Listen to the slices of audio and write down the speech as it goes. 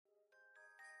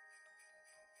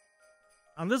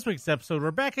On this week's episode, we're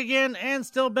back again and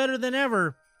still better than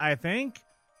ever, I think.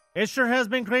 It sure has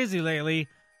been crazy lately.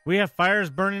 We have fires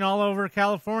burning all over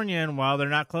California, and while they're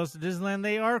not close to Disneyland,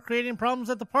 they are creating problems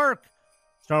at the park.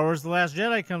 Star Wars The Last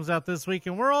Jedi comes out this week,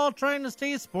 and we're all trying to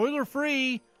stay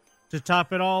spoiler-free. To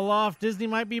top it all off, Disney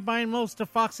might be buying most of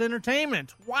Fox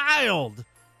Entertainment. Wild!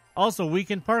 Also,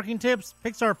 weekend parking tips,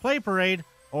 Pixar Play Parade,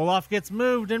 Olaf gets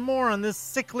moved, and more on this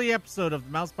sickly episode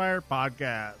of the Mousepire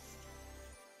Podcast.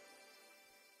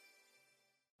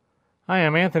 Hi,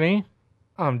 I'm Anthony.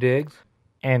 I'm Diggs.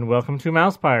 And welcome to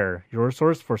Mousepire, your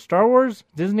source for Star Wars,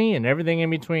 Disney, and everything in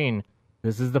between.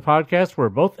 This is the podcast where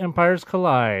both empires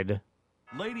collide.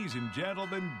 Ladies and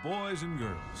gentlemen, boys and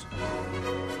girls.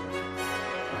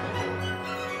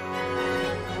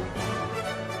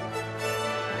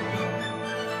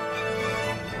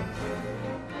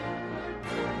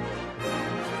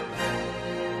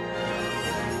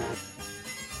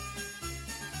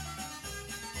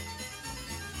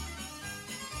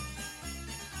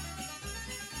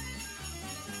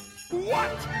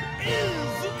 What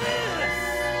is this?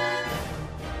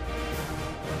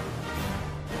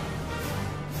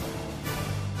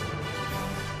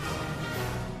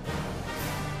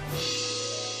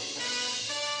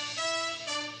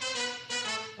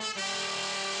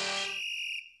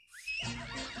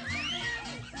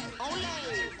 Ole!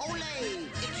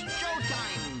 It's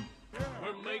showtime!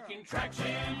 We're making tracks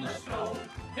in the snow,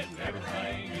 and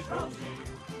everything is rosy.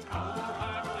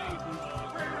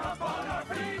 We're up on our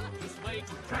feet, just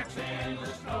making tracks in the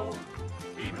snow,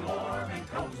 even warm and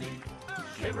cozy,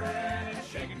 shivering and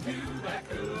shaking to that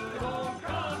good old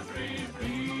country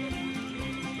beat.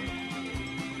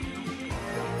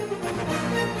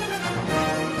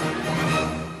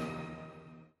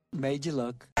 Made you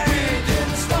look. We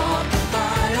didn't start the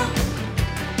fire.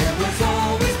 It was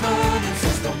always burning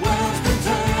since the world's been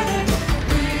turning.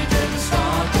 We didn't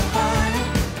start the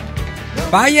fire.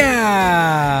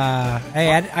 Fire!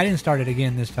 Hey, I didn't start it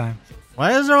again this time.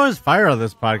 Why is there always fire on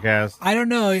this podcast? I don't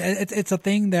know. It's a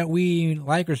thing that we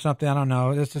like or something. I don't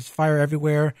know. There's just fire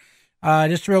everywhere.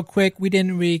 Just real quick, we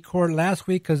didn't record last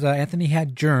week because Anthony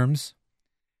had germs,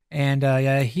 and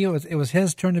it was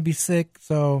his turn to be sick.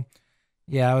 So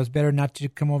yeah, it was better not to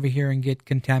come over here and get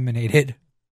contaminated.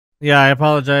 Yeah, I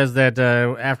apologize that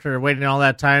after waiting all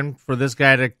that time for this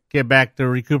guy to get back to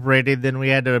recuperated, then we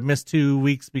had to miss 2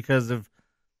 weeks because of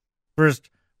first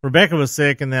Rebecca was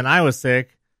sick and then I was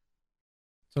sick.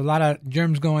 So a lot of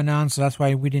germs going on, so that's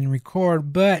why we didn't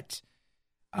record. But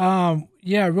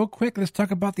yeah, real quick, let's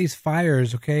talk about these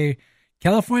fires, okay?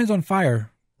 California's on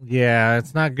fire. Yeah,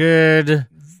 it's not good.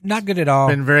 Not good at all.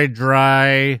 Been very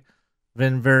dry.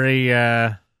 Been very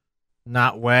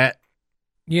not wet.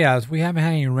 Yeah, we haven't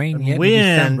had any rain And yet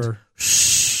wind. in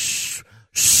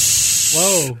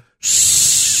December.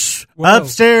 Whoa.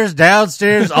 Upstairs,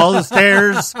 downstairs, all the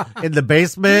stairs in the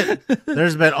basement.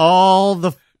 There's been all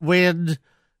the wind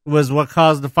was what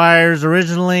caused the fires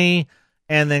originally,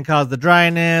 and then caused the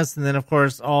dryness, and then of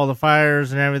course all the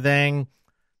fires and everything.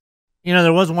 You know,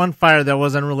 there was one fire that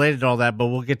was unrelated to all that, but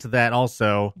we'll get to that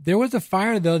also. There was a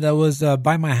fire, though, that was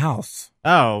by my house.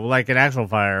 Oh, like an actual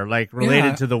fire, like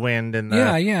related to the wind and the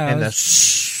and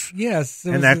Yes.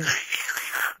 and that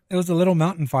It was a little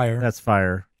mountain fire. that's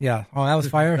fire. Yeah. Oh, that was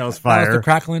fire? That was That fire. was the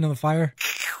crackling of the fire?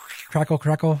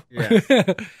 Crackle. Yeah.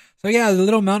 So, yeah, the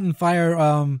little mountain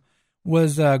fire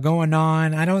was going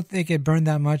on. I don't think it burned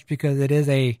that much because it is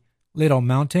a little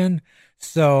mountain.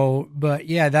 So, but,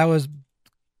 yeah, that was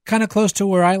kind of close to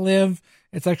where I live.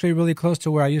 It's actually really close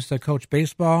to where I used to coach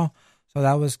baseball. So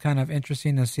that was kind of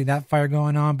interesting to see that fire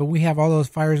going on. But we have all those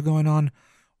fires going on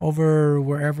over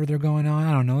wherever they're going on.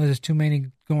 I don't know. There's too many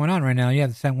going on right now. You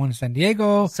have the one in San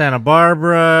Diego. Santa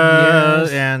Barbara,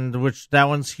 Yes. and which that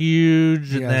one's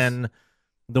huge. And Yes. then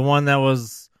the one that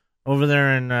was over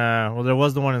there in, there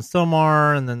was the one in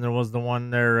Silmar, and then there was the one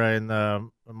there in the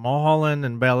Mulholland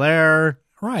and Bel Air.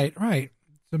 Right.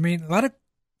 I mean, a lot of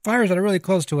fires that are really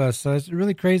close to us. So it's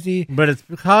really crazy. But it's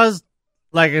because,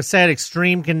 like I said,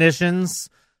 extreme conditions.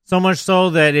 So much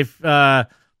so that if,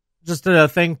 just a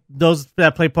thing, those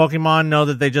that play Pokemon know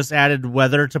that they just added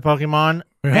weather to Pokemon.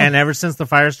 Yeah. And ever since the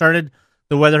fire started,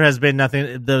 the weather has been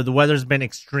nothing. The weather's been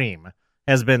extreme,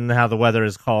 has been how the weather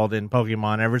is called in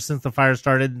Pokemon. Ever since the fire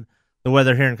started, the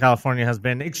weather here in California has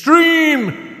been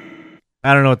extreme.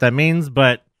 I don't know what that means,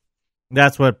 but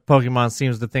that's what Pokemon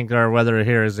seems to think our weather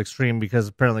here is extreme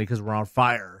because we're on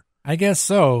fire. I guess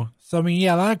so. So, I mean,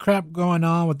 yeah, a lot of crap going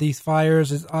on with these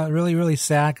fires. It's really, really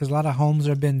sad because a lot of homes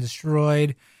have been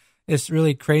destroyed. It's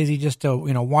really crazy just to,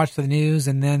 watch the news,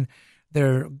 and then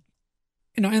they're,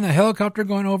 in the helicopter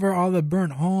going over all the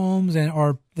burnt homes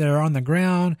or they're on the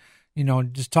ground.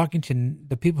 just talking to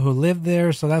the people who live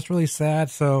there. So that's really sad.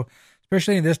 So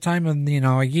especially this time of,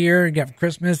 a year, you got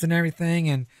Christmas and everything.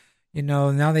 And,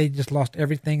 now they just lost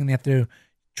everything and they have to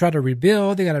try to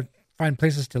rebuild. They got to find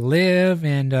places to live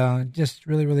and just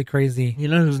really, really crazy. You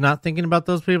know who's not thinking about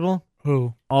those people?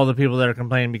 Who? All the people that are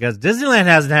complaining because Disneyland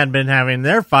hasn't been having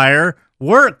their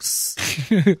fireworks.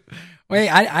 Wait,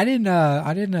 I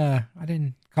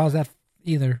didn't cause that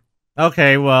either.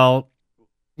 Okay, well,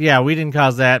 yeah, we didn't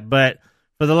cause that, but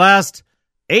for the last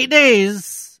 8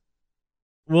 days,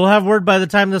 we'll have word by the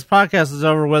time this podcast is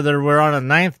over whether we're on a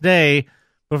 9th day,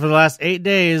 but for the last 8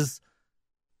 days,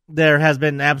 there has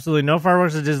been absolutely no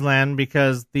fireworks at Disneyland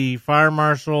because the fire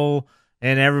marshal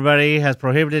and everybody has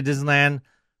prohibited Disneyland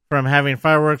from having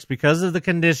fireworks because of the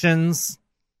conditions.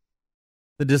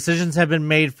 The decisions have been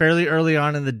made fairly early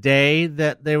on in the day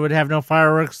that they would have no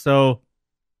fireworks, so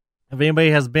if anybody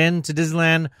has been to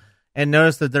Disneyland and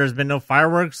noticed that there's been no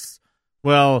fireworks,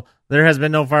 well, there has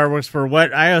been no fireworks for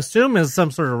what I assume is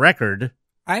some sort of record.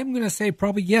 I'm going to say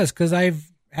probably yes, because I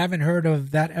haven't heard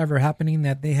of that ever happening,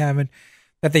 that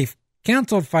they've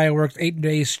canceled fireworks 8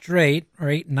 days straight or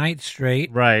 8 nights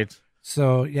straight. Right.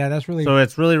 So, yeah, that's really... So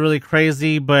it's really, really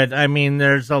crazy, but, I mean,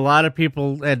 there's a lot of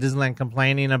people at Disneyland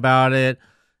complaining about it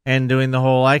and doing the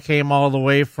whole, I came all the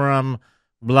way from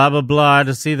blah, blah, blah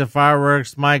to see the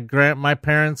fireworks. My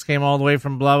parents came all the way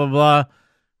from blah, blah, blah.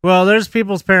 Well, there's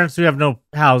people's parents who have no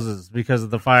houses because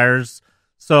of the fires.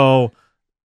 So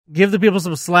give the people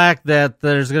some slack that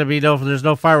there's going to be there's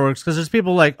no fireworks, because there's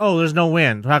people like, oh, there's no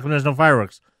wind. How come there's no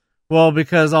fireworks? Well,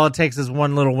 because all it takes is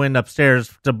one little wind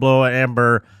upstairs to blow an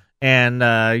ember, and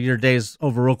your day's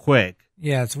over real quick.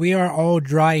 Yes, we are all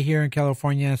dry here in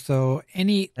California, so and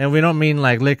we don't mean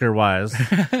like liquor-wise.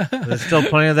 There's still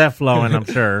plenty of that flowing, I'm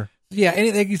sure. Yeah,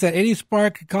 like you said, any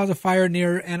spark could cause a fire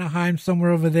near Anaheim,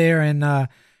 somewhere over there, and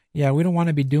yeah, we don't want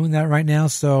to be doing that right now.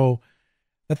 So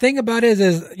the thing about it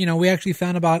is we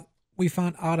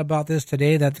found out about this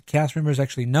today, that the cast members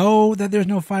actually know that there's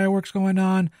no fireworks going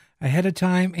on ahead of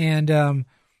time, and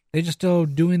they're just still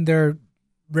doing their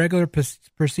regular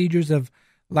procedures of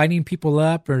lighting people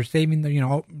up or saving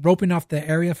roping off the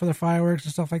area for the fireworks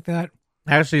and stuff like that.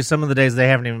 Actually, some of the days they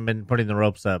haven't even been putting the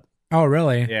ropes up. Oh,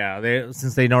 really? Yeah,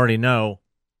 since they already know.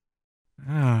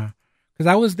 Because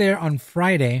I was there on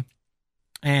Friday,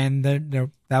 and that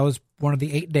was one of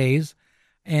the 8 days.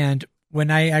 And when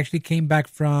I actually came back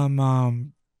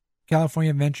from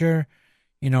California Adventure,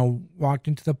 walked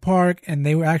into the park, and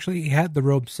they actually had the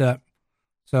ropes up.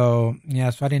 So, yeah,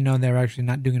 so I didn't know they were actually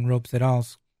not doing ropes at all.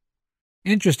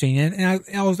 Interesting. And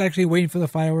I was actually waiting for the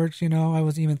fireworks, I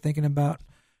wasn't even thinking about,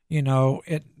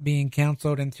 it being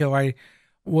canceled until I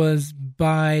was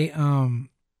by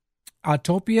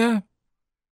Autopia.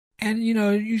 And,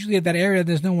 usually at that area,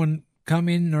 there's no one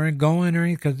coming or going or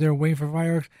anything because they're waiting for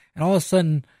fireworks. And all of a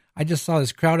sudden, I just saw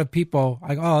this crowd of people.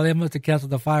 Like, oh, they must have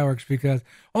canceled the fireworks because,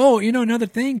 another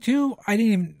thing too.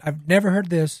 I've never heard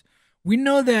this. We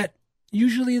know that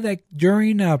usually, like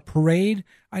during a parade,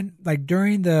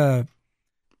 during the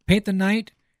Paint the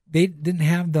Night, they didn't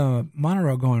have the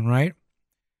monorail going, right?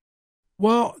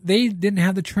 Well, they didn't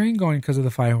have the train going because of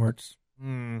the fireworks,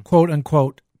 quote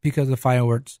unquote, because of the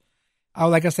fireworks.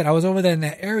 Like I said, I was over there in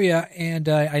that area, and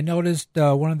I noticed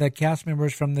one of the cast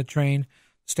members from the train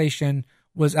station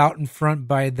was out in front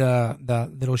by the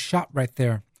little shop right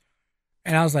there.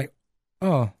 And I was like,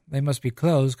 oh, they must be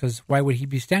closed, because why would he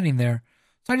be standing there?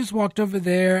 So I just walked over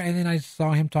there, and then I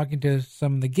saw him talking to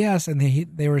some of the guests, and he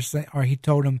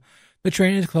told them the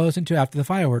train is closed until after the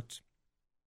fireworks.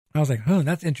 I was like, oh,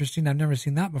 that's interesting. I've never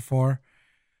seen that before.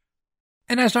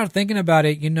 And I started thinking about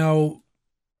it.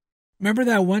 Remember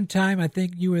that one time, I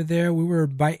think you were there, we were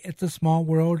by It's a Small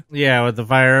World? Yeah, with the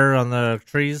fire on the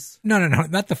trees? No,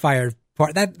 not the fire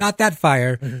part. Not that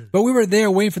fire. But we were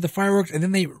there waiting for the fireworks, and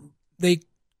then they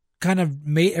kind of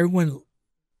made everyone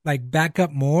back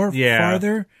up more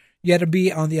farther. You had to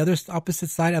be on the opposite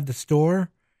side of the store,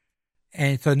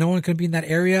 and so no one could be in that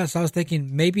area. So I was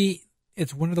thinking maybe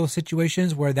it's one of those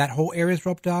situations where that whole area is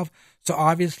roped off. So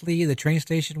obviously the train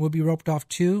station would be roped off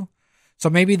too. So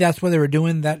maybe that's what they were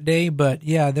doing that day. But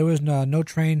yeah, there was no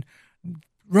train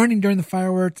running during the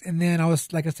fireworks. And then I was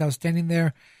standing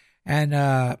there, and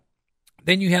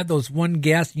then you had those one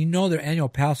guests. They're annual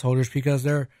pass holders because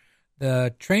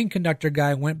the train conductor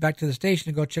guy went back to the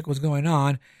station to go check what's going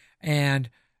on, and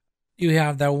you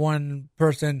have that one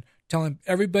person telling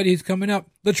everybody who's coming up,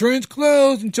 the train's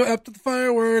closed until after the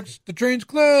fireworks. The train's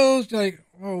closed. You're like,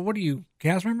 oh, what are you,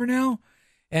 cast member now?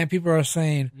 And people are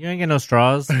saying, you ain't get no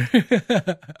straws.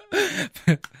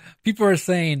 People are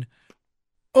saying,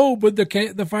 oh, but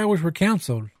the fireworks were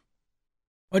canceled.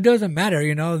 it doesn't matter,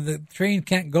 the train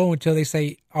can't go until they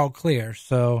say all clear.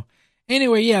 So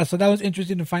anyway, yeah, so that was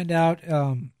interesting to find out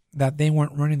that they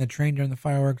weren't running the train during the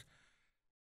fireworks.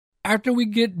 After we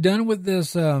get done with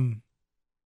this, dry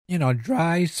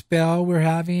spell we're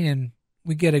having and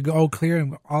we get a all clear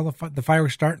and all the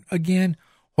fireworks start again,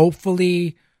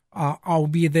 hopefully I'll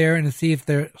be there and see if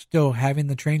they're still having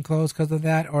the train closed because of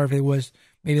that, or if it was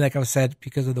maybe, like I said,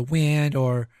 because of the wind,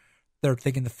 or they're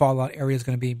thinking the fallout area is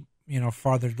going to be,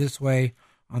 farther this way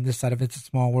on this side of It's a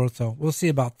Small World. So we'll see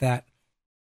about that.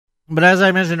 But as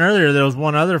I mentioned earlier, there was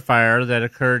one other fire that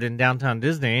occurred in downtown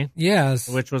Disney. Yes.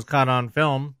 Which was caught on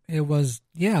film. It was,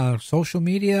 social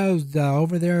media was,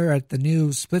 over there at the new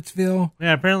Splitsville.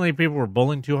 Yeah, apparently people were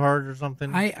bowling too hard or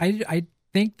something. I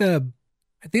think the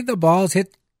balls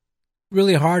hit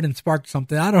really hard and sparked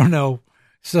something. I don't know.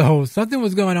 So something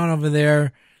was going on over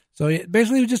there. So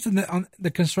basically it was just on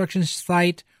the construction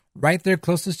site right there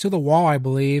closest to the wall, I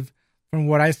believe. From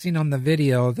what I've seen on the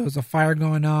video, there was a fire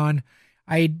going on.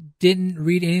 I didn't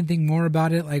read anything more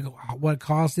about it, like what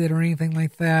caused it or anything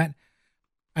like that.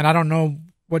 And I don't know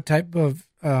what type of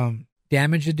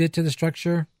damage it did to the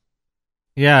structure.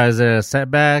 Yeah, is it a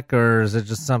setback or is it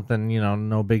just something,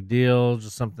 no big deal,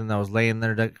 just something that was laying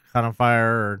there that caught on fire,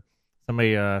 or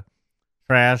somebody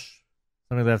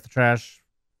somebody left the trash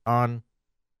on?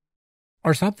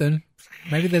 Or something.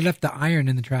 Maybe they left the iron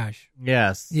in the trash.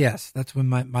 Yes. Yes, that's what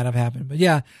might have happened. But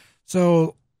yeah,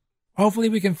 so hopefully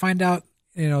we can find out,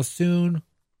 soon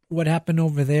what happened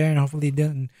over there, and hopefully it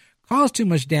didn't cause too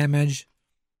much damage.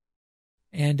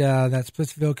 And that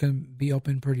Splitsville can be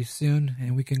open pretty soon,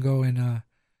 and we can go and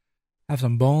have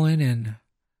some bowling and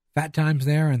fat times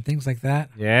there and things like that.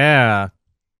 Yeah.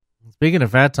 Speaking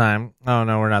of fat time, oh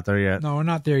no, we're not there yet. No, we're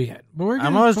not there yet. But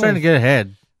I'm always trying to get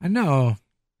ahead. I know.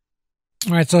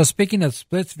 All right, so speaking of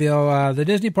Splitsville, the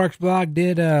Disney Parks blog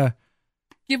did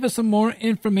give us some more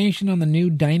information on the new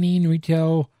dining,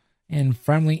 retail, and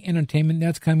friendly entertainment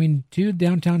that's coming to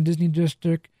downtown Disney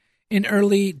District in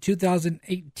early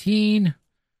 2018.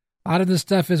 A lot of this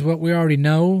stuff is what we already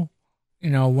know.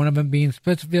 One of them being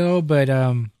Splitsville, but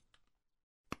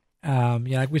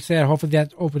like we said, hopefully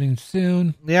that's opening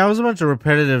soon. Yeah, it was a bunch of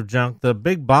repetitive junk. The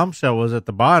big bombshell was at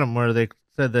the bottom where they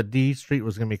said that D Street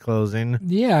was going to be closing.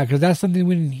 Yeah, because that's something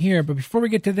we didn't hear. But before we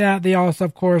get to that, they also,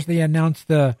 of course, they announced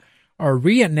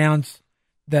re-announced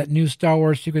that new Star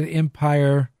Wars Secret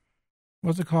Empire.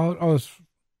 What's it called? Oh,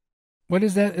 what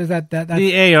is that? Is that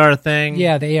the AR thing?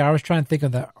 Yeah, the AR. I was trying to think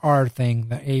of the R thing,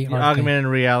 the AR, the augmented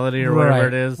reality or whatever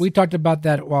it is. We talked about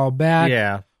that a while back.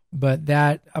 Yeah. But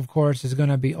that, of course, is going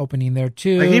to be opening there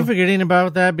too. I keep forgetting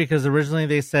about that because originally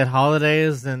they said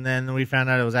holidays, and then we found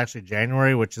out it was actually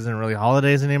January, which isn't really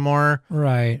holidays anymore.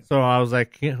 Right. So I was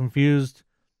like confused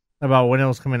about when it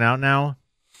was coming out now.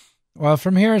 Well,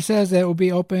 from here it says that it will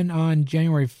be open on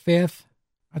January 5th.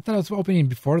 I thought it was opening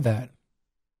before that.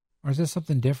 Or is this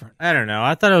something different? I don't know.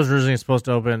 I thought it was originally supposed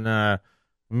to open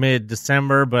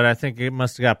mid-December, but I think it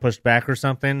must have got pushed back or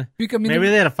something. Maybe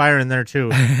they had a fire in there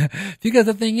too. Because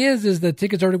the thing is the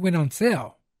tickets already went on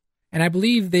sale. And I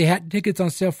believe they had tickets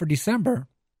on sale for December.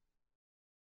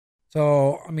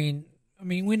 So, I mean,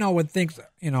 we know when things,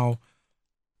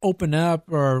 open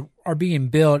up or are being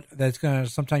built, that's going to,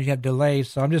 sometimes you have delays.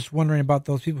 So I'm just wondering about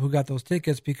those people who got those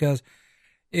tickets, because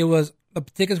the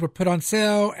tickets were put on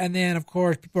sale, and then of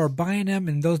course people are buying them,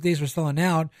 and those days were selling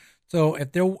out. So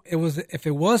if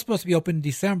it was supposed to be open in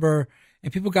December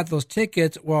and people got those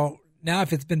tickets, well, now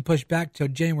if it's been pushed back till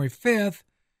January 5th,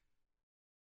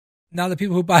 now the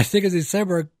people who buy tickets in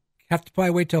December have to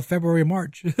probably wait till February or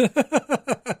March.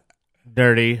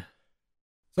 Dirty.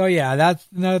 So yeah, that's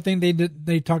another thing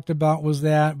they talked about was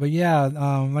that. But yeah,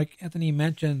 like Anthony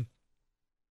mentioned,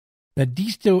 the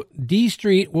D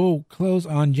Street will close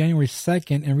on January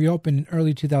 2nd and reopen in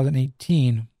early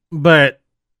 2018. But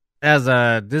as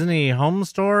a Disney home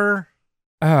store?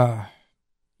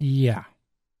 Yeah.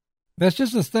 That's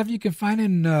just the stuff you can find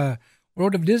in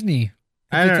World of Disney.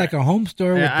 It's like a home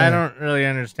store. I don't really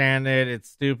understand it. It's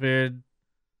stupid.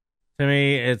 To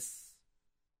me,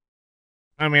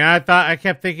 I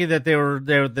kept thinking that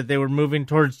they were moving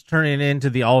towards turning it into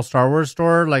the all Star Wars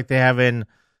store like they have in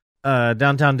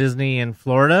downtown Disney in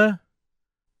Florida.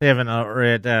 They have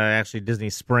actually Disney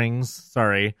Springs.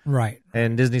 Sorry, right.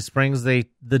 And Disney Springs, the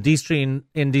D Street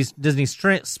in Disney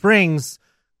Springs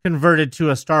converted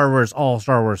to a all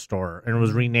Star Wars store and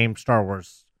was renamed Star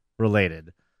Wars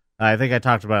related. I think I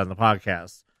talked about it in the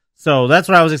podcast. So that's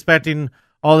what I was expecting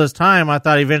all this time. I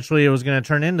thought eventually it was going to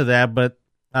turn into that, but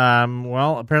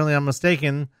well, apparently I'm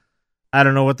mistaken. I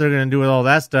don't know what they're going to do with all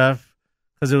that stuff,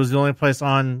 because it was the only place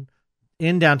in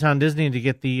downtown Disney to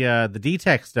get the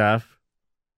D-Tech stuff.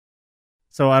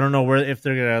 So I don't know if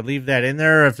they're going to leave that in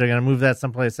there or if they're going to move that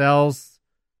someplace else.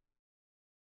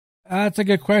 That's a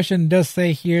good question. It does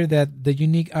say here that the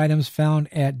unique items found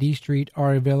at D Street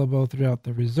are available throughout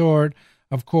the resort.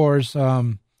 Of course,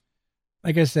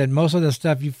 like I said, most of the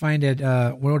stuff you find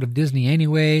at World of Disney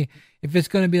anyway. If it's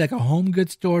going to be like a home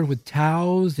goods store with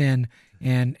towels and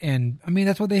I mean,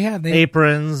 that's what they have.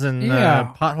 Aprons and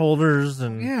pot holders.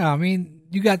 And yeah, I mean,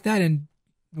 you got that in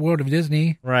World of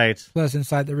Disney. Right. Plus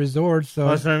inside the resort. So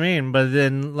that's what I mean. But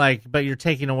then, but you're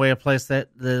taking away a place that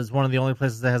is one of the only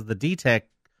places that has the D-Tech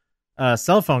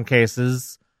cell phone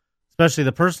cases, especially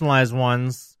the personalized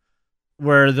ones,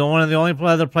 where one of the only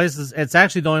other places, it's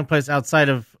actually the only place outside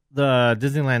of the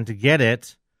Disneyland to get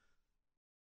it.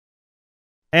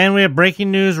 And we have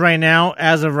breaking news right now.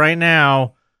 As of right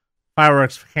now,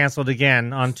 fireworks canceled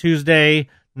again on Tuesday,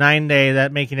 9-day,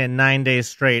 that making it 9 days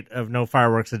straight of no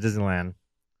fireworks at Disneyland.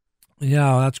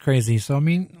 Yeah, that's crazy. So, I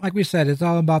mean, like we said, it's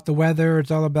all about the weather. It's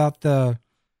all about the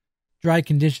dry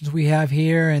conditions we have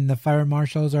here, and the fire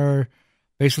marshals are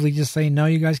basically just saying, no,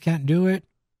 you guys can't do it,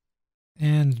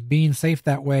 and being safe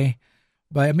that way.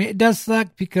 But, I mean, it does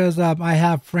suck because I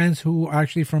have friends who are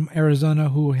actually from Arizona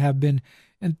who have been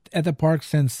at the park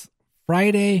since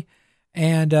Friday,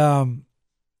 and,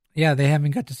 yeah, they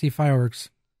haven't got to see fireworks.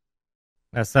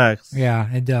 That sucks.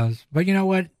 Yeah, it does. But you know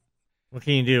what? What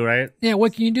can you do, right? Yeah,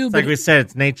 what can you do? It's like we said,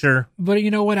 it's nature. But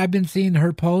you know what? I've been seeing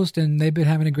her post, and they've been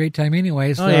having a great time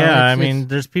anyway. So I mean,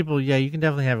 there's people, you can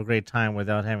definitely have a great time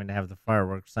without having to have the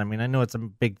fireworks. I mean, I know it's a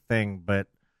big thing, but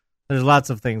there's lots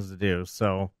of things to do,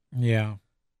 so. Yeah.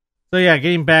 So, yeah,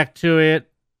 getting back to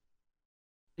it.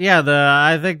 Yeah,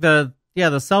 I think the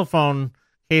cell phone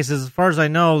cases, as far as I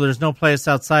know, there's no place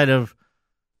outside of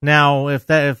now. If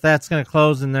that's going to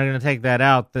close and they're going to take that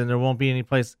out, then there won't be any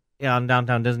place on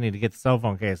Downtown Disney to get the cell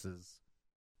phone cases.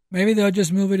 Maybe they'll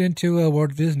just move it into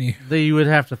World Disney. You would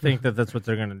have to think that that's what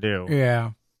they're going to do.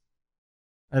 Yeah.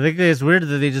 I think it's weird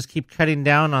that they just keep cutting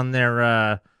down on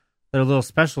their little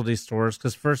specialty stores,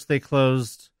 because first they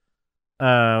closed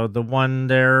the one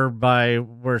there by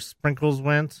where Sprinkles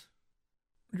went.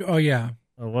 Oh, yeah.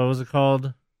 What was it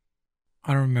called?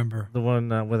 I don't remember. The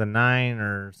one with a 9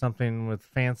 or something with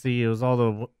fancy. It was all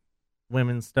the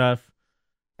women's stuff.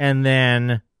 And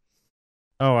then,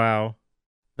 oh wow,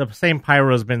 the same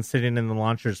pyro's been sitting in the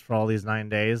launchers for all these 9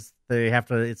 days. They have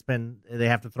to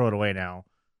throw it away now.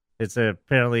 It's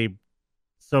apparently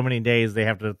so many days they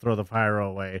have to throw the pyro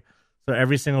away. So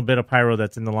every single bit of pyro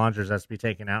that's in the launchers has to be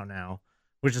taken out now,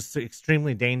 which is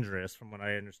extremely dangerous from what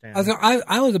I understand.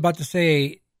 I was about to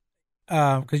say,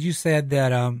 because you said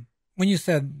that when you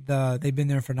said they've been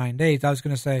there for 9 days, I was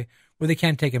going to say, well, they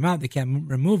can't take them out. They can't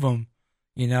remove them,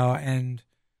 and,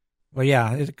 well,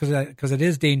 yeah, because it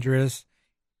is dangerous.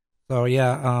 So,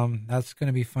 yeah, that's going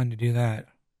to be fun to do that.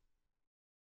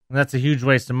 And that's a huge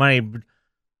waste of money.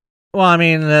 Well, I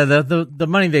mean, the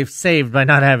money they've saved by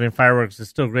not having fireworks is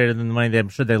still greater than the money I'm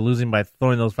sure they're losing by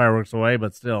throwing those fireworks away,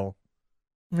 but still.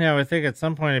 Yeah, I think at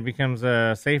some point it becomes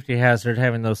a safety hazard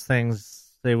having those things.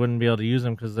 They wouldn't be able to use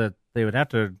them because they would have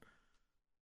to,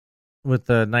 with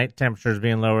the night temperatures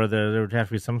being lower, there would have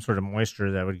to be some sort of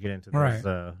moisture that would get into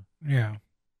those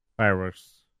fireworks.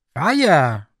 Ah,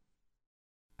 yeah.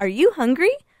 Are you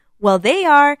hungry? Well, they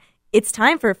are. It's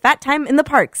time for Fat Time in the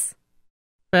Parks.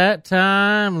 Fat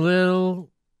time, little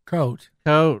coat.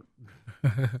 All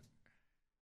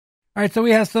right, so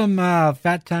we have some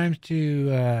fat times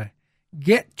to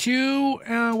get to.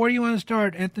 Where do you want to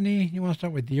start, Anthony? You want to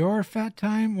start with your fat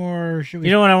time, or should we?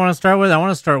 You know what I want to start with? I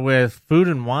want to start with food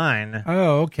and wine.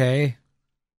 Oh, okay.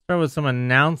 Start with some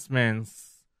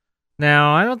announcements.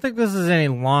 Now, I don't think this is any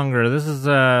longer. This is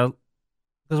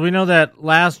because we know that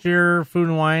last year Food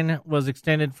and Wine was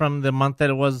extended from the month that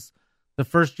it was the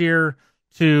first year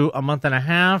to a month and a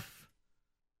half.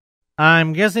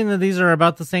 I'm guessing that these are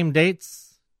about the same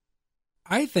dates.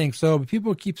 I think so, but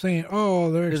people keep saying,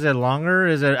 "Oh, is it longer?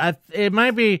 Is it? It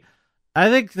might be. I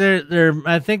think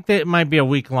I think that it might be a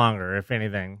week longer, if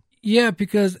anything. Yeah,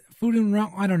 because Food and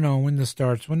Wine. I don't know when this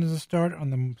starts. When does it start? On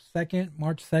the 2nd,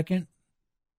 March 2nd.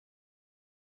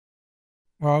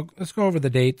 Well, let's go over the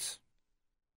dates.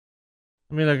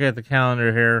 Let me look at the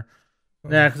calendar here.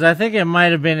 Yeah, because I think it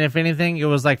might have been, if anything, it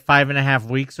was like 5.5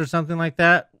 weeks or something like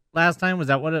that last time. Was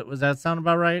that sound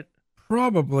about right?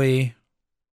 Probably.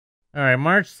 All right,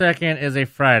 March 2nd is a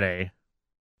Friday,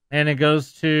 and it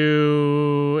goes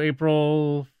to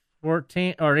April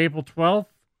 14th or April 12th,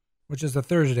 which is a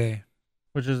Thursday.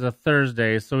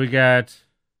 So we got,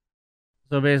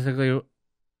 so basically,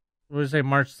 we'll say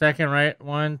March 2nd, right?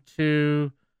 1,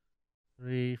 2,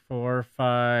 3, 4,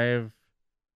 5,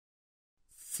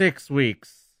 6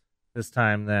 weeks this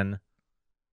time then.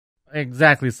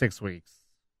 exactly 6 weeks.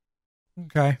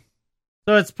 Okay.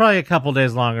 So it's probably a couple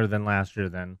days longer than last year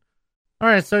then. All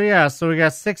right, so yeah, so we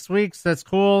got 6 weeks. That's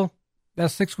cool.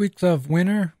 That's 6 weeks of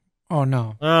winter? Oh,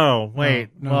 no. Oh, wait.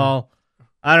 No. Well,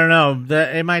 I don't know.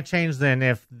 It might change then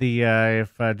if depending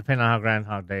on how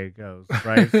Groundhog Day goes,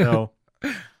 right? So,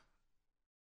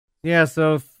 yeah,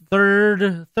 so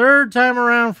third time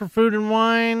around for Food and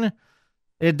Wine.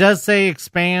 It does say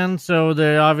expand, so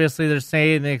obviously they're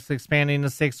saying it's expanding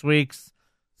to 6 weeks.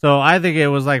 So I think it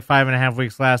was like 5.5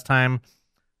 weeks last time,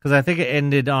 because I think it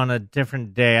ended on a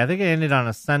different day. I think it ended on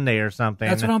a Sunday or something.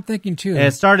 That's what I'm thinking, too.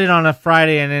 It started on a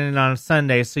Friday and ended on a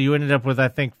Sunday, so you ended up with, I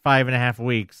think, 5.5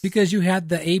 weeks. Because you had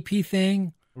the AP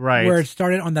thing, Right. where it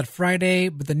started on that Friday,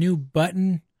 but the new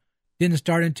button didn't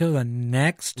start until the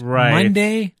next Right.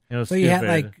 Monday. It was so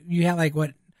stupid. you had like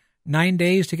what, 9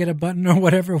 days to get a button or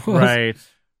whatever it was. Right.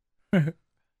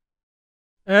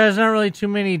 There's not really too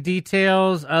many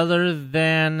details other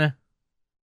than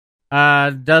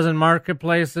dozen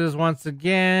marketplaces once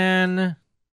again,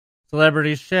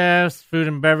 celebrity chefs, food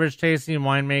and beverage tasting,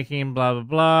 winemaking, blah, blah,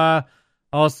 blah.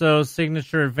 Also,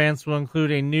 signature events will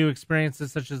include a new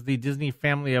experiences such as the Disney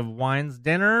Family of Wines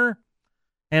dinner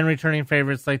and returning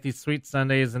favorites like the Sweet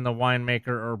Sundays and the winemaker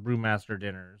or brewmaster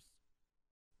dinners.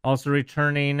 Also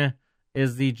returning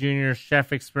is the junior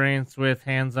chef experience with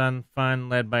hands-on fun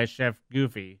led by Chef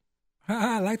Goofy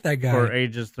I like that guy. for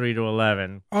ages 3 to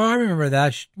 11. Oh, I remember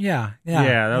that. Yeah.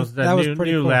 Yeah, that was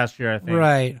pretty new cool. last year, I think.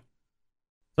 Right.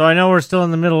 So I know we're still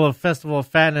in the middle of Festival of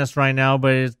Fatness right now,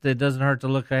 but it doesn't hurt to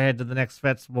look ahead to the next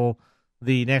festival,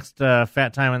 the next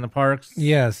Fat Time in the Parks.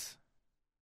 Yes.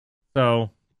 So,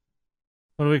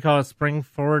 what do we call it? Spring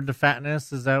Forward to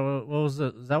Fatness? Is that what was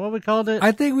it? Is that what we called it?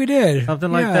 I think we did.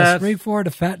 Something like that? Spring forward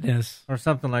to fatness. Or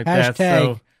something like that. Hashtag.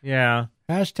 So, yeah.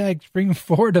 Hashtag spring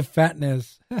forward to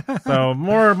fatness. So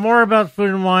more about Food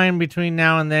and Wine between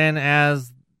now and then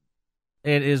as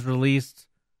it is released.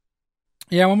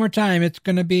 Yeah, one more time. It's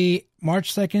going to be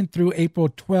March 2nd through April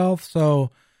 12th.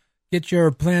 So get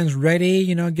your plans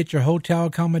ready, get your hotel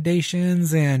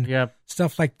accommodations and Yep.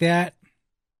 stuff like that.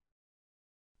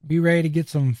 Be ready to get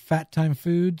some Fat Time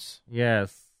foods.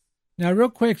 Yes. Now, real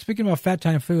quick, speaking about Fat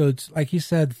Time foods, like you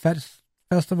said,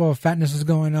 Festival of Fatness is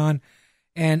going on,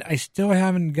 and I still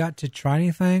haven't got to try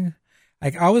anything.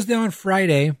 Like, I was there on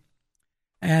Friday,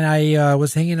 and I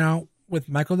was hanging out with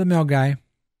Michael the Mail Guy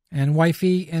and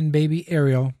wifey and baby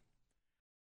Ariel,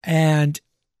 and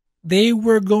they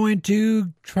were going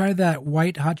to try that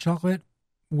white hot chocolate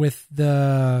with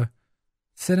the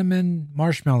cinnamon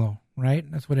marshmallow, right?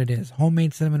 That's what it is.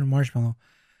 Homemade cinnamon and marshmallow.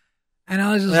 And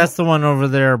I was just... That's the one over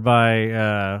there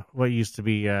by what used to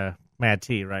be Mad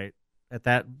Tea, right? At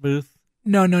that booth?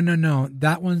 No.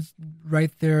 That one's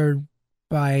right there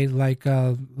by like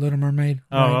Little Mermaid.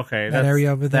 Oh, right? okay. That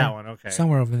area over there. That one, okay.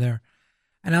 Somewhere over there.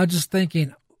 And I was just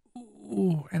thinking,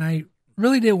 ooh, and I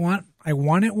really I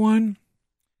wanted one,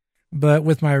 but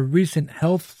with my recent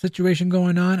health situation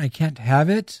going on, I can't have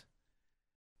it.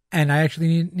 And I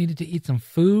actually needed to eat some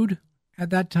food at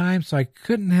that time, so I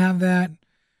couldn't have that.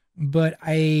 But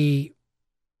I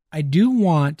do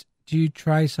want to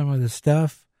try some of the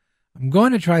stuff. I'm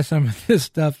going to try some of this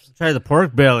stuff. Try the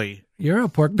pork belly. You're a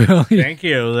pork belly. Thank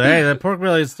you. Hey, the pork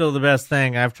belly is still the best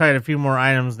thing. I've tried a few more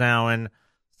items now, and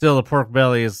still the pork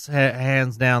belly is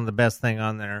hands down the best thing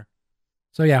on there.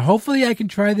 So yeah, hopefully I can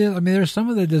try this. I mean, there's some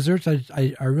of the desserts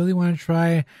I really want to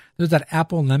try. There's that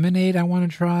apple lemonade I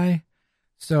want to try.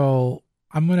 So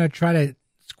I'm going to try to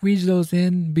squeeze those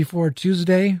in before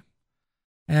Tuesday.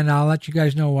 And I'll let you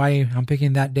guys know why I'm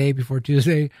picking that day before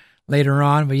Tuesday later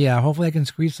on. But yeah, hopefully I can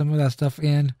squeeze some of that stuff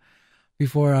in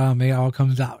before it all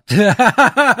comes out. So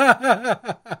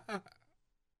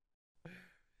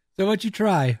what you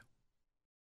try?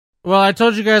 Well, I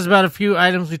told you guys about a few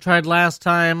items we tried last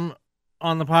time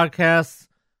on the podcast.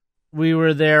 We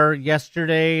were there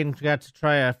yesterday and got to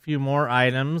try a few more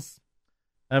items.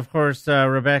 Of course,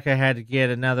 Rebecca had to get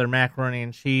another macaroni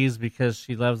and cheese because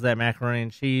she loves that macaroni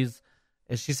and cheese.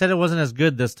 She said it wasn't as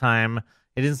good this time.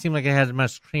 It didn't seem like it had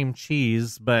much cream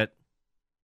cheese, but...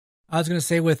 I was going to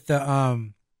say with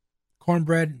the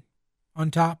cornbread on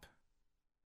top.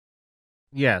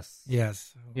 Yes.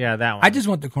 Yes. Yeah, that one. I just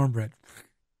want the cornbread.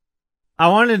 I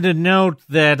wanted to note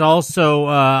that also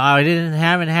I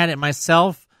haven't had it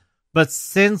myself, but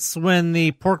since when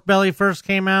the pork belly first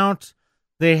came out,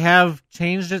 they have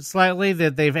changed it slightly.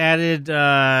 That they've added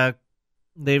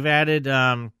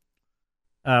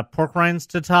pork rinds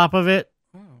to top of it,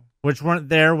 which weren't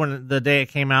there when the day it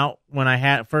came out when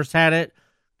I first had it.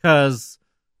 Because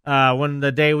when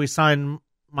the day we signed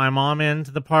my mom into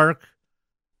the park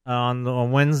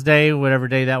on Wednesday, whatever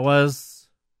day that was,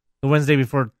 the Wednesday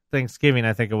before Thanksgiving,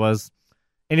 I think it was.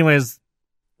 Anyways,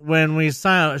 when we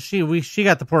saw she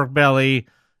got the pork belly,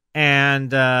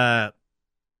 and it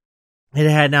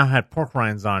had pork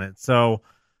rinds on it. So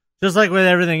just like with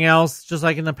everything else, just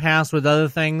like in the past with other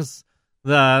things,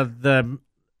 the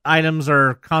items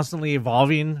are constantly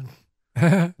evolving.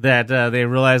 That they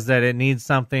realize that it needs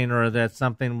something, or that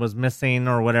something was missing,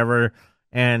 or whatever,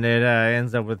 and it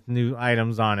ends up with new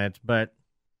items on it. But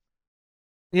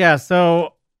yeah,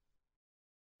 so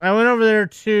I went over there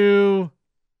to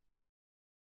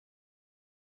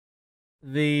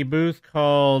the booth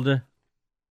called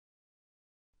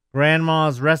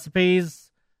Grandma's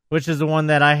Recipes, which is the one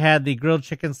that I had the grilled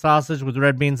chicken sausage with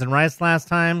red beans and rice last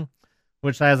time,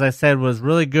 which, as I said, was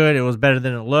really good. It was better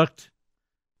than it looked.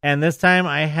 And this time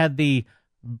I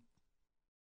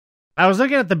was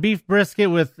looking at the beef brisket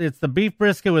it's the beef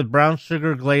brisket with brown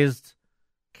sugar glazed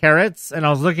carrots, and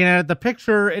I was looking at the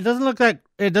picture. It doesn't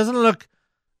look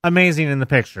amazing in the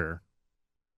picture.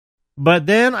 But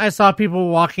then I saw people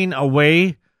walking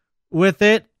away with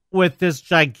it with this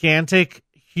gigantic,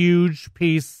 huge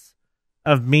piece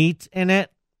of meat in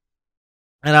it.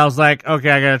 And I was like,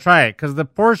 okay, I gotta try it, because the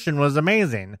portion was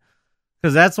amazing.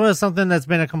 Because that's something that's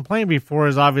been a complaint before,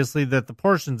 is obviously that the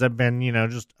portions have been,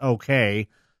 just okay.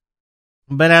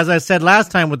 But as I said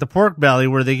last time with the pork belly,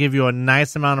 where they give you a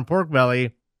nice amount of pork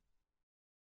belly,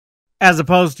 as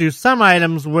opposed to some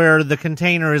items where the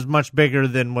container is much bigger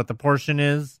than what the portion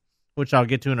is, which I'll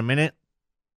get to in a minute.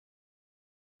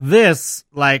 This,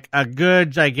 like a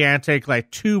good, gigantic, like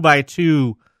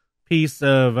 2x2 piece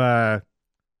of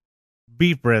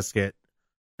beef brisket.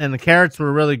 And the carrots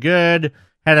were really good.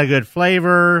 Had a good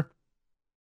flavor.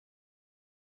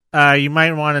 You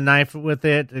might want a knife with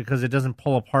it, because it doesn't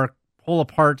pull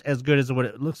apart as good as what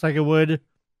it looks like it would.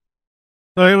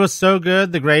 So it was so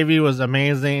good. The gravy was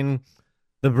amazing.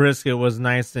 The brisket was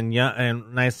nice and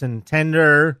nice and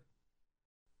tender,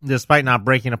 despite not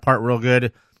breaking apart real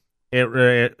good.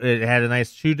 It had a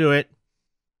nice chew to it.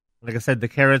 Like I said, the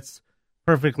carrots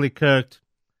perfectly cooked.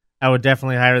 I would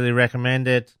definitely highly recommend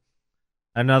it.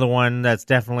 Another one that's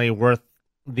definitely worth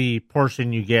the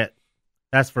portion you get,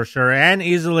 that's for sure, and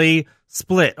easily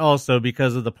split also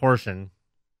because of the portion.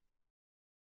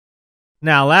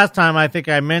 Now, last time I think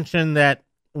I mentioned that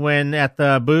when at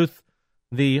the booth,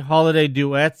 the Holiday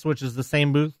Duets, which is the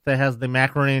same booth that has the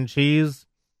macaroni and cheese,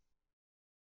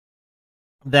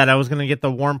 that I was going to get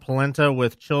the warm polenta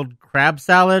with chilled crab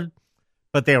salad,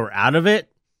 but they were out of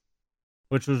it,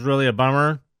 which was really a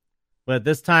bummer. But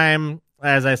this time,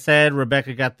 as I said,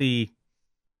 Rebecca got the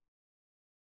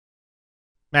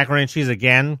macaroni and cheese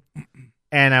again,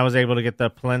 and I was able to get the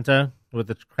polenta with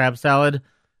the crab salad.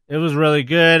 It was really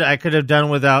good. I could have done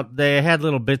without. They had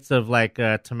little bits of like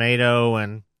tomato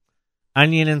and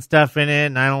onion and stuff in it,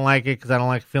 and I don't like it because I don't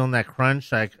like feeling that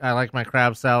crunch. I like my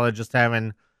crab salad just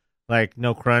having like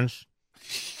no crunch.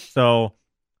 So,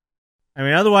 I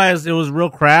mean, otherwise it was real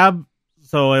crab.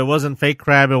 So it wasn't fake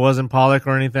crab. It wasn't pollock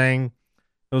or anything.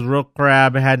 It was real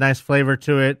crab. It had nice flavor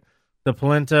to it. The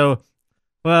polenta,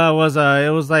 well, it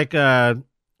was like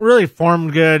really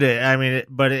formed good.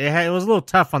 But it was a little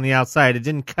tough on the outside. It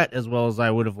didn't cut as well as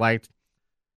I would have liked.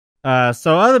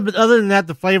 So other than that,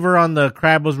 the flavor on the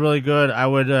crab was really good.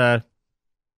 I'd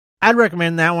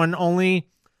recommend that one only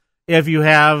if you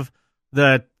have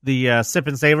the Sip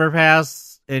and Savor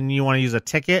Pass and you want to use a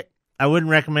ticket. I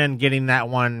wouldn't recommend getting that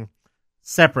one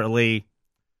separately,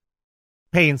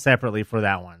 paying separately for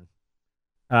that one.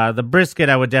 The brisket,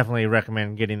 I would definitely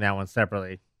recommend getting that one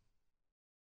separately.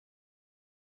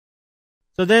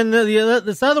 So then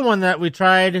this other one that we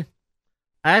tried,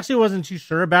 I actually wasn't too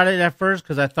sure about it at first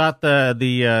because I thought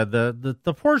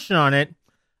the portion on it,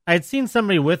 I'd seen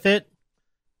somebody with it,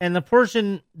 and the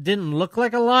portion didn't look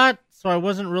like a lot, so I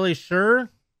wasn't really sure.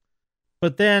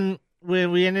 But then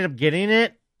we ended up getting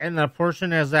it, and the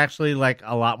portion is actually like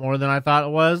a lot more than I thought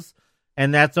it was.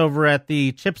 And that's over at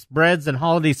the Chips, Breads, and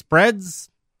Holiday Spreads.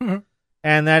 Mm-hmm.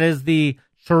 And that is the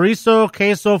Chorizo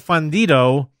Queso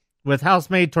Fundido with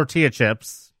house-made tortilla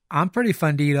chips. I'm pretty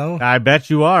fundido. I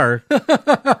bet you are.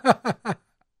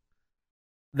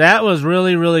 That was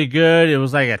really, really good. It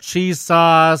was like a cheese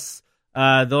sauce.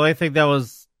 The only thing that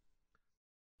was...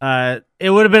 it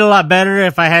would have been a lot better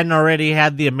if I hadn't already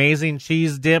had the amazing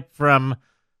cheese dip from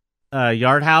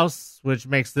Yard House, which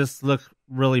makes this look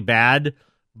really bad.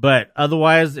 But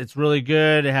otherwise, it's really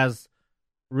good. It has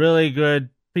really good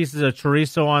pieces of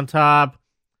chorizo on top.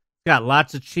 It's got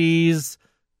lots of cheese.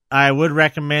 I would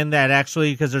recommend that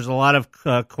actually because there's a lot of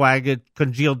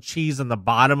congealed cheese on the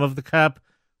bottom of the cup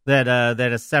that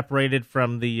is separated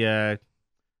from the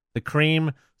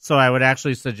cream. So I would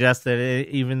actually suggest that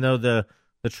even though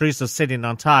the chorizo sitting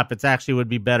on top. It's actually would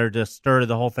be better to stir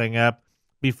the whole thing up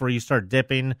before you start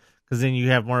dipping, because then you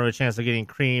have more of a chance of getting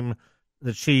cream,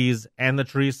 the cheese, and the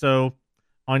chorizo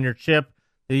on your chip.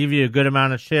 They give you a good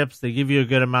amount of chips. They give you a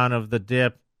good amount of the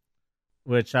dip,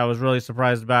 which I was really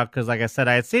surprised about because, like I said,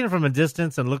 I had seen it from a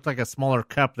distance and looked like a smaller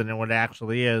cup than what it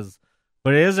actually is.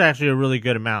 But it is actually a really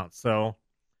good amount. So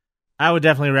I would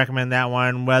definitely recommend that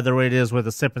one, whether it is with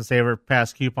a Sip and Savor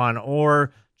Pass coupon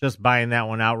or just buying that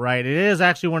one outright. It is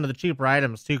actually one of the cheaper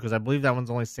items, too, because I believe that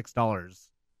one's only $6.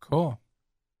 Cool.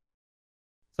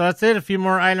 So that's it. A few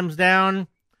more items down.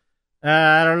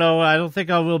 I don't know. I don't think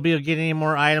I will be getting any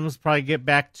more items. Probably get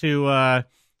back to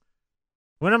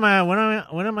when am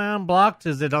I unblocked?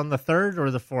 Is it on the 3rd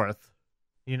or the 4th?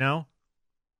 You know,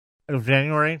 of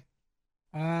January.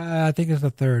 I think it's the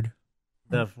 3rd.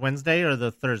 The Wednesday or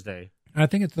the Thursday? I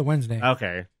think it's the Wednesday.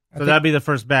 Okay, so that'd be the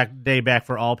first day back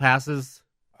for all passes.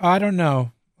 I don't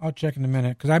know. I'll check in a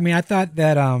minute because I thought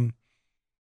that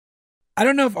I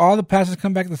don't know if all the passes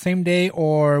come back the same day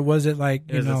or was it like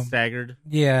Is it staggered?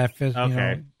 Yeah, if it's,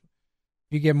 Okay.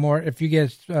 if you get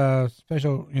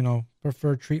special,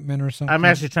 preferred treatment or something. I'm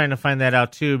actually trying to find that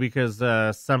out too because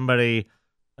somebody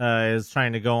is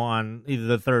trying to go on either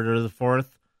the 3rd or the 4th,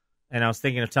 and I was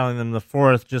thinking of telling them the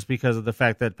 4th just because of the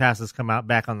fact that passes come out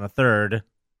back on the 3rd.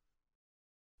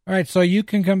 All right, so you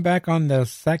can come back on the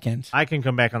 2nd. I can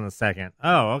come back on the 2nd.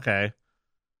 Oh, okay.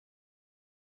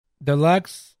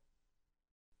 Deluxe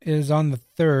is on the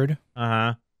 3rd.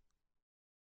 Uh-huh.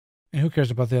 And who cares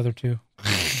about the other two?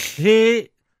 He...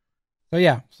 So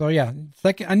yeah.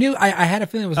 Second, I had a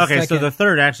feeling it was okay. The So second. the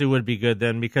 3rd actually would be good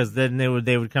then, because then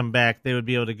they would come back. They would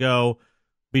be able to go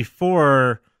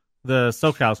before the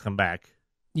SoCals come back.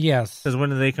 Yes. Because when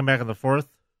do they come back on the 4th?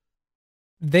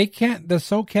 They can't. The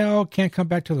SoCal can't come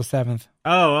back till the 7th,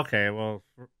 Oh, okay. Well,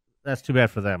 that's too bad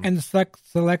for them. and the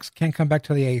Selects can't come back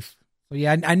till the 8th. So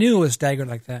yeah, I knew it was staggered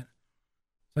like that.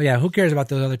 So yeah, who cares about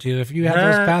those other two? If you have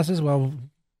those passes, well,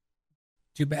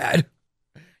 too bad.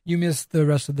 You missed the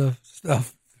rest of the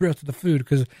stuff, the rest of the food,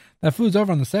 because that food's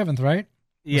over on the 7th, right?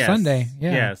 Yes. Sunday,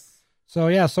 yeah. Yes. So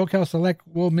yeah, SoCal Select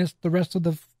will miss the rest of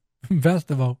the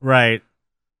festival. Right.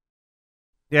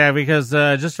 Yeah, because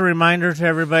just a reminder to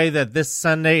everybody that this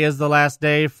Sunday is the last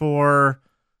day for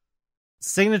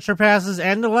signature passes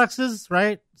and deluxes,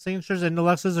 right? Signatures and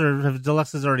deluxes, or have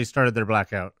deluxes already started their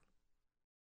blackout?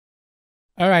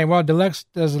 All right, well, Deluxe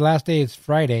does the last day is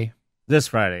Friday. This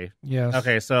Friday. Yes.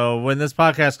 Okay, so when this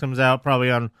podcast comes out,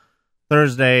 probably on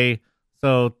Thursday,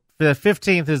 so the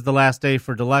 15th is the last day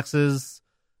for deluxes.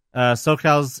 Both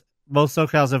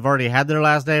SoCals have already had their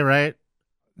last day, right?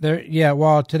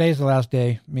 Well, today's the last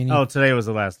day, meaning Today was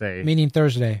the last day. meaning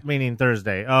Thursday. Meaning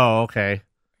Thursday. Oh, okay.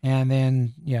 And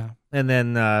then And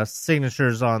then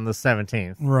signatures on the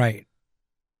 17th. right.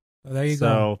 So there you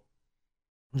go.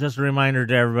 So just a reminder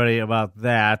to everybody about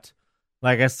that.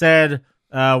 Like I said,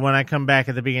 when I come back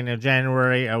at the beginning of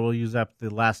January, I will use up the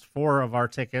last 4 of our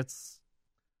tickets,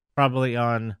 probably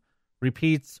on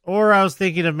repeats. Or I was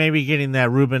thinking of maybe getting that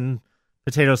Reuben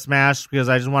potato smash, because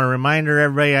I just want to remind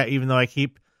everybody, even though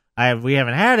we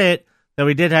haven't had it, that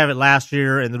we did have it last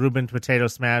year, and the Reuben potato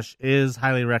smash is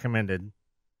highly recommended.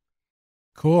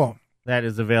 Cool. That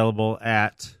is available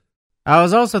at... I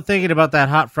was also thinking about that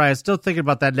hot fry. Still thinking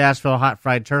about that Nashville hot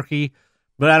fried turkey.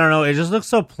 But I don't know. It just looks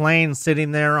so plain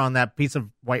sitting there on that piece of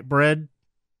white bread.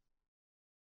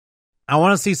 I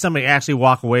want to see somebody actually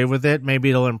walk away with it.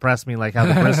 Maybe it'll impress me like how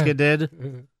the brisket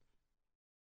did.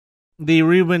 The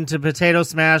Reuben to potato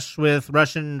smash with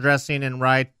Russian dressing and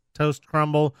rye toast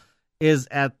crumble is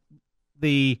at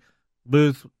the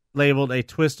booth labeled A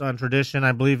Twist on Tradition.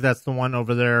 I believe that's the one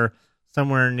over there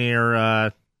somewhere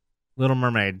near Little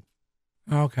Mermaid.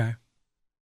 Okay.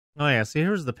 Oh, yeah. See,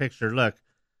 here's the picture. Look.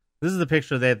 This is the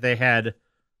picture that they had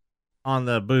on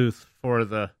the booth for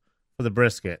the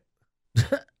brisket.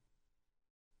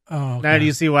 Oh, okay. Now do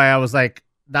you see why I was like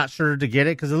not sure to get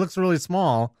it? Because it looks really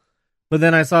small. But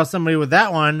then I saw somebody with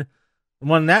that one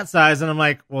that size, and I'm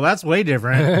like, well, that's way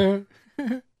different.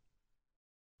 So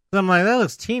I'm like, that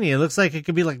looks teeny. It looks like it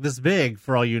could be like this big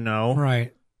for all you know.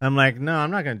 Right. I'm like, no, I'm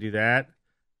not going to do that.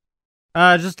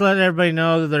 Just to let everybody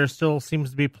know that there still seems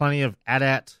to be plenty of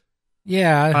AT-AT.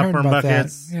 Yeah, I heard Popcorn about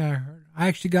buckets. that. Yeah, I heard. I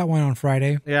actually got one on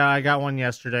Friday. Yeah, I got one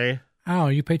yesterday. Oh,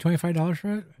 you paid $25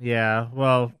 for it? Yeah,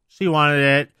 well, she wanted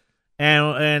it,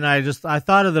 and I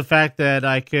thought of the fact that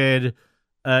I could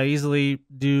easily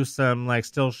do some like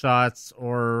still shots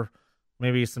or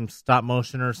maybe some stop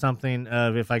motion or something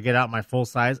of if I get out my full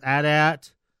size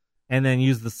AT-AT, and then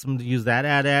use that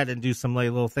AT-AT and do some like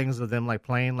little things with them, like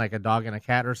playing like a dog and a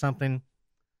cat or something.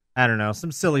 I don't know,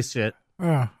 some silly shit.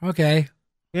 Oh, okay.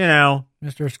 you know,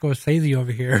 Mr. Scorsese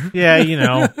over here. yeah, you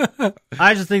know.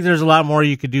 I just think there's a lot more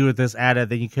you could do with this AT-AT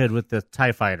than you could with the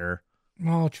TIE Fighter.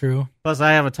 All true. Plus,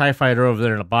 I have a TIE Fighter over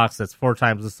there in a box that's 4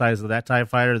 times the size of that TIE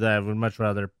Fighter that I would much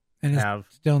rather And it's have.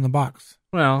 still in the box.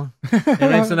 Well, it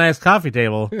makes a nice coffee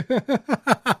table.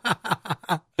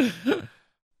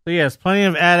 So, yes, plenty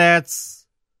of AT-ATs.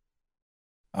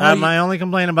 My only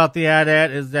complaint about the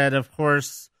AT-AT is that, of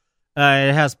course,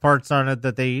 it has parts on it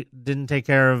that they didn't take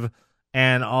care of,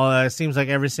 and it seems like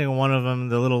every single one of them,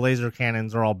 the little laser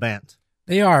cannons, are all bent.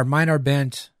 They are. Mine are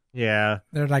bent. Yeah.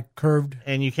 They're like curved.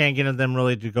 And you can't get them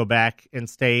really to go back and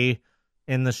stay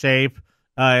in the shape.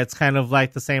 It's kind of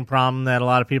like the same problem that a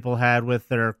lot of people had with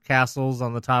their castles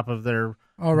on the top of their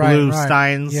blue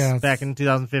steins back in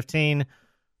 2015.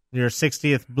 Your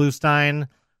 60th blue stein,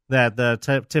 that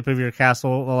the tip of your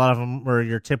castle, a lot of them where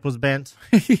your tip was bent.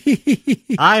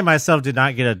 I myself did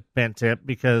not get a bent tip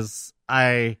because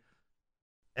I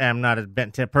am not a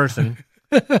bent tip person.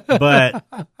 But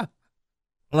a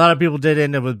lot of people did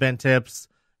end up with bent tips,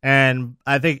 and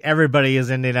I think everybody is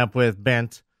ending up with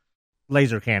bent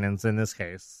laser cannons in this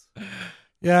case.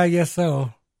 Yeah, I guess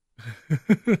so.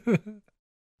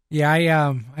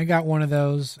 Yeah, I got one of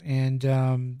those,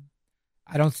 and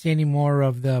I don't see any more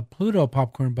of the Pluto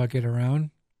popcorn bucket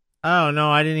around. Oh,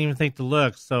 no, I didn't even think to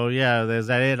look. So, yeah, is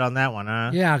that it on that one,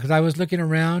 huh? Yeah, because I was looking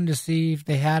around to see if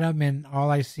they had them, and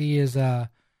all I see is the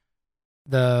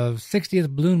 60th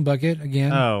balloon bucket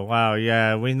again. Oh, wow,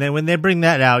 yeah. When they bring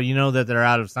that out, you know that they're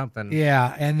out of something.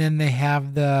 Yeah, and then they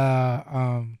have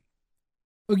the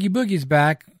Oogie Boogies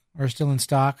back, are still in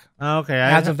stock. Okay.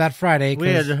 As of that Friday. We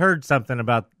had heard something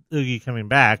about Oogie coming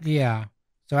back. Yeah.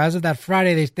 So as of that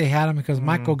Friday, they had them because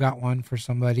Michael got one for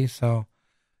somebody. So,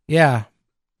 yeah.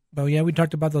 But, yeah, we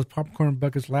talked about those popcorn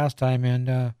buckets last time.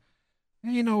 And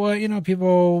you know what? You know,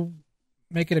 people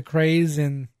make it a craze.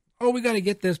 And, we got to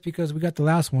get this because we got the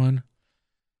last one.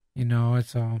 You know,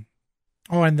 it's... and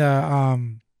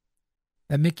the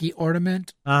Mickey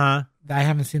ornament. Uh-huh. I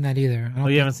haven't seen that either.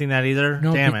 You haven't seen that either?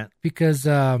 No, damn it. Because... see,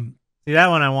 that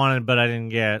one I wanted, but I didn't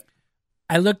get.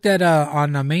 I looked at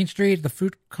on Main Street, the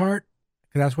fruit cart,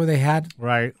 because that's where they had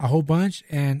a whole bunch,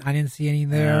 and I didn't see any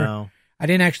there. No. I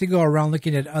didn't actually go around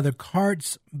looking at other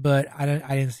carts, but I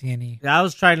didn't see any. Yeah, I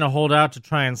was trying to hold out to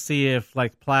try and see if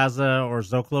like Plaza or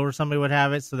Zocalo or somebody would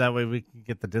have it, so that way we could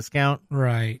get the discount.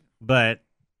 Right. But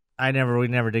we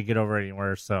never did get over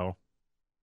anywhere. So.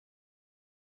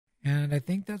 And I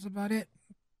think that's about it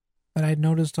that I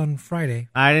noticed on Friday.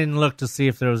 I didn't look to see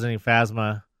if there was any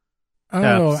Phasma. Oh,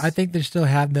 cups. I think they still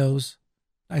have those.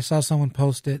 I saw someone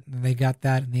post it, and they got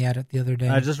that, and they had it the other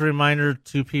day. Just a reminder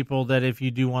to people that if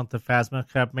you do want the Phasma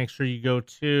Cup, make sure you go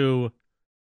to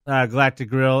Galactic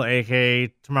Grill, a.k.a.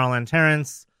 Tomorrowland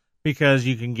Terrence, because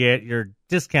you can get your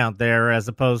discount there as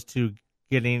opposed to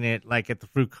getting it like at the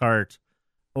fruit cart.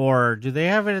 Or do they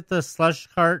have it at the slush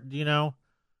cart? Do you know?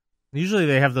 Usually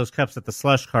they have those cups at the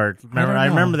slush cart. I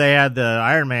remember they had the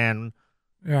Iron Man.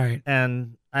 Right.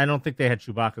 And I don't think they had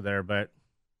Chewbacca there, but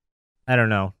I don't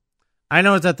know. I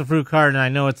know it's at the fruit cart, and I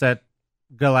know it's at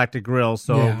Galactic Grill.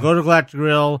 So go to Galactic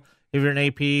Grill if you're an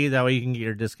AP. That way you can get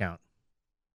your discount.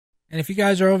 And if you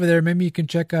guys are over there, maybe you can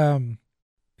check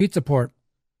Pizza Port.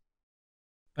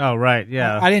 Oh, right,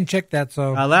 yeah. I didn't check that,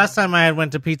 so... last time I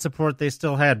went to Pizza Port, they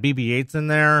still had BB-8s in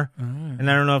there. And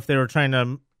I don't know if they were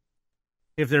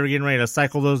if they were getting ready to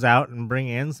cycle those out and bring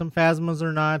in some Phasmas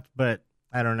or not, but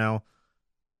I don't know.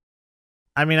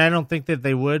 I mean, I don't think that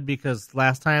they would, because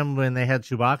last time when they had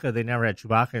Chewbacca, they never had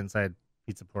Chewbacca inside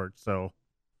Pizza Port, so...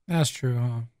 That's true,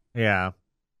 huh? Yeah.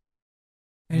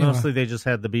 Anyway. Mostly they just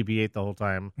had the BB-8 the whole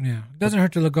time. Yeah. It doesn't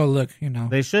hurt to go look, you know.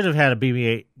 They should have had a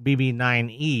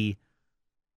BB-9E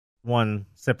one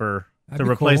sipper to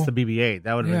replace cool. the BB-8.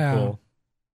 That would have been cool.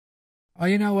 Oh,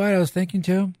 you know what I was thinking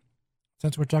too?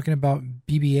 Since we're talking about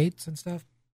BB-8s and stuff.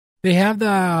 They have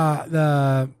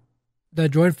the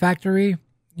Droid Factory,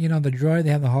 you know, the droid.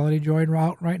 They have the Holiday Droid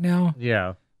out right now.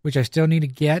 Yeah. Which I still need to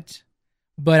get.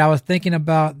 But I was thinking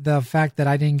about the fact that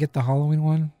I didn't get the Halloween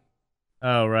one.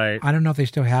 Oh, right. I don't know if they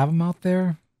still have them out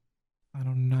there.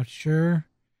 I'm not sure.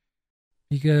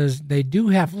 Because they do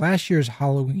have last year's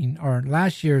Halloween, or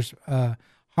last year's holiday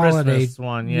Christmas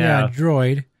one, yeah.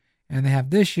 droid. And they have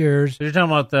this year's. So you're talking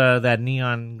about that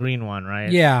neon green one, right?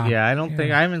 Yeah. Yeah, I don't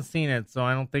think, I haven't seen it, so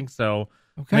I don't think so.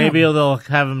 Okay. Maybe they'll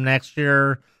have them next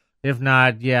year. If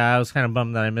not, I was kind of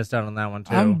bummed that I missed out on that one,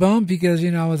 too. I'm bummed because,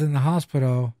 I was in the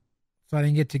hospital, so I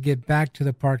didn't get back to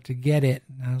the park to get it.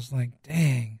 And I was like,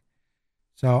 dang.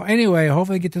 So anyway,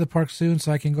 hopefully I get to the park soon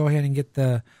so I can go ahead and get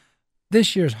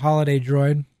this year's holiday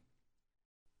droid.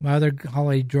 My other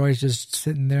holiday droid's just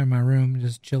sitting there in my room,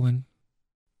 just chilling.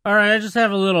 All right, I just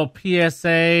have a little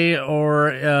PSA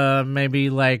or maybe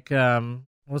like,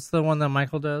 what's the one that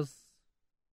Michael does?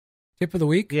 Tip of the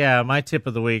week? Yeah, my tip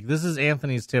of the week. This is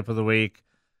Anthony's tip of the week,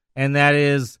 and that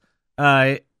is,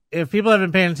 if people have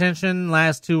been paying attention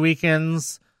last 2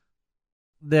 weekends,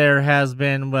 there has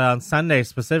been, well, on Sunday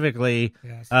specifically,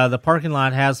 Yes. the parking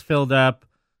lot has filled up,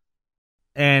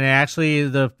 and actually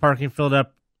the parking filled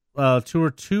up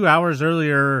 2 hours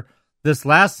earlier this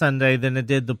last Sunday than it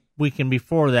did the weekend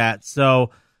before that. So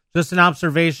just an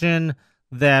observation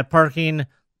that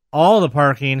all the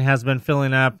parking has been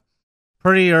filling up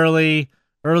pretty earlier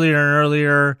and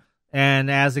earlier,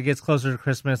 and as it gets closer to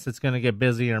Christmas, it's going to get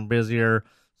busier and busier.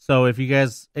 So if you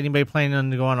guys, anybody planning on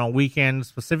going on a weekend,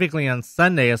 specifically on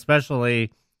Sunday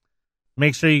especially,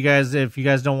 make sure you guys, if you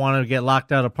guys don't want to get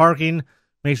locked out of parking,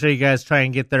 make sure you guys try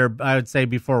and get there, I would say,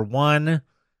 before 1,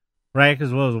 right?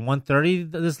 Because what was it,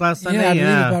 1:30 this last Sunday?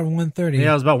 Yeah, I believe about 1:30. Yeah,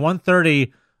 it was about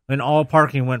 1:30 when all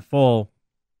parking went full.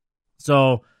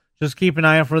 So just keep an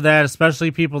eye out for that,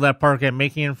 especially people that park at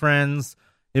Making and Friends.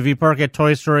 If you park at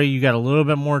Toy Story, you got a little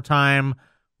bit more time,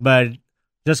 but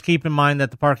just keep in mind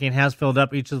that the parking has filled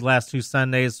up each of the last 2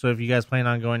 Sundays. So if you guys plan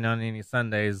on going on any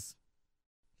Sundays,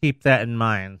 keep that in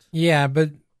mind. Yeah,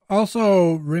 but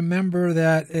also remember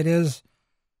that it is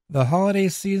the holiday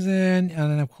season,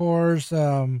 and then of course,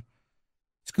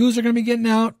 schools are going to be getting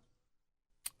out.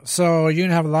 So you're going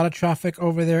to have a lot of traffic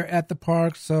over there at the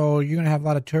park. So you're going to have a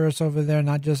lot of tourists over there,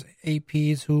 not just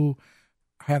APs who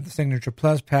have the Signature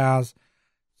Plus pass.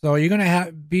 So you're going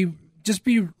to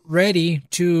be ready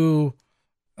to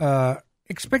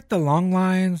expect the long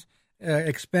lines,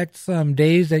 expect some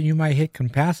days that you might hit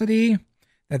capacity,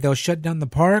 that they'll shut down the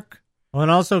park. Well,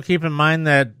 and also keep in mind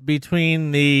that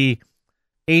between the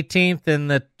 18th and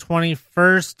the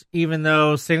 21st, even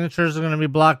though signatures are going to be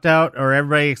blocked out, or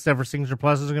everybody except for Signature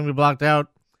Plus is going to be blocked out,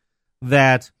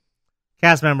 that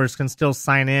cast members can still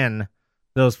sign in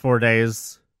those 4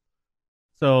 days.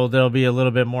 So there'll be a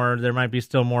little bit more, there might be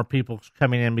still more people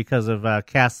coming in because of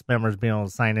cast members being able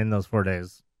to sign in those 4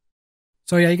 days.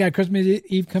 So yeah, you got Christmas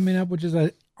Eve coming up, which is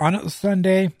on a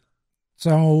Sunday.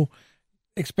 So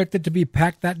expect it to be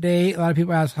packed that day. A lot of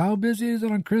people ask, how busy is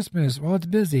it on Christmas? Well, it's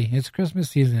busy. It's Christmas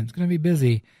season. It's going to be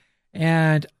busy.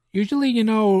 And usually,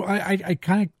 I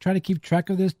kind of try to keep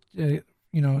track of this. I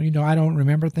don't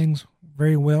remember things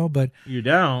very well, but You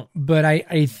don't? But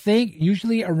I think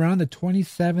usually around the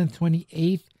 27th,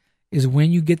 28th is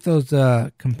when you get those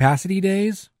capacity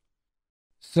days.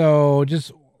 So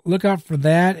just look out for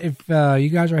that. If you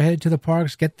guys are headed to the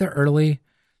parks, get there early.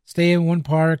 Stay in one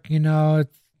park.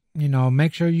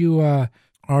 Make sure you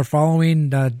are following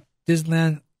the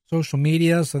Disneyland social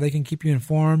media so they can keep you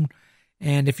informed.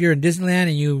 And if you're in Disneyland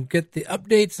and you get the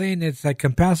update saying it's at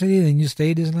capacity, then you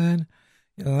stay at Disneyland,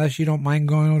 unless you don't mind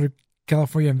going over to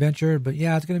California Adventure. But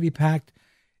yeah, it's going to be packed.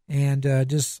 And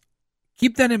just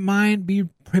keep that in mind. Be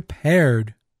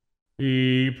prepared.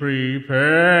 Be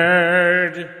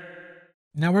prepared.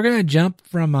 Now we're going to jump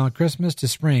from Christmas to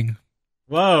spring.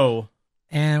 Whoa.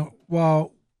 And,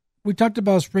 well, we talked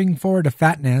about spring forward to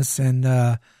fatness and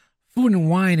food and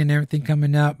wine and everything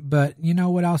coming up. But you know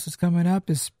what else is coming up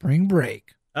is spring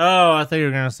break. Oh, I thought you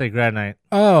were going to say grad night.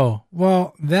 Oh,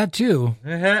 well, that too.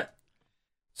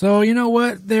 So you know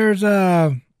what? There's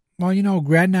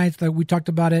grad nights, like we talked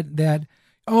about it. That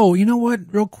you know what?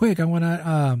 Real quick, I want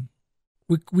to.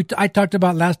 I talked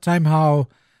about last time how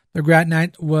the grad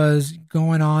night was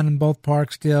going on in both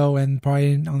parks still, and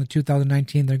probably on the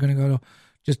 2019 they're going to go to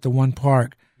just the one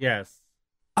park. Yes.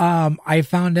 I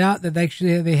found out that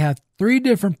actually they have 3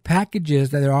 different packages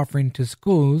that they're offering to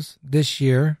schools this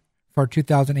year for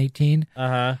 2018.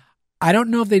 Uh-huh. I don't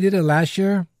know if they did it last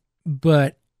year,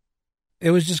 but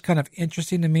it was just kind of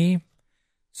interesting to me.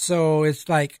 So it's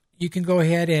like you can go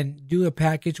ahead and do a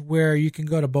package where you can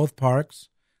go to both parks,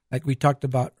 like we talked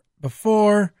about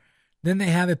before. Then they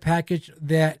have a package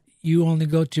that you only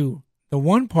go to the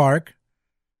one park.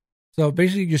 So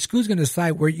basically your school's going to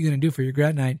decide what you're going to do for your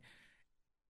grad night.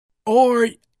 Or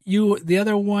the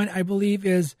other one, I believe,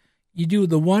 is you do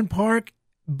the one park,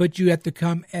 but you have to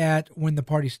come at when the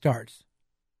party starts.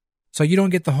 So you don't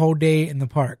get the whole day in the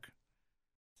park.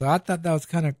 So I thought that was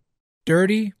kind of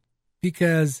dirty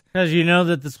because you know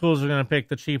that the schools are going to pick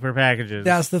the cheaper packages.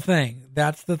 That's the thing.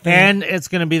 And it's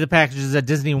going to be the packages that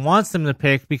Disney wants them to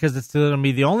pick because it's still going to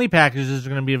be the only packages that are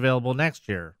going to be available next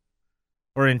year.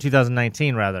 Or in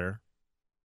 2019, rather.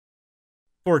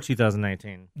 For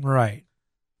 2019. Right.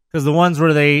 Because the ones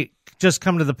where they just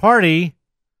come to the party,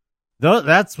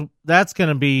 that's going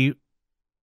to be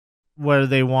what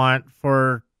they want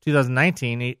for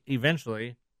 2019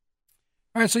 eventually.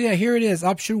 All right, so yeah, here it is.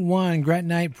 Option 1, Grant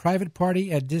Night Private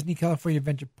Party at Disney California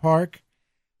Adventure Park,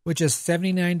 which is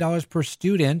 $79 per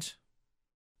student.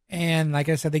 And like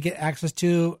I said, they get access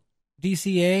to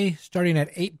DCA starting at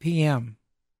 8 p.m.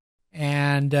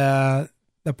 And the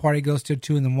party goes till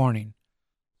 2 in the morning.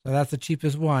 So that's the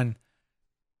cheapest one.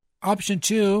 Option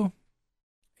 2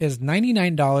 is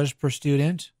 $99 per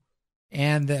student.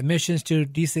 And the admissions to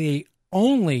DCA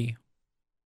only.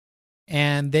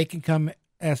 And they can come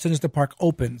as soon as the park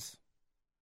opens.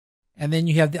 And then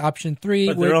you have the option 3.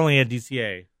 But they're only at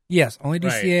DCA. Yes, only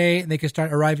DCA. Right. And they can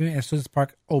start arriving as soon as the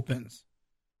park opens.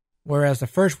 Whereas the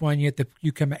first one, you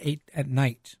come at 8 at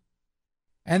night.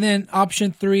 And then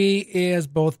option 3 is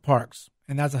both parks.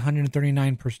 And that's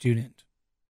 $139 per student.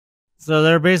 So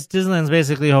Disneyland's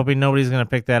basically hoping nobody's going to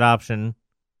pick that option.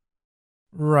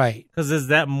 Right. Because is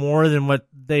that more than what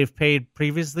they've paid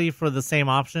previously for the same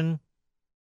option?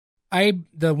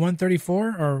 The 134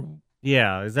 or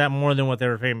Yeah, is that more than what they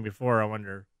were paying before, I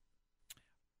wonder?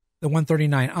 the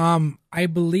 139? I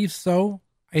believe so.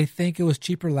 I think it was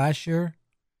cheaper last year.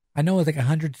 I know it was like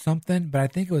 100 something, but I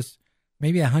think it was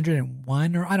maybe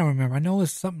 101 or I don't remember. I know it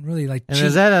was something really like And cheap.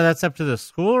 is that's up to the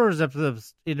school or is it up to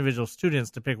the individual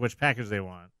students to pick which package they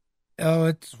want? Oh,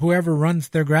 it's whoever runs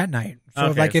their grad night. So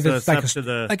Okay, like if so it's it's like up to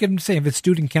the- like I'm saying, if it's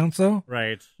student council,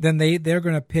 Right, then they're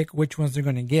going to pick which ones they're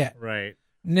going to get. right.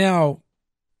 Now,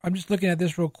 I'm just looking at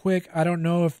this real quick. I don't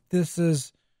know if this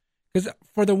is because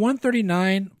for the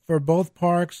 139 for both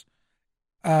parks,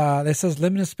 it says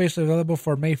limited space available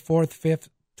for May 4th, 5th,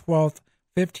 12th,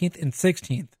 15th, and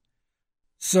 16th.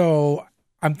 So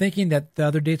I'm thinking that the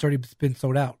other dates already been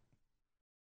sold out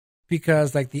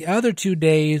because like the other 2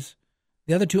 days,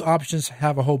 the other 2 options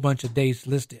have a whole bunch of days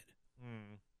listed.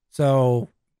 So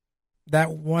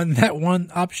that one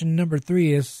option number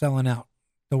 3 is selling out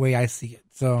the way I see it.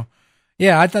 So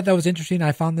yeah, I thought that was interesting.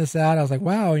 I found this out. I was like,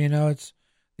 wow,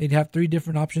 they'd have 3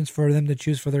 different options for them to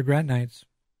choose for their grad nights.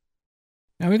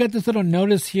 Now we got this little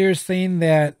notice here saying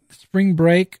that spring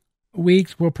break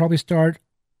weeks will probably start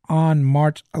on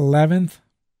March 11th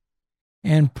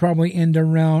and probably end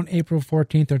around April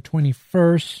 14th or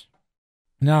 21st.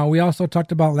 Now, we also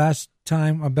talked about last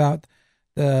time about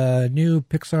the new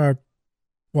Pixar.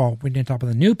 Well, we didn't talk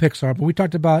about the new Pixar, but we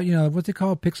talked about, what's it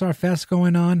called? Pixar Fest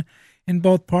going on in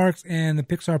both parks, and the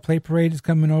Pixar Play Parade is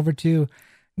coming over to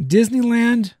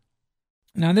Disneyland.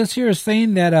 Now, this here is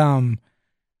saying that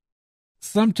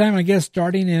sometime, I guess,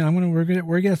 starting in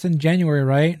we're guessing January,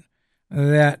 right?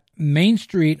 That Main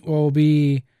Street will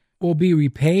be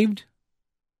repaved,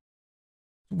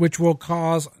 which will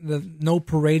cause no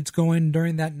parades going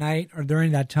during that night or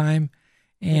during that time,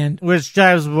 and Which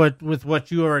jives with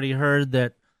what you already heard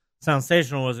that Sound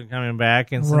Stational wasn't coming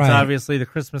back, and since Right. obviously the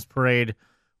Christmas parade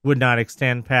would not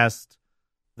extend past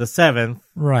the 7th,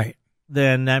 right,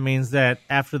 then that means that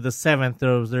after the 7th,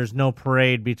 there's no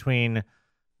parade between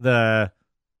the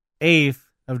 8th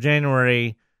of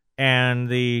January and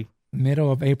the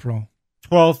middle of April.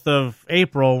 12th of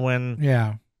April when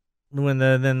Yeah,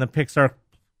 the Pixar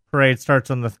parade starts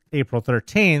on the April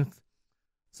 13th.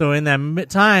 So in that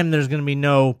time, there's going to be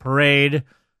no parade,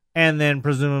 and then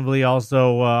presumably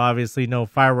also obviously no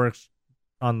fireworks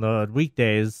on the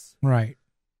weekdays. right.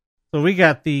 So we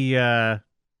got the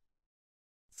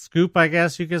scoop, I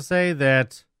guess you could say,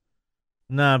 that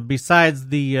besides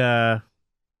the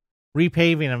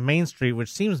repaving of Main Street,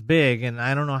 which seems big, and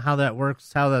I don't know how that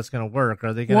works, how that's going to work.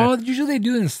 Are they going to... Well, usually they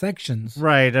do it in sections.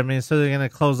 Right. I mean, so they're going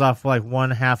to close off like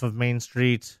one half of Main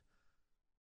Street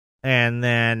and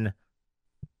then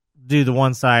do the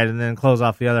one side and then close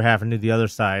off the other half and do the other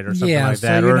side or something like so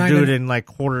that. you're Or not do it gonna- in like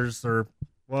quarters or...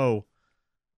 Whoa.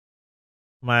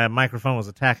 My microphone was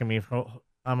attacking me.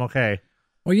 I'm okay.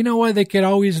 Well, you know what? They could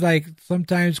always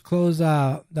sometimes close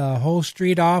the whole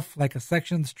street off, like a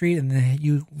section of the street, and then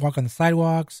you walk on the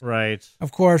sidewalks. Right.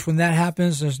 Of course, when that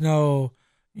happens, there's no,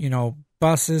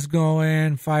 buses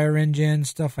going, fire engines,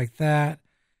 stuff like that.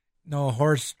 No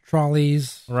horse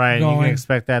trolleys. Right. You going. can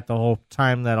expect that the whole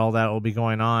time that all that will be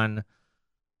going on.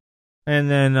 And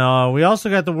then we also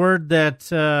got the word that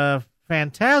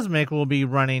Phantasmic will be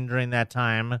running during that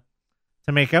time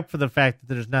to make up for the fact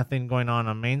that there's nothing going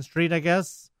on Main Street, I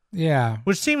guess. Yeah.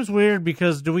 Which seems weird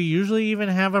because do we usually even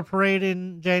have a parade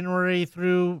in January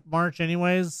through March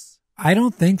anyways? I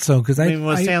don't think so because I mean,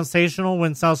 was Sound Stational,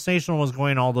 when South Stational was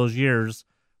going all those years,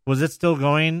 was it still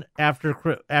going after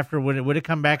would it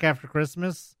come back after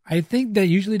Christmas? I think that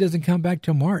usually doesn't come back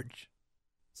till March.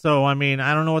 So, I mean,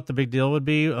 I don't know what the big deal would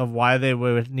be of why they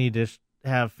would need to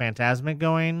have Phantasmic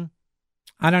going.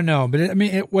 I don't know, but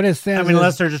what it says. I mean,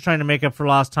 unless they're just trying to make up for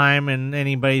lost time, and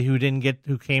anybody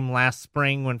who came last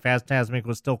spring when Fantasmic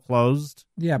was still closed.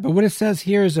 Yeah, but what it says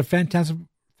here is a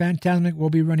Fantasmic will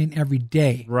be running every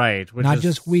day, Right? not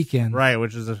just weekends, right?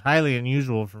 Which is highly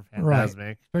unusual for Fantasmic,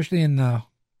 right? Especially in the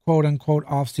quote unquote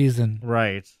off season,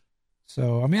 right?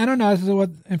 So I mean, I don't know. This is what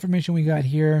information we got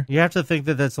here. You have to think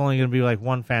that that's only going to be like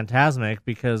one Fantasmic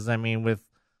because I mean, with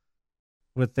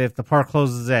if the park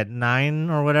closes at 9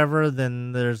 or whatever,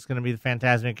 then there's going to be the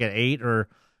Fantasmic at 8 or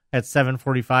at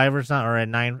 7:45 or something, or at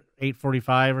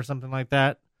 8:45 or something like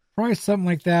that. Probably something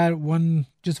like that.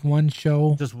 Just one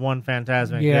show. Just one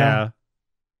Fantasmic. Yeah. Yeah.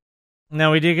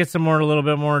 Now we did get a little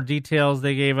bit more details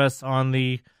they gave us on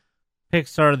the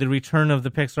return of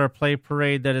the Pixar Play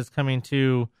Parade that is coming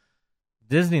to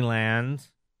Disneyland,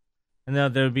 and now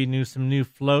there'll be some new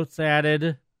floats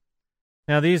added.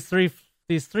 Now these three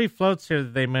floats here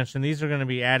that they mentioned, these are going to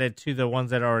be added to the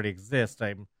ones that already exist.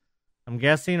 I'm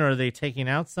guessing, or are they taking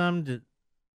out some?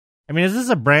 Is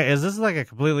this like a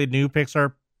completely new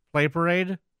Pixar Play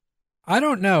Parade? I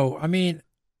don't know. I mean,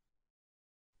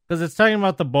 because it's talking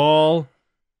about the ball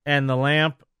and the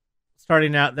lamp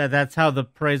starting out. That's how the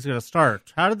parade's going to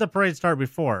start. How did the parade start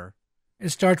before? It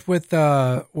starts with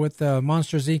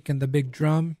Monsters Inc. and the big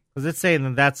drum. Because it's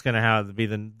saying that's going to be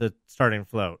the starting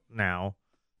float now.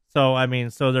 So,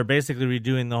 so they're basically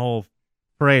redoing the whole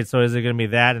parade. So is it going to be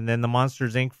that and then the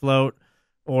Monsters Inc. float?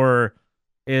 Or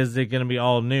is it going to be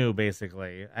all new,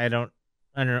 basically? I don't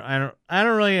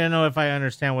really know if I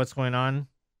understand what's going on.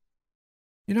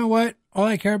 You know what? All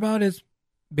I care about is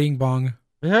Bing Bong.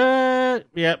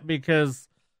 Yeah, because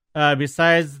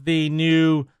besides the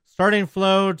new starting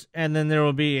float, and then there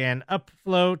will be an up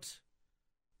float,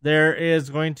 there is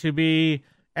going to be,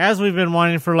 as we've been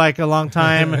wanting for like a long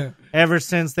time, ever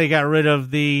since they got rid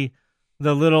of the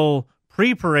little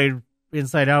pre-parade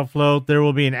inside out float, there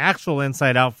will be an actual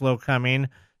inside out float coming.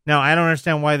 Now, I don't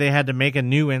understand why they had to make a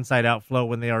new inside out float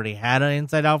when they already had an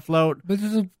inside out float. But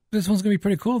this one's gonna be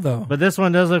pretty cool, though. But this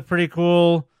one does look pretty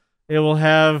cool. It will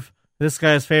have this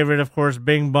guy's favorite, of course,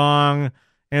 Bing Bong,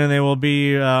 and they will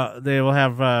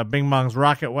have Bing Bong's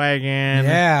rocket wagon,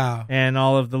 yeah, and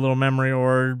all of the little memory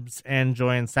orbs and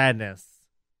joy and sadness.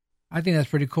 I think that's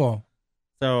pretty cool.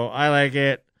 So I like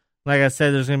it. Like I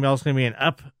said, there's also going to be an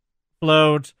up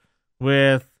float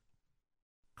with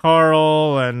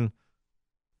Carl and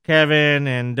Kevin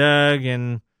and Doug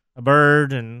and a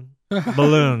bird and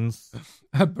balloons.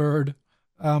 A bird.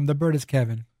 The bird is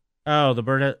Kevin. Oh, the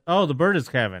bird is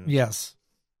Kevin. Yes.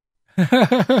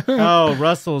 Oh,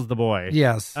 Russell's the boy.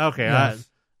 Yes. Okay. Yes.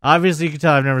 Obviously, you can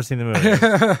tell I've never seen the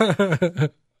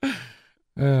movie.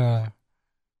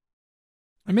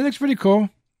 It looks pretty cool.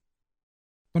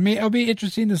 It'll be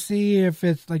interesting to see if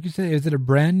it's, like you said, is it a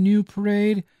brand new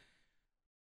parade?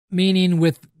 Meaning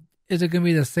is it going to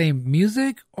be the same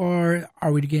music, or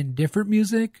are we getting different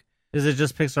music? Is it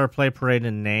just Pixar Play Parade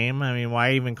in name?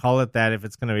 Why even call it that if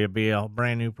it's going to be a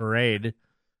brand new parade?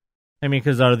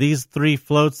 Because are these 3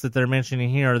 floats that they're mentioning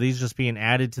here, are these just being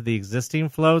added to the existing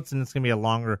floats and it's going to be a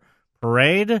longer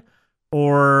parade?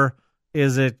 Or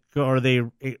are they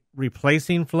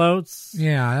replacing floats?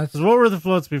 Yeah. What were the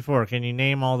floats before? Can you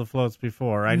name all the floats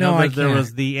before? I know that there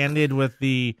was ended with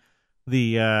the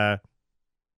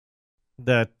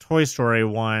Toy Story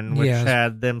one, which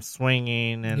had them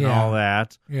swinging and all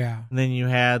that. Yeah. And then you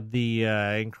had the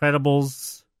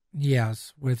Incredibles.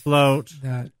 Yes, with float.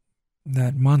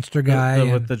 That monster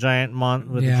guy with the giant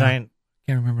the giant.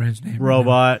 Can't remember his name.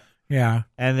 Robot. Yeah.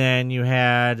 And then you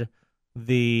had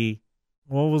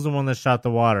what was the one that shot the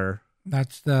water?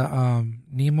 That's the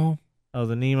Nemo. Oh,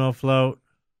 the Nemo float.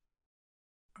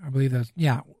 I believe that's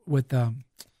with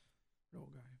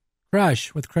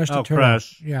Crush, with Crush the Turtle.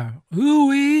 Crush. Yeah.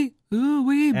 Ooh-wee,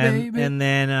 baby. And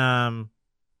then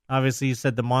obviously you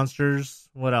said the monsters.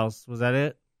 What else? Was that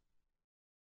it?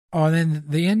 Oh, and then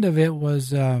the end of it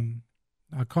was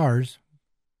Cars.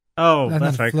 Oh,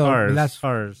 that's right. Cars. That's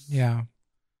Cars. Yeah.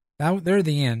 They're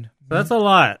the end. So that's a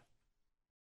lot.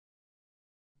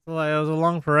 It was a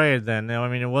long parade then.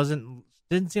 It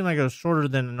didn't seem like it was shorter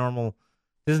than a normal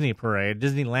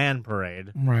Disneyland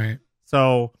parade. Right.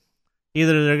 So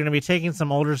either they're going to be taking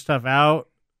some older stuff out,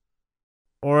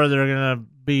 or they're going to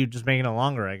be just making it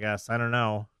longer, I guess. I don't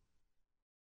know.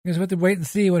 I guess we have to wait and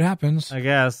see what happens. I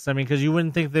guess. Because you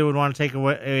wouldn't think they would want to take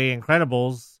away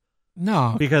Incredibles.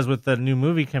 No. Because with the new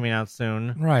movie coming out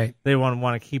soon, right? They want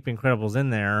to keep Incredibles in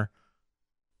there.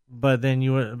 But then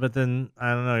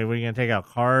I don't know. Were you going to take out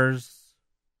Cars?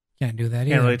 Can't do that.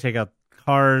 Can't really take out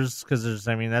Cars because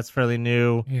that's fairly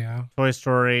new. Yeah. Toy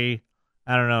Story.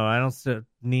 I don't know. I don't see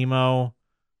Nemo.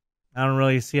 I don't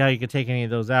really see how you could take any of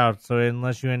those out. So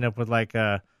unless you end up with like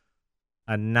a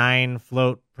 9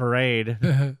 float parade.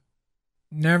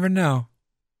 Never know.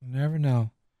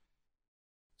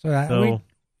 So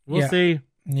We'll see.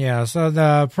 Yeah, so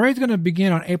the parade's going to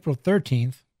begin on April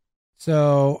 13th.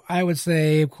 So I would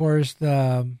say, of course,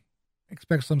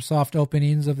 expect some soft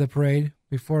openings of the parade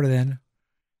before then,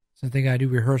 since they got to do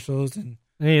rehearsals. And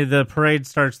Hey, the parade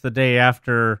starts the day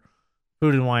after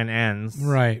Food and Wine ends.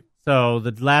 right. So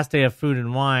the last day of Food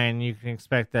and Wine, you can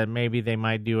expect that maybe they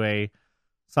might do a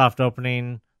soft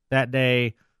opening that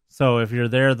day. So if you're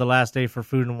there the last day for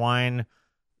Food and Wine,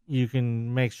 you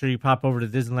can make sure you pop over to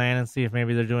Disneyland and see if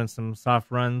maybe they're doing some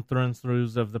soft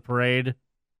run-throughs of the parade.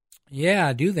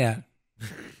 Yeah, do that.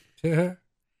 I'm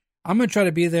going to try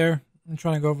to be there. I'm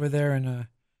trying to go over there and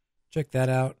check that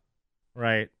out.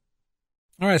 Right.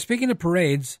 All right, speaking of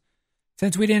parades,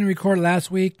 since we didn't record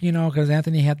last week, because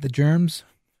Anthony had the germs,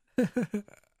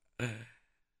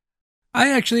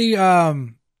 I actually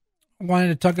wanted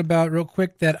to talk about real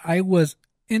quick that I was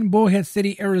in Bullhead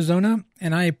City, Arizona,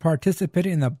 and I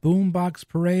participated in the Boombox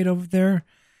Parade over there.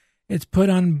 It's put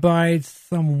on by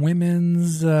some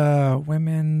women's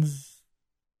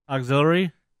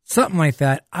Auxiliary? something like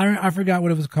that. I forgot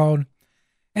what it was called.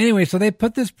 Anyway, so they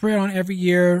put this parade on every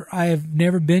year. I have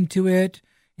never been to it,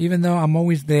 even though I'm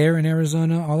always there in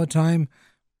Arizona all the time.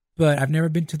 But I've never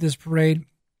been to this parade.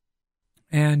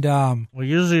 And Well,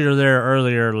 usually you're there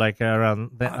earlier, like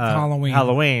around Halloween.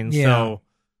 Halloween. Yeah.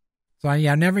 So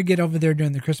yeah, I never get over there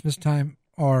during the Christmas time,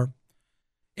 or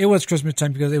it was Christmas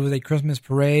time because it was a Christmas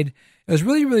parade. It was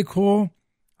really, really cool.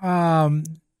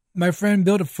 My friend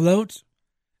built a float,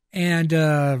 and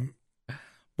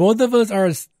both of us are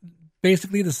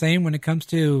basically the same when it comes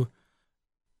to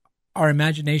our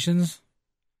imaginations,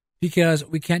 because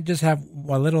we can't just have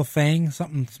a little thing,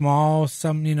 something small,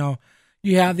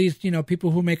 you have these,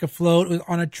 people who make a float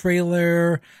on a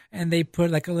trailer, and they put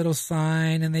like a little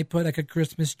sign, and they put like a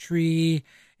Christmas tree,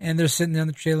 and they're sitting there on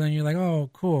the trailer, and you're like,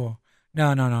 oh, cool.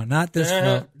 No, not this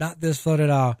float, not this float at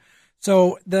all.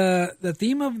 So the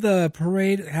theme of the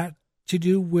parade had to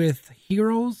do with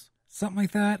heroes, something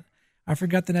like that. I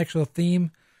forgot the actual theme.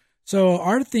 So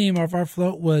our theme of our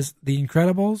float was The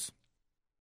Incredibles.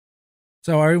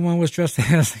 So everyone was dressed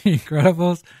as The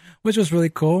Incredibles, which was really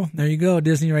cool. There you go,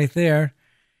 Disney right there.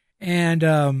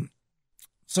 And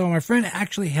so my friend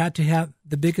actually had to have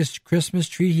the biggest Christmas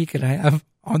tree he could have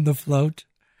on the float.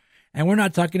 And we're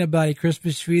not talking about a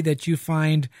Christmas tree that you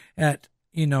find at,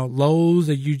 Lowe's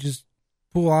that you just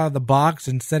pull out of the box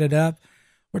and set it up.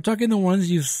 We're talking the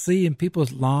ones you see in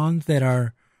people's lawns that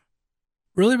are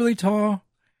really, really tall,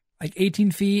 like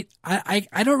 18 feet. I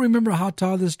don't remember how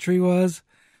tall this tree was,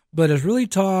 but it's really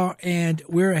tall, and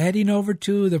we're heading over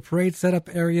to the parade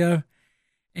setup area,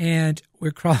 and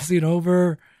we're crossing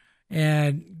over,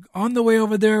 and on the way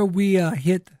over there, we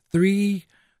hit 3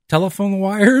 telephone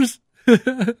wires.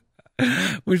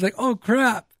 We're like, oh,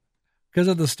 crap, because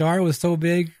of the star was so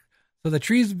big. So the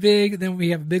tree's big, then we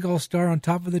have a big old star on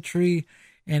top of the tree,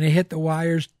 and it hit the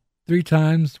wires 3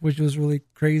 times, which was really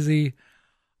crazy.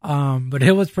 But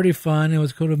it was pretty fun. It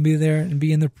was cool to be there and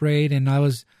be in the parade, and I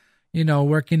was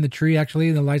working the tree,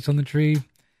 actually, the lights on the tree,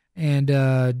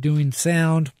 and doing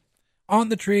sound on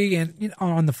the tree and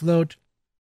on the float.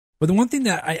 But the one thing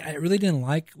that I really didn't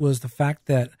like was the fact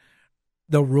that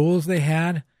the rules they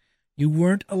had, you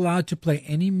weren't allowed to play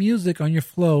any music on your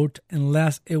float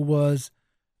unless it was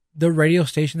the radio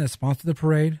station that sponsored the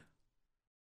parade.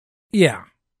 Yeah.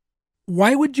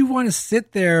 Why would you want to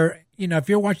sit there, if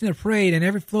you're watching the parade and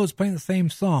every float's playing the same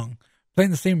song,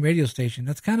 playing the same radio station?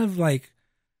 That's kind of like,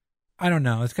 I don't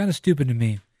know. It's kind of stupid to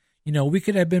me. We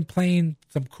could have been playing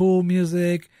some cool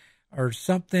music or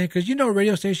something, because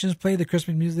radio stations play the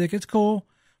Christmas music. It's cool,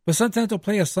 but sometimes they'll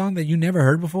play a song that you never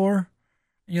heard before.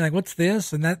 And you're like, what's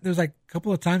this? And there's like a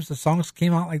couple of times the songs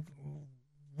came out like,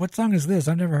 what song is this?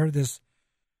 I've never heard this.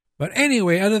 But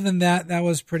anyway, other than that, that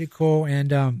was pretty cool.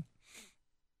 And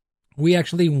we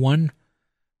actually won.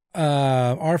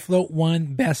 Our float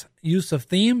won Best Use of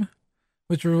Theme,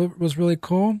 which was really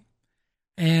cool.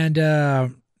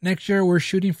 And next year, we're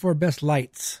shooting for Best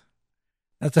Lights.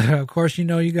 That's of course,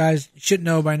 you guys should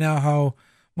know by now how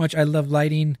much I love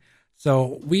lighting.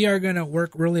 So we are going to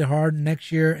work really hard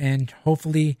next year, and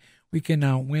hopefully we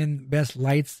can win Best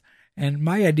Lights. And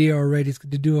my idea already is to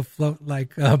do a float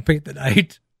like Paint the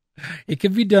Night. It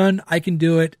can be done. I can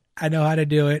do it. I know how to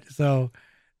do it. So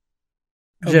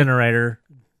Generator.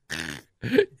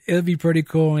 It'll be pretty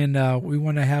cool. And we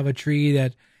want to have a tree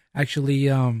that actually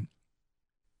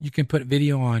you can put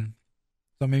video on.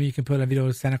 So maybe you can put a video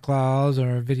of Santa Claus,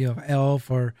 or a video of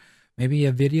Elf, or maybe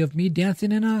a video of me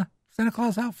dancing in a Santa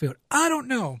Claus outfit. I don't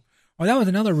know. Or that was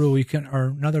another rule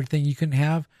or another thing you couldn't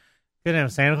have. Couldn't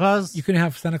have Santa Claus? You couldn't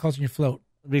have Santa Claus in your float.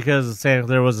 Because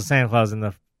there was a Santa Claus in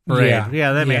the parade.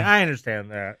 I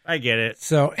understand that. I get it.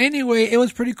 So anyway, it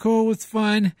was pretty cool. It was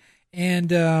fun.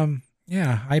 And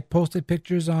I posted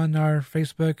pictures on our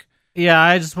Facebook. Yeah,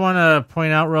 I just want to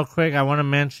point out real quick, I want to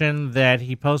mention that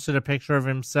he posted a picture of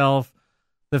himself,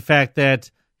 the fact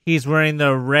that he's wearing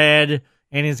the red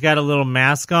and he's got a little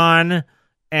mask on,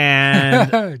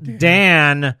 and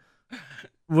Dan,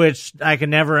 which I can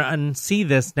never unsee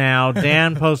this now,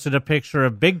 Dan posted a picture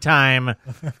of Big Time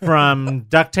from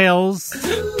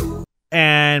DuckTales,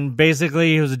 and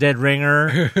basically he was a dead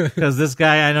ringer, because this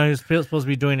guy, I know he was supposed to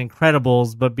be doing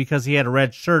Incredibles, but because he had a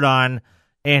red shirt on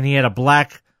and he had a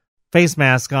black face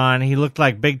mask on, he looked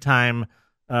like Big Time,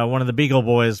 one of the Beagle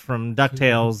Boys from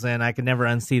DuckTales, and I can never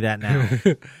unsee that now.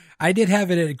 I did have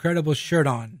an Incredible shirt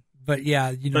on, but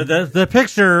yeah, But the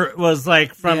picture was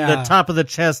like from the top of the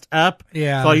chest up.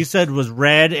 Yeah. So all you said was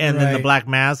red and then the black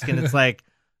mask, and it's like,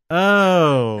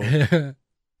 oh. It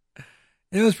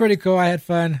was pretty cool. I had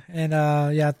fun, and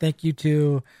thank you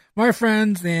to my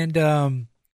friends, and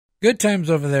good times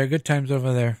over there. Good times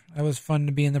over there. It was fun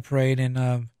to be in the parade,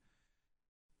 and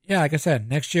like I said,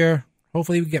 next year,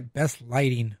 hopefully we get best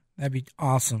lighting. That'd be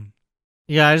awesome.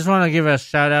 Yeah, I just want to give a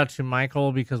shout out to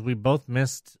Michael because we both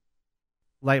missed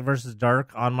Light versus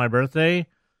Dark on my birthday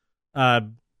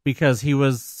because he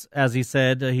was, as he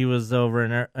said, he was over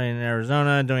in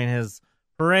Arizona doing his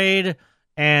parade,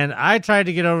 and I tried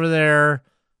to get over there,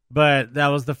 but that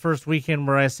was the first weekend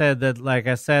where I said that, like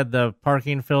I said, the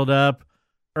parking filled up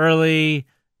early,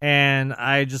 and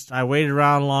I waited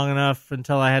around long enough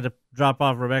until I had to drop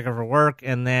off Rebecca for work,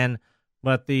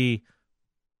 but the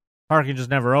parking just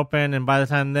never opened, and by the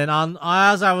time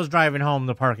as I was driving home,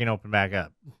 the parking opened back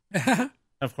up.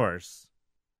 Of course.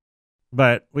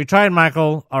 But we tried,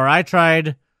 Michael, or I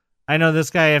tried. I know this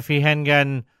guy, if he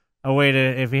hadn't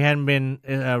been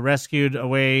rescued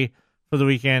away for the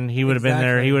weekend, he would have been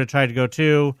there. He would have tried to go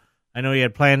too. I know he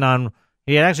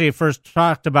had actually first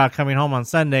talked about coming home on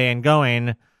Sunday and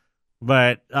going,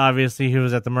 but obviously he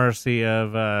was at the mercy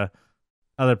of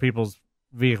other people's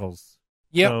vehicles.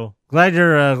 Yep. So glad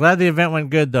the event went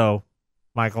good though,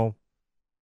 Michael.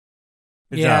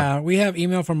 Good job. We have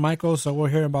email from Michael, so we'll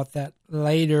hear about that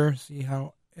later. See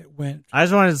how it went. I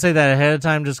just wanted to say that ahead of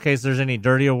time, just in case there's any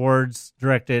dirty awards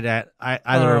directed at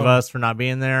either of us for not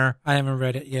being there. I haven't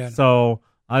read it yet. So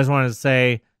I just wanted to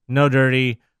say, no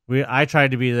dirty. I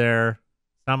tried to be there.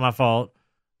 It's not my fault.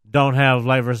 Don't have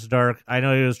Light versus Dark. I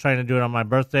know he was trying to do it on my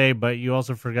birthday, but you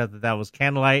also forgot that was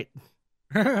Candlelight.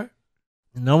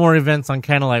 No more events on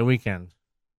Candlelight weekend.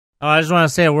 Oh, I just want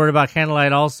to say a word about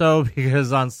Candlelight also,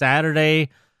 because on Saturday,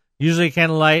 usually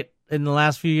Candlelight in the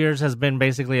last few years has been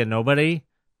basically a nobody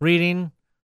reading.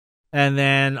 And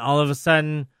then all of a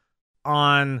sudden,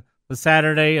 on the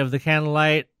Saturday of the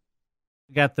Candlelight,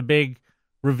 we got the big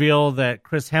reveal that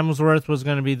Chris Hemsworth was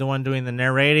going to be the one doing the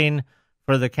narrating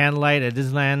for the Candlelight at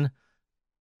Disneyland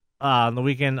on the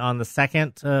weekend on the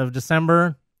 2nd of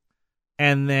December.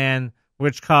 And then,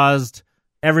 which caused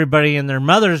everybody and their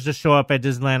mothers to show up at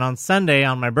Disneyland on Sunday,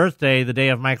 on my birthday, the day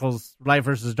of Michael's Light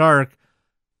versus Dark.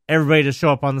 Everybody to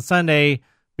show up on the Sunday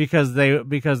because they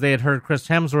had heard Chris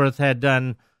Hemsworth had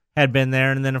been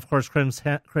there, and then of course Chris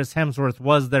Hemsworth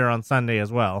was there on Sunday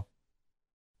as well.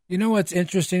 You know what's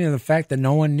interesting is the fact that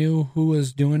no one knew who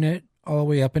was doing it all the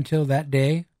way up until that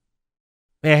day.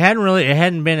 It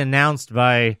hadn't been announced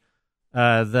by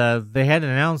they had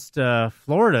announced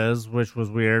Florida's, which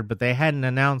was weird, but they hadn't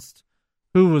announced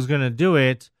who was going to do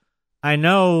it. I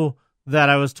know that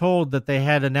I was told that they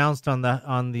had announced on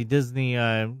the Disney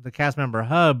the cast member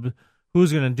hub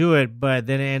who's going to do it, but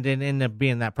then it didn't end up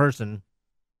being that person.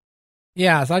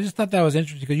 Yeah, so I just thought that was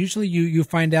interesting because usually you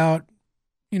find out,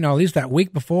 at least that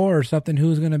week before or something,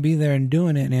 who's going to be there and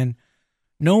doing it, and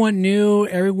no one knew.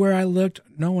 Everywhere I looked,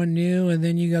 no one knew, and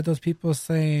then you got those people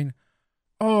saying,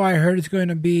 "Oh, I heard it's going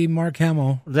to be Mark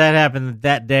Hamill." That happened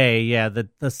that day, yeah.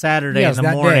 The Saturday in the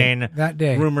morning, that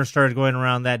day, rumors started going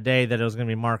around that day that it was going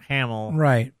to be Mark Hamill.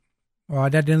 Right. Well,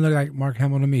 that didn't look like Mark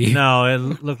Hamill to me. No,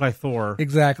 it looked like Thor.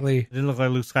 Exactly. It didn't look like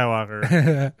Luke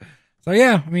Skywalker. So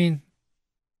yeah, I mean,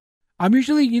 I'm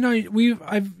usually,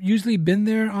 I've usually been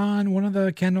there on one of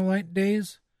the Candlelight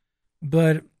days,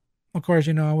 but of course,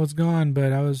 I was gone.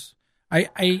 But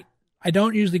I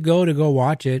don't usually go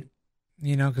watch it.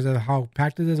 Because of how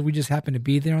packed it is. We just happened to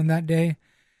be there on that day.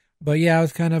 But yeah, I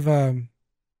was kind of, I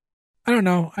don't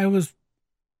know.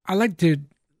 I like to at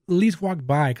least walk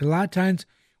by. Because a lot of times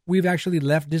we've actually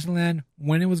left Disneyland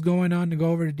when it was going on to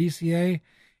go over to DCA.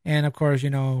 And of course,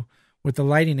 with the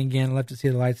lighting again. I love to see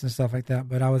the lights and stuff like that,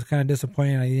 but I was kind of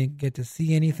disappointed I didn't get to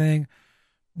see anything.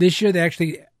 This year they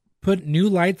actually put new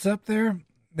lights up there.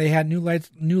 They had new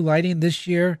lighting this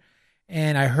year,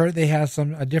 and I heard they have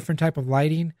a different type of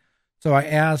lighting. So I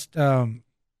asked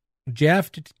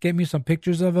Jeff to get me some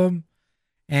pictures of them,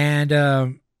 and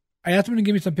I asked him to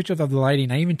give me some pictures of the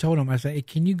lighting. I even told him, I said, hey,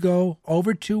 can you go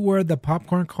over to where the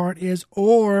popcorn cart is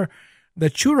or the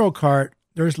churro cart?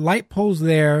 There's light poles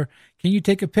there. Can you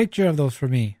take a picture of those for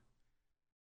me?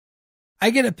 I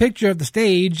get a picture of the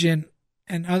stage, and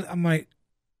I'm like,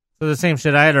 So the same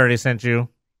shit I had already sent you.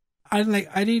 I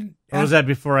didn't. Or was that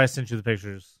before I sent you the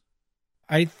pictures?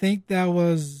 I think that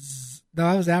was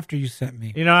after you sent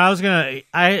me. You know,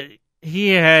 he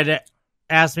had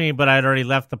asked me, but I'd already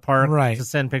left the park Right. to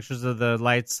send pictures of the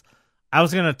lights. I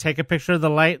was gonna take a picture of the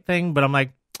light thing, but I'm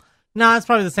like, nah, it's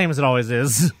probably the same as it always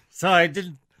is. So I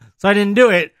didn't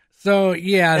do it. So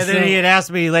yeah, And then he had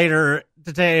asked me later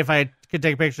to tell if I could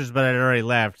take pictures, but I'd already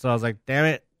left. So I was like, damn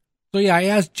it. So yeah, I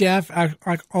asked Jeff,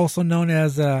 also known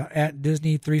as at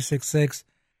Disney 366,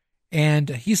 and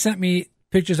he sent me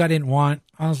pictures I didn't want.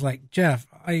 I was like, Jeff,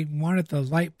 I wanted the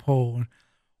light pole.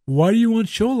 Why do you want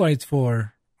show lights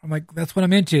for? I'm like, that's what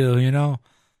I'm into, you know.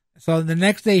 So the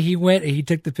next day he went and he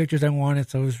took the pictures I wanted,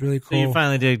 so it was really So cool. you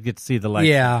finally did get to see the lights.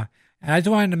 Yeah, and I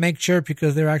just wanted to make sure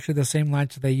because they're actually the same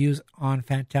lights that they use on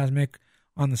Fantasmic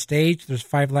on the stage. There's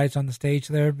 5 lights on the stage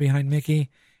there behind Mickey,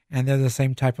 and they're the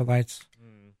same type of lights.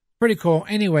 Pretty cool.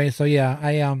 Anyway, so yeah,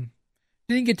 I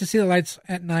didn't get to see the lights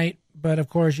at night, but of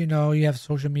course, you know, you have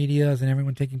social medias and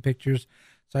everyone taking pictures,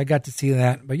 so I got to see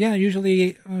that. But yeah,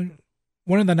 usually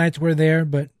one of the nights we're there,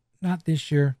 but not this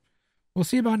year. We'll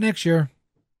see about next year.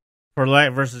 For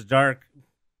light versus dark.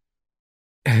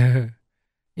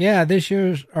 Yeah, this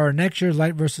year's or next year's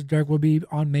Light versus Dark will be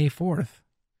on May 4th.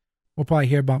 We'll probably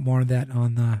hear about more of that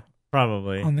on the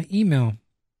Probably. on the email.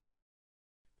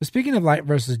 But speaking of Light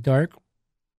versus Dark,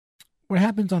 what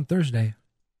happens on Thursday?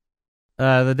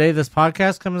 The day this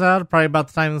podcast comes out, probably about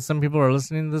the time that some people are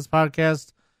listening to this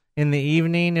podcast in the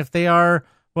evening. If they are,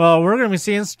 well, we're going to be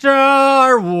seeing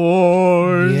Star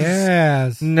Wars.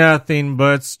 Yes. Nothing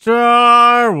but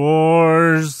Star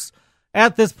Wars.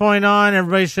 At this point on,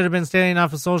 everybody should have been staying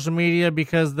off of social media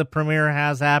because the premiere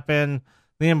has happened.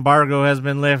 The embargo has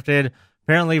been lifted.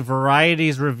 Apparently,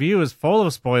 Variety's review is full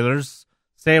of spoilers.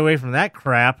 Stay away from that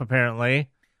crap, apparently.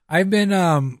 I've been,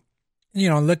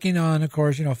 looking on, of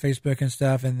course, Facebook and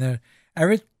stuff, and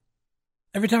every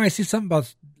time I see something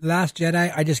about Last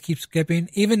Jedi, I just keep skipping,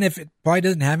 even if it probably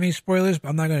doesn't have any spoilers, but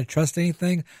I'm not going to trust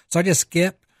anything, so I just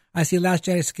skip. I see Last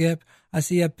Jedi, skip. I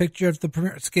see a picture of the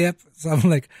premiere, skip. So I'm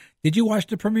like, did you watch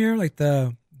the premiere? Like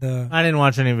the I didn't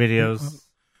watch any videos.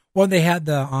 Well, they had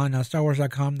on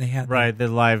StarWars.com. They had The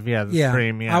live, the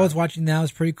stream. Yeah, I was watching that. It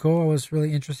was pretty cool. It was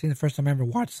really interesting. The first time I ever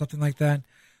watched something like that.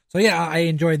 So yeah, I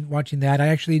enjoyed watching that. I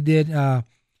actually did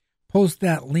post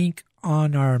that link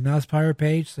on our Mousepire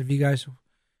page. So if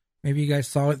maybe you guys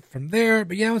saw it from there.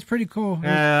 But yeah, it was pretty cool.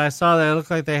 I saw that. It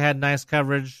looked like they had nice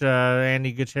coverage.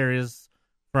 Andy Gutierrez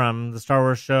from the Star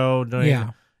Wars show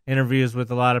doing interviews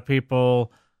with a lot of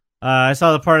people. I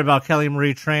saw the part about Kelly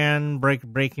Marie Tran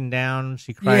breaking down.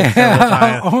 She cried several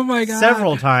times. Oh my god,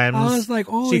 several times. I was like,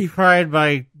 oh. She cried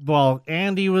while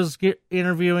Andy was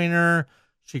interviewing her.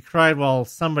 She cried while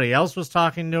somebody else was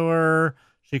talking to her.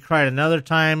 She cried another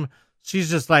time. She's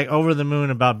just like over the moon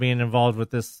about being involved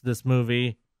with this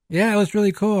movie. Yeah, it was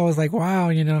really cool. I was like, wow,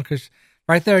 because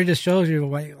right there it just shows you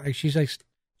like she's like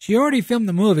she already filmed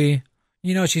the movie.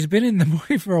 She's been in the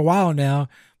movie for a while now,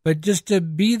 but just to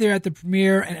be there at the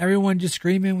premiere and everyone just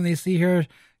screaming when they see her,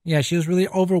 yeah, she was really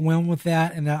overwhelmed with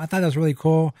that, and I thought that was really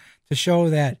cool to show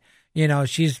that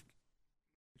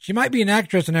she might be an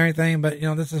actress and everything, but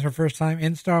this is her first time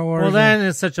in Star Wars. Well, then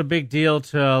it's such a big deal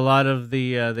to a lot of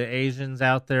the Asians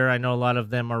out there. I know a lot of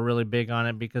them are really big on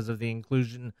it because of the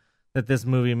inclusion that this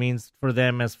movie means for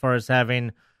them, as far as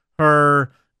having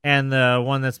her and the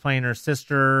one that's playing her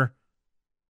sister,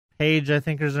 Paige, I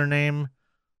think is her name,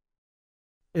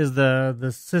 is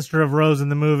the sister of Rose in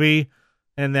the movie,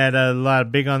 and that a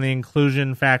lot big on the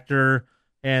inclusion factor,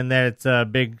 and that it's a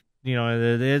big.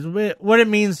 What it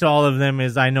means to all of them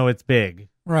is I know it's big.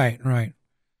 Right. So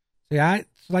yeah,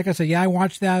 like I said, I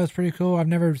watched that. It was pretty cool. I've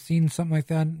never seen something like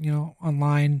that,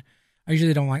 online. I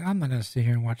usually don't I'm not going to sit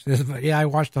here and watch this, but yeah, I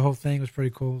watched the whole thing. It was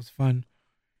pretty cool. It was fun.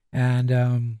 And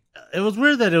it was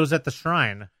weird that it was at the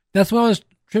shrine. That's what I was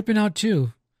tripping out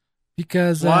too.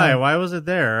 Because why? Why was it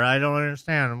there? I don't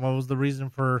understand. What was the reason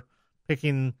for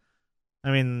picking?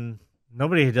 I mean,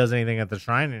 nobody does anything at the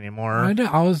shrine anymore. I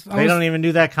know. They don't even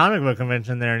do that comic book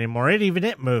convention there anymore.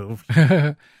 It moved.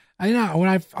 I know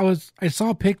when I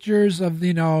saw pictures of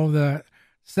the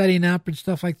setting up and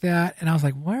stuff like that, and I was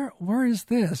like, where is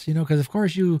this? Because of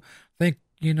course you think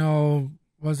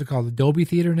what's it called, the Dolby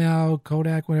Theater now,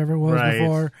 Kodak, whatever it was Right.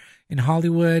 before in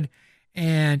Hollywood,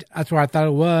 and that's where I thought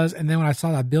it was. And then when I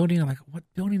saw that building, I'm like, what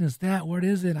building is that? What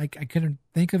is it? I couldn't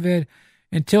think of it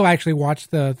until I actually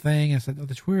watched the thing and said, oh,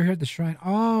 we're here at the shrine.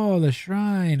 Oh, the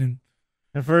shrine.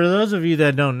 And for those of you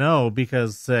that don't know,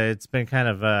 because it's been kind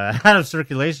of out of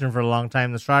circulation for a long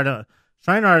time, the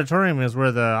Shrine Auditorium is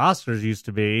where the Oscars used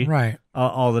to be, Right.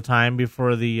 all the time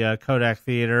before the Kodak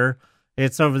Theater.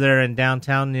 It's over there in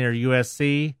downtown near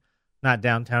USC. Not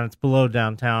downtown, it's below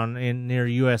downtown near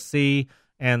USC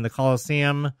and the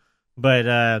Coliseum. But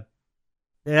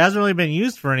it hasn't really been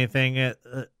used for anything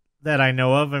that I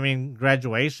know of. I mean,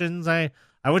 graduations. I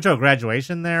went to a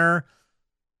graduation there.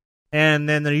 And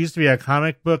then there used to be a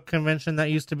comic book convention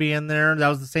that used to be in there. That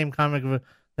was the same that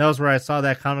was where I saw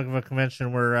that comic book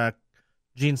convention where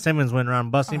Gene Simmons went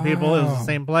around busting people. It was the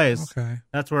same place. Okay.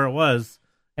 That's where it was.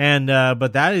 And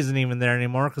but that isn't even there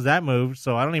anymore because that moved.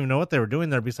 So I don't even know what they were doing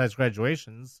there besides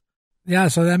graduations. Yeah,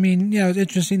 so I mean, it's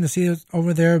interesting to see it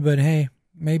over there, but hey,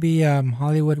 maybe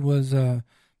Hollywood was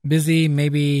busy.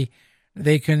 Maybe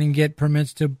they couldn't get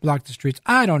permits to block the streets.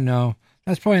 I don't know.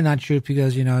 That's probably not true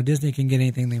because, Disney can get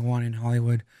anything they want in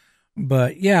Hollywood.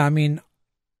 But yeah, I mean,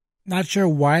 not sure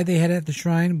why they had it at the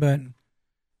shrine, but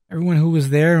everyone who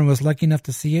was there and was lucky enough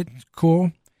to see it,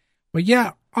 cool. But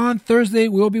yeah, on Thursday,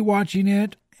 we'll be watching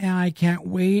it, and I can't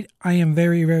wait. I am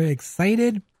very, very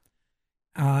excited.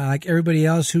 Like everybody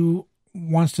else who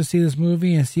wants to see this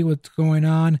movie and see what's going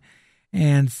on.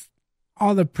 And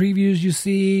all the previews you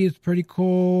see is pretty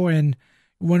cool and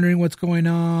wondering what's going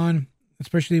on,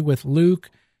 especially with Luke,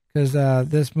 because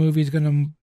this movie is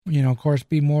going to, of course,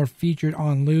 be more featured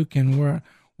on Luke and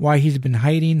why he's been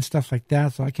hiding, stuff like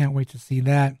that. So I can't wait to see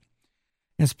that.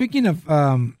 And speaking of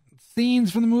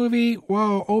scenes from the movie,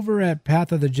 well, over at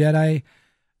Path of the Jedi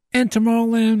in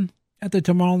Tomorrowland, at the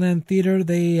Tomorrowland Theater,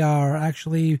 they are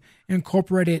actually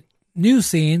incorporated new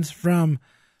scenes from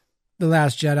The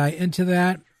Last Jedi into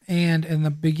that. And in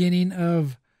the beginning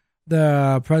of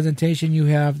the presentation, you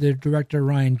have the director,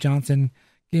 Rian Johnson,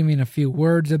 giving a few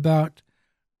words about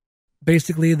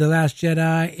basically The Last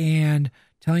Jedi and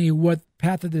telling you what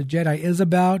Path of the Jedi is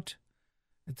about.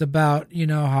 It's about,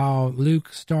 how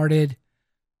Luke started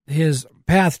his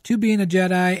path to being a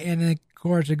Jedi. And then, of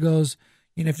course, it goes,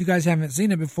 if you guys haven't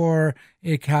seen it before,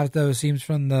 it has those scenes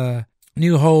from the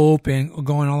New Hope and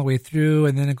going all the way through.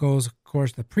 And then it goes, of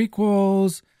course, the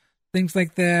prequels, things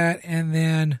like that. And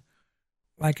then,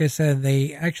 like I said,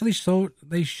 they actually showed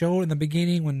in the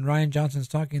beginning when Rian Johnson's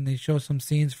talking, they show some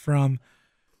scenes from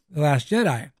The Last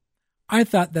Jedi. I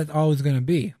thought that's all it was going to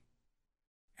be.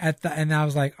 And I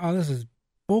was like, oh, this is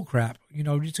bullcrap.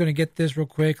 We're just going to get this real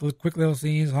quick little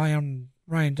scenes. Hi, I'm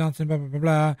Rian Johnson, blah, blah, blah,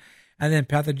 blah. And then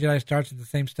Path of the Jedi starts with the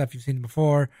same stuff you've seen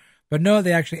before. But no,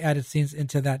 they actually added scenes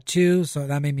into that too. So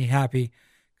that made me happy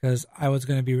because I was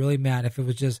going to be really mad if it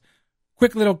was just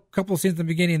quick little couple of scenes in the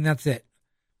beginning and that's it.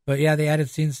 But yeah, they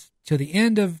added scenes to the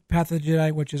end of Path of the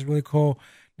Jedi, which is really cool.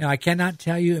 Now, I cannot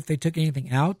tell you if they took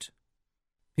anything out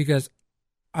because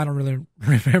I don't really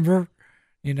remember,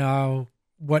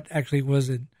 what actually was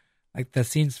it, like the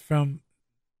scenes from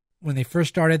when they first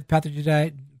started Path of the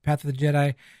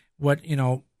Jedi, what,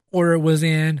 order it was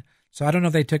in. So I don't know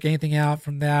if they took anything out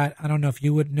from that. I don't know if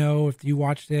you would know if you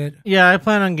watched it. Yeah, I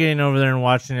plan on getting over there and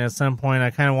watching it at some point.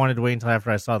 I kind of wanted to wait until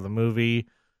after I saw the movie,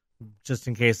 just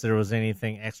in case there was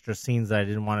anything extra scenes that I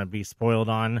didn't want to be spoiled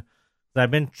on.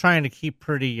 I've been trying to keep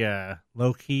pretty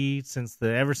low key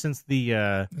ever since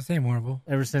the same Marvel.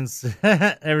 Ever since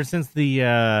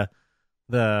the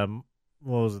what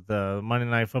was it, the Monday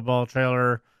Night Football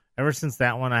trailer. Ever since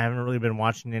that one, I haven't really been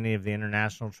watching any of the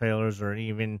international trailers or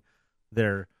even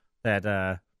that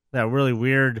really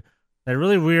weird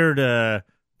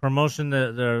promotion,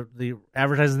 the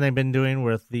advertising they've been doing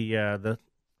with the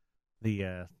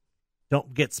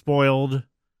Don't Get Spoiled. Have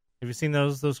you seen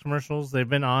those commercials? They've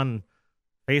been on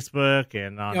Facebook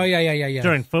and on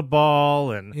during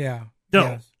football and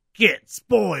don't get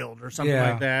spoiled or something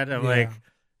like that. I'm like,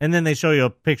 and then they show you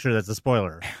a picture that's a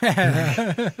spoiler. Like,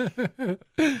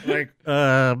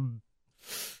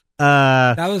 that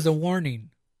was a warning.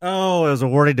 Oh, it was a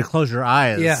warning to close your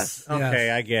eyes. Yes. Okay,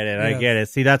 yes. I get it. Yes. I get it.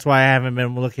 See, that's why I haven't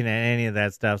been looking at any of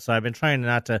that stuff. So I've been trying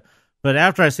not to. But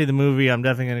after I see the movie, I'm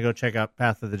definitely going to go check out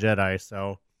Path of the Jedi.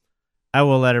 So I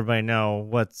will let everybody know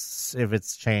if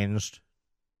it's changed.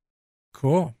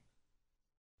 Cool.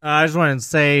 I just wanted to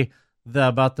say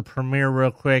about the premiere real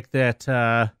quick that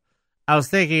I was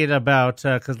thinking about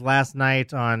because last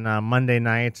night on Monday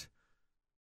night,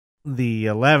 the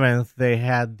 11th, they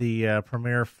had the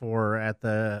premiere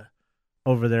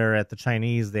over there at the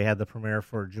Chinese. They had the premiere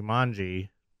for Jumanji,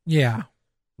 Yeah.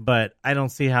 but I don't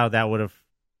see how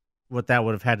what that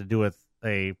would have had to do with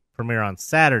a premiere on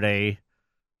Saturday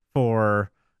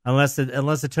unless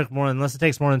it takes more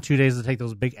than 2 days to take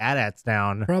those big AT-ATs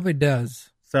down. Probably does.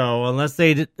 So unless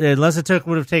it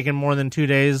would have taken more than 2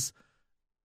 days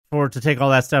to take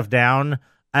all that stuff down,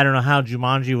 I don't know how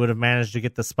Jumanji would have managed to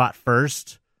get the spot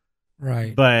first.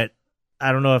 Right. But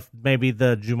I don't know if maybe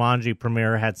the Jumanji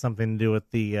premiere had something to do with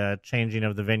the changing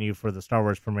of the venue for the Star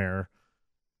Wars premiere.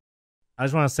 I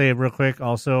just want to say real quick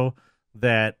also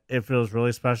that it feels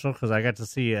really special because I got to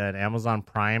see an Amazon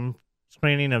Prime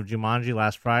screening of Jumanji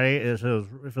last Friday. It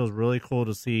feels really cool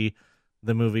to see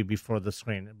the movie before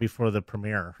the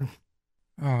premiere.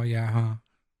 Oh, yeah, huh?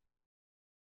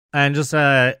 And just,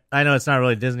 I know it's not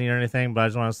really Disney or anything, but I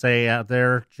just want to say out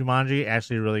there, Jumanji,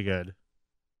 actually really good.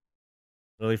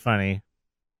 Really funny.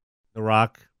 The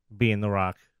Rock being The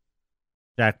Rock.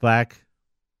 Jack Black,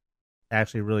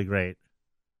 actually really great.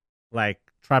 Like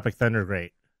Tropic Thunder,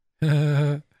 great.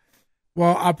 Well,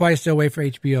 I'll probably still wait for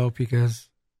HBO because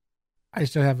I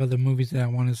still have other movies that I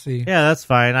want to see. Yeah, that's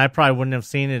fine. I probably wouldn't have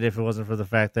seen it if it wasn't for the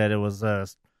fact that it was, I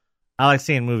like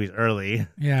seeing movies early.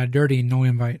 Yeah, dirty, no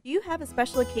invite. Do you have a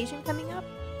special occasion coming up?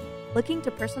 Looking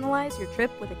to personalize your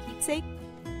trip with a keepsake?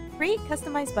 Create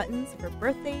customized buttons for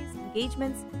birthdays,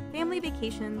 engagements, family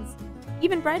vacations,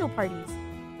 even bridal parties,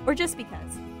 or just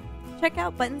because. Check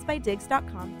out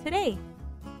buttonsbydiggs.com today.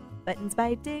 Buttons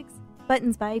by Diggs,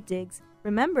 Buttons by Diggs.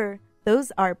 Remember,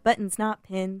 those are buttons, not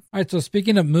pins. All right, so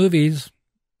speaking of movies,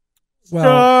 well,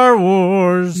 Star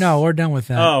Wars. no, we're done with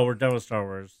that. Oh, we're done with Star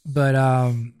Wars. But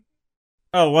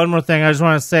Oh, one more thing. I just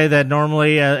want to say that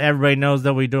normally everybody knows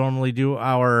that we normally do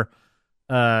our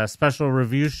special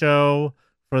review show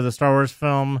for the Star Wars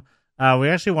film. We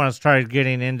actually want to start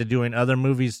getting into doing other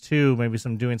movies too, maybe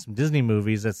doing some Disney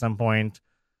movies at some point.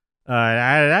 I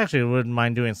actually wouldn't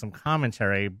mind doing some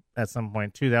commentary at some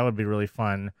point too. That would be really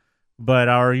fun. But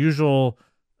our usual,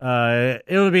 it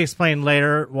will be explained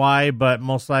later why, but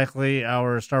most likely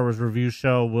our Star Wars review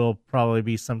show will probably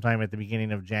be sometime at the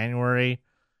beginning of January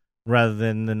rather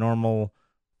than the normal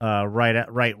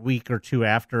right week or two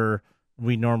after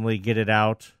we normally get it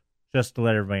out, just to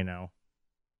let everybody know.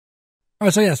 oh,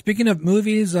 so yeah, speaking of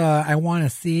movies, I want to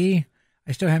see.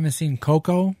 I still haven't seen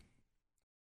Coco,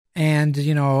 and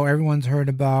everyone's heard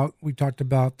about. We talked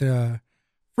about the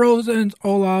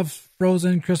Olaf's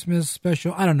Frozen Christmas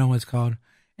special. I don't know what it's called.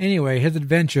 Anyway, his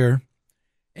adventure,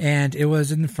 and it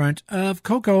was in front of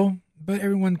Coco, but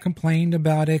everyone complained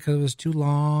about it because it was too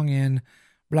long and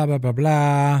blah blah blah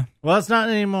blah. Well, it's not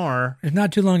anymore. It's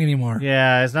not too long anymore.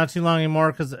 Yeah, it's not too long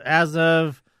anymore because as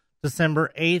of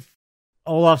December 8th,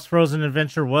 Olaf's Frozen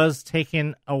Adventure was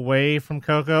taken away from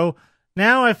Coco.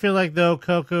 Now I feel like, though,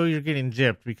 Coco, you're getting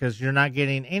gypped because you're not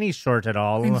getting any short at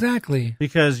all. Exactly.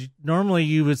 Because normally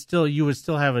you would still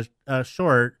have a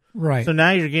short. Right. So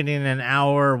now you're getting an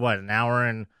hour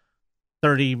and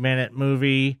 30-minute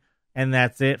movie, and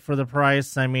that's it for the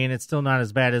price. I mean, it's still not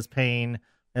as bad as paying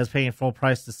full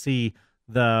price to see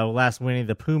the last Winnie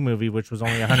the Pooh movie, which was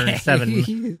only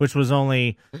 107, which was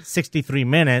only 63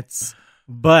 minutes.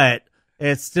 But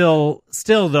it's still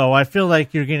though, I feel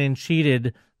like you're getting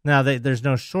cheated now that there's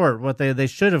no short. What they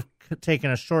should have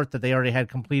taken a short that they already had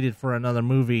completed for another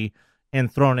movie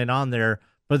and thrown it on there.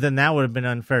 But then that would have been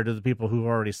unfair to the people who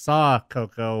already saw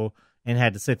Coco and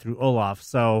had to sit through Olaf.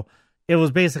 So it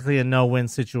was basically a no-win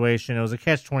situation. It was a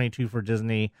catch-22 for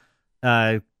Disney.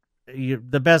 The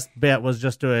best bet was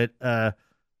just to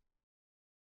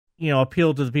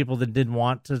appeal to the people that didn't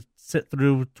want to sit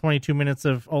through 22 minutes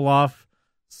of Olaf.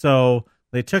 So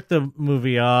they took the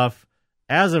movie off.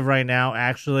 As of right now,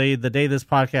 actually, the day this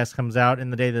podcast comes out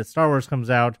and the day that Star Wars comes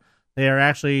out, they are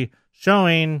actually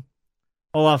showing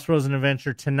Olaf's Frozen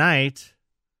Adventure tonight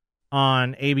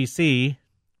on ABC,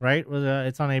 right?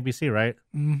 It's on ABC, right?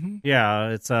 Mm-hmm. Yeah,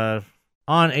 it's on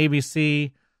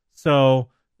ABC. So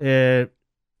if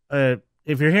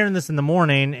you're hearing this in the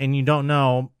morning and you don't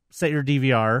know, set your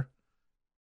DVR.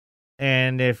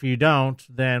 And if you don't,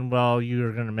 then, well,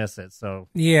 you're going to miss it. So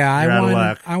yeah,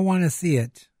 I want to see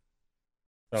it.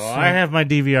 So I have my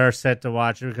DVR set to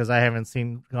watch it because I haven't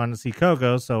gone to see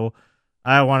Coco. So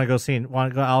I want to go see.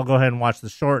 I'll go ahead and watch the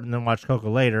short and then watch Coco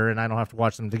later, and I don't have to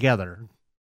watch them together.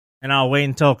 And I'll wait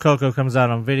until Coco comes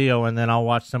out on video, and then I'll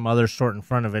watch some other short in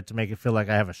front of it to make it feel like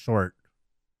I have a short,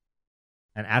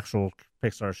 an actual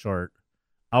Pixar short.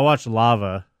 I'll watch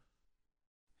Lava,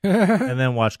 and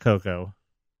then watch Coco.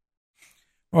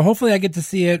 Well, hopefully I get to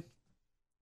see it.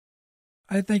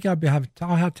 I think I'll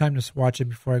have time to watch it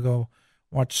before I go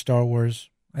watch Star Wars.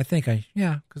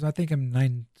 Because I think I'm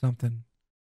 9 something.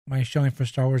 My showing for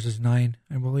Star Wars is 9,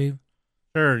 I believe.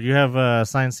 Sure. You have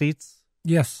assigned seats?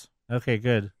 Yes. Okay,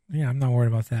 good. Yeah, I'm not worried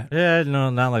about that. Yeah, no,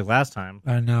 not like last time.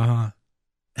 I know, huh?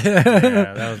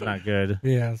 Yeah, that was not good.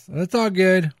 Yes, that's all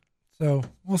good. So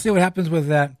we'll see what happens with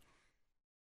that.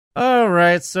 All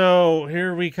right, so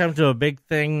here we come to a big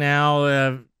thing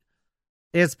now.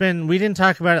 We didn't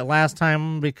talk about it last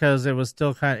time because it was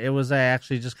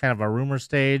actually just kind of a rumor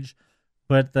stage,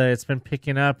 but it's been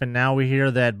picking up, and now we hear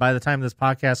that by the time this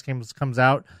podcast comes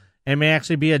out, it may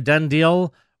actually be a done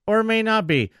deal or it may not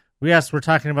be. Yes, we're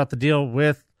talking about the deal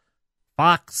with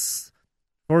Fox,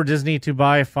 for Disney to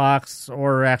buy Fox,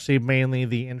 or actually mainly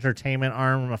the entertainment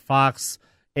arm of Fox,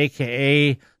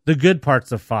 aka the good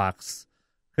parts of Fox.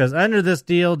 Because under this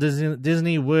deal,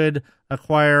 Disney would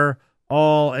acquire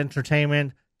all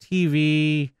entertainment,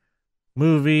 TV,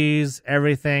 movies,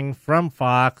 everything from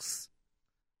Fox.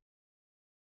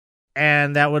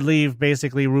 And that would leave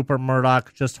basically Rupert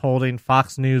Murdoch just holding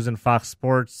Fox News and Fox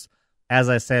Sports, as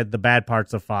I said, the bad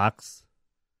parts of Fox.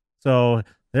 So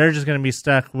they're just going to be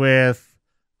stuck with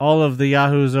all of the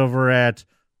yahoos over at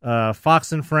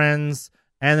Fox and Friends,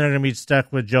 and they're going to be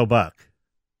stuck with Joe Buck.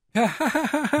 That's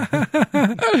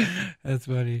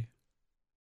funny.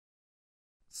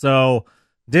 So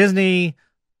Disney,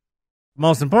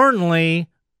 most importantly,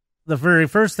 the very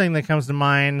first thing that comes to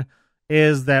mind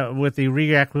is that with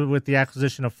the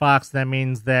acquisition of Fox, that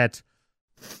means that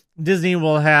Disney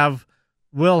will have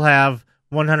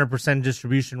 100%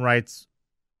 distribution rights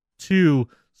to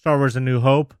Star Wars: A New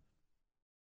Hope,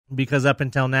 because up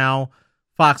until now,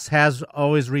 Fox has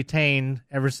always retained,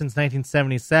 ever since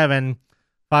 1977,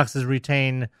 Fox has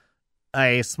retained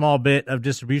a small bit of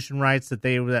distribution rights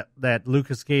that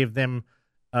Lucas gave them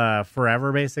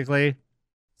forever, basically.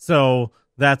 So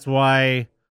that's why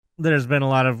there's been a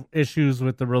lot of issues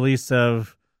with the release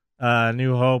of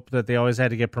New Hope, that they always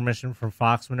had to get permission from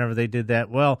Fox whenever they did that.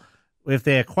 Well, if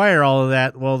they acquire all of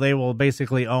that, well, they will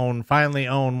basically finally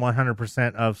own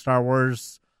 100% of Star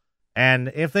Wars.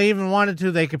 And if they even wanted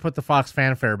to, they could put the Fox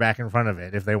fanfare back in front of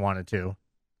it if they wanted to.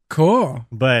 Cool.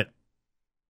 But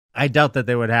I doubt that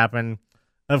they would happen.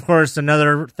 Of course,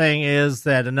 another big thing is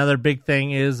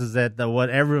that what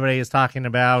everybody is talking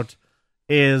about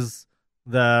is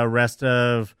the rest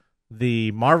of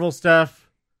the Marvel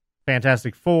stuff,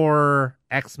 Fantastic Four,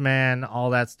 X-Men, all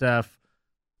that stuff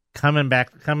coming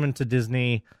to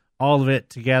Disney, all of it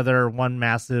together, one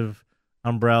massive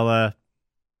umbrella.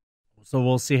 So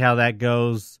we'll see how that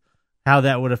goes, how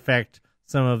that would affect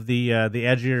some of the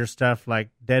edgier stuff like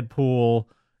Deadpool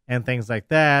and things like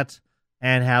that,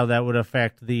 and how that would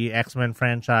affect the X-Men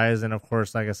franchise, and of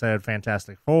course, like I said,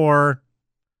 Fantastic Four,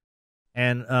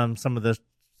 and some of the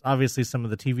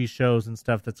TV shows and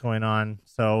stuff that's going on.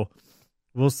 So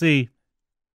we'll see.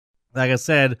 Like I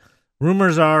said,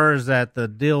 rumors are that the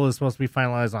deal is supposed to be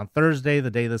finalized on Thursday,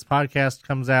 the day this podcast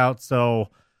comes out. So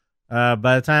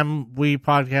by the time we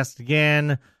podcast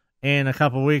again in a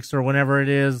couple weeks or whenever it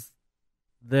is,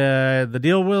 the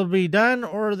deal will be done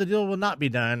or the deal will not be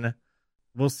done.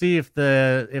 We'll see if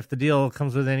the deal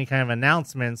comes with any kind of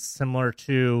announcements, similar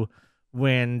to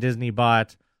when Disney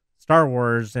bought Star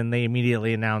Wars and they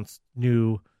immediately announced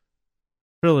new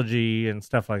trilogy and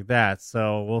stuff like that.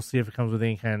 So we'll see if it comes with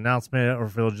any kind of announcement, or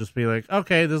if it'll just be like,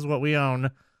 okay, this is what we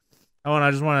own. Oh, and I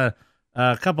just want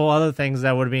a couple other things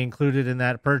that would be included in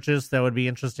that purchase that would be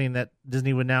interesting that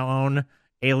Disney would now own.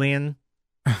 Alien.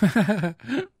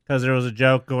 Because there was a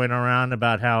joke going around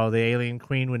about how the Alien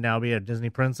Queen would now be a Disney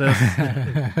princess.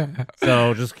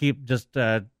 So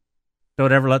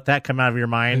don't ever let that come out of your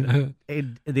mind.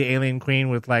 The Alien Queen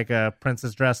with like a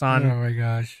princess dress on. Oh my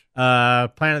gosh.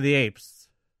 Planet of the Apes.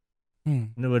 It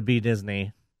would be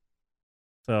Disney.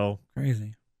 So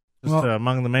crazy. Just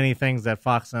among the many things that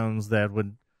Fox owns that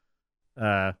would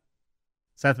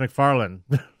Seth MacFarlane.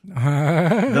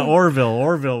 The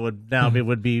Orville would now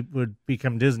would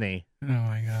become Disney. Oh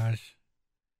my gosh.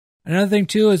 Another thing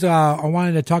too is I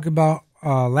wanted to talk about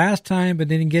last time but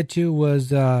didn't get to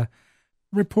was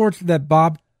reports that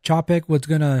Bob Chapek was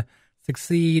going to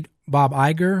succeed Bob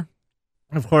Iger.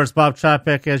 Of course, Bob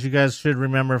Chapek, as you guys should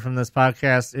remember from this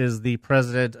podcast, is the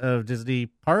president of Disney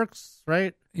Parks,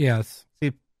 right? Yes.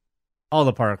 See, all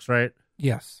the parks, right?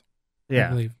 Yes. Yeah. I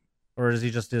believe. Or is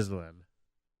he just Disneyland?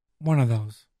 One of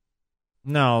those.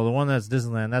 No, the one that's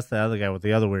Disneyland, that's the other guy with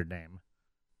the other weird name.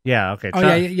 Yeah, okay. Oh,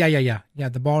 yeah.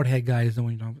 The bald head guy is the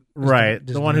one you know. Right.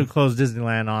 The one who closed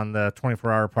Disneyland on the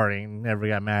 24-hour party and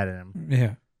everybody got mad at him.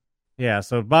 Yeah. Yeah,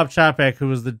 so Bob Chapek, who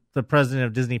was the president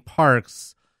of Disney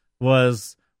Parks,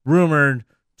 was rumored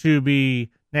to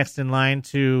be next in line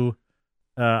to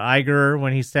Iger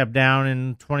when he stepped down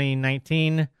in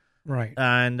 2019. Right.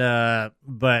 And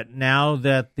but now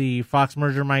that the Fox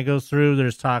merger might go through,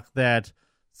 there's talk that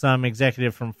some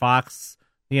executive from Fox,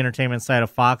 the entertainment side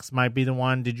of Fox, might be the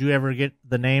one. Did you ever get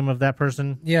the name of that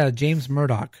person? Yeah, James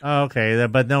Murdoch. Oh, okay,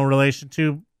 but no relation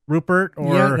to Rupert,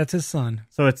 or Yeah, that's his son.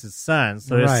 So it's his son.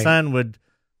 So Right.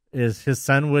 his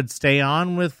son would stay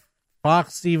on with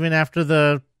Fox even after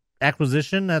the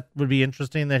acquisition. That would be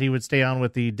interesting. That he would stay on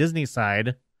with the Disney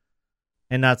side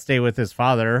and not stay with his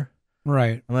father.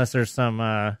 Right. Unless there's some,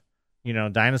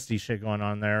 dynasty shit going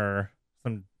on there, or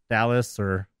some Dallas,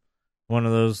 or one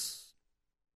of those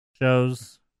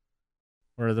shows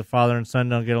where the father and son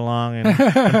don't get along and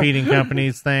competing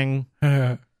companies thing.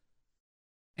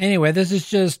 Anyway, this is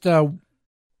just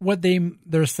what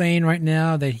they're saying right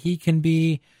now, that he can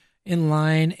be in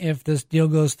line if this deal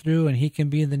goes through, and he can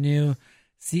be the new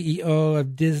CEO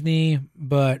of Disney.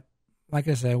 But like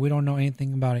I said, we don't know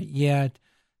anything about it yet.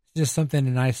 Just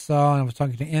something that I saw and I was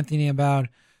talking to Anthony about,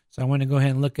 so I went to go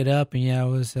ahead and look it up, and yeah, it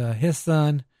was his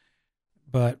son.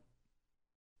 But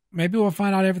maybe we'll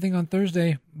find out everything on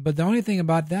Thursday. But the only thing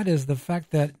about that is the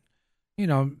fact that,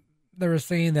 they were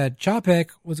saying that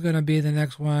Chapek was going to be the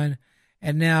next one,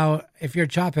 and now if you're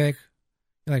Chapek,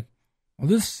 you're like, well,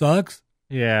 this sucks.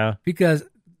 Yeah. Because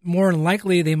more than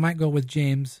likely they might go with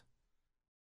James,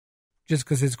 just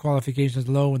because his qualifications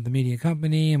low with the media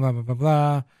company and blah, blah, blah,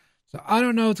 blah. So I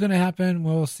don't know what's going to happen.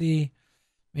 We'll see.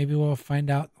 Maybe we'll find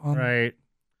out. Right.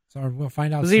 So we'll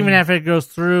find out. Because even if it goes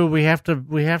through, we have to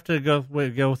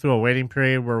go through a waiting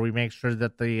period where we make sure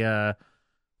that the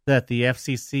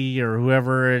FCC or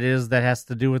whoever it is that has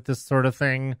to do with this sort of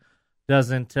thing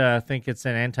doesn't think it's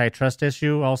an antitrust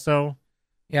issue. Also.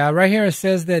 Yeah, right here it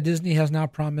says that Disney has now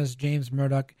promised James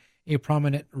Murdoch a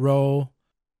prominent role.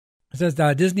 It says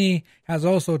that Disney has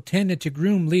also tended to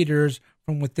groom leaders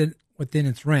from within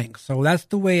its ranks. So that's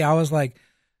the way I was like,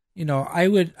 I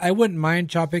wouldn't mind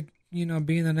Chapek,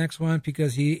 being the next one,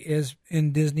 because he is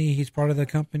in Disney. He's part of the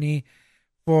company.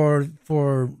 For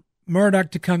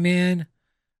Murdoch to come in,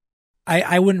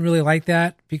 I wouldn't really like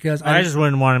that, because I just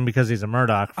wouldn't want him because he's a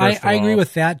Murdoch. I agree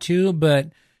with that too,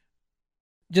 but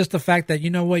just the fact that,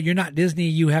 you're not Disney,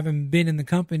 you haven't been in the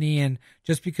company, and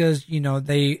just because,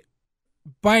 they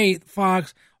buy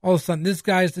Fox, all of a sudden this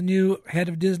guy's the new head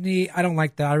of Disney. I don't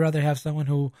like that. I'd rather have someone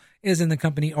who is in the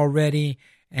company already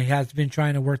and has been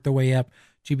trying to work their way up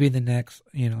to be the next,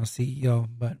 CEO.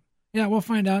 But yeah, we'll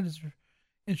find out. It's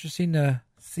interesting to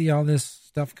see all this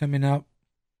stuff coming up.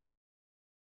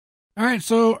 All right,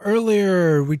 so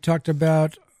earlier we talked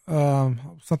about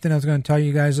something I was going to tell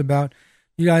you guys about.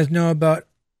 You guys know about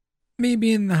me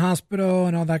being in the hospital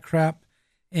and all that crap,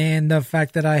 and the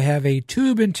fact that I have a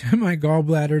tube into my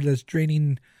gallbladder that's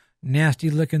draining nasty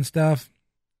looking stuff.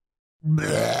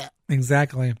 Blech.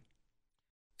 Exactly.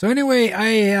 So anyway, I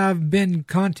have been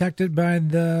contacted by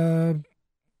the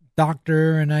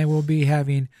doctor, and I will be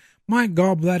having my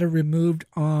gallbladder removed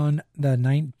on the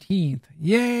 19th.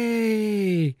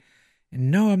 Yay! And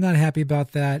no, I'm not happy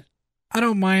about that. I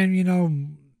don't mind,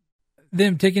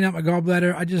 them taking out my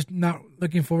gallbladder. I'm just not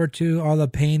looking forward to all the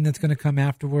pain that's going to come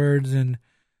afterwards. And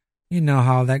you know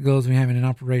how that goes when you're having an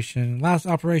operation. Last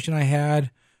operation I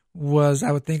had was,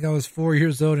 I would think I was 4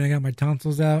 years old, and I got my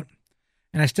tonsils out.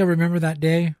 And I still remember that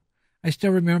day. I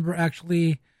still remember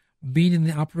actually being in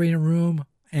the operating room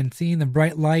and seeing the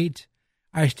bright light.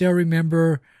 I still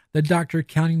remember the doctor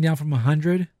counting down from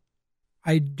 100.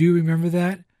 I do remember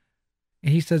that.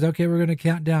 And he says, okay, we're going to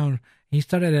count down. He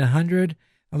started at 100.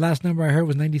 The last number I heard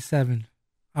was 97.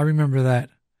 I remember that.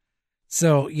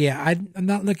 So, yeah, I'm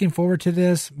not looking forward to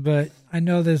this, but I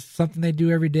know there's something they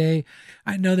do every day.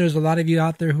 I know there's a lot of you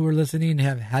out there who are listening and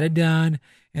have had it done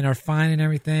and are fine and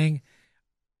everything.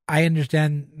 I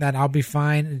understand that I'll be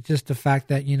fine. It's just the fact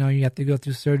that, you have to go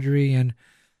through surgery and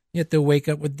you have to wake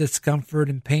up with discomfort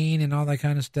and pain and all that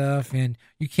kind of stuff. And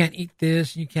you can't eat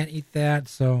this, you can't eat that.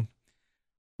 So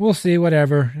we'll see,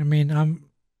 whatever. I mean,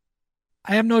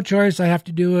 I have no choice. I have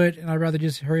to do it, and I'd rather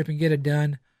just hurry up and get it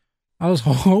done. I was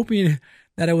hoping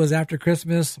that it was after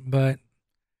Christmas, but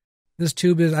this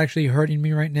tube is actually hurting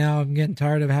me right now. I'm getting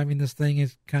tired of having this thing.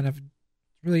 It's kind of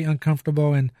really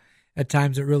uncomfortable, and at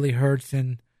times it really hurts.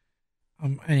 And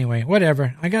anyway,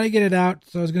 whatever. I got to get it out,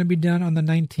 so it's going to be done on the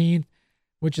 19th,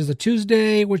 which is a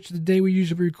Tuesday, which is the day we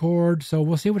usually record. So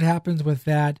we'll see what happens with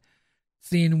that,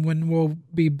 seeing when we'll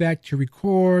be back to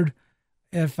record.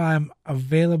 If I'm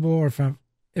available, or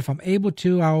if I'm able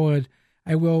to,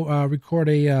 I will record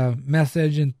a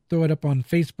message and throw it up on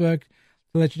Facebook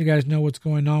to let you guys know what's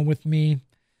going on with me.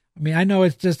 I mean, I know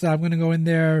it's just I'm going to go in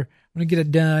there, I'm going to get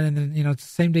it done, and then it's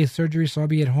the same day surgery, so I'll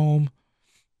be at home,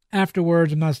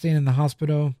 afterwards. I'm not staying in the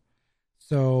hospital.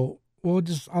 So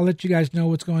I'll let you guys know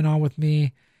what's going on with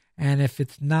me. And if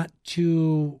it's not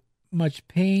too much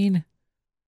pain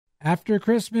after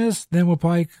Christmas, then we'll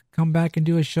probably come back and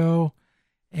do a show.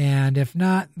 And if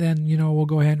not, then, we'll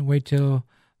go ahead and wait till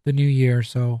the new year.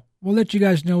 So we'll let you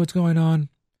guys know what's going on.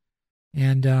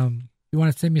 And you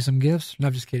want to send me some gifts? No,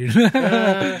 I'm just kidding.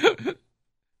 Send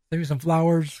me some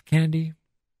flowers, candy.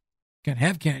 Can't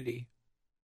have candy.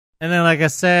 And then, like I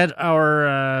said,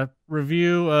 our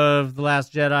review of The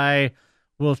Last Jedi,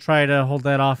 we'll try to hold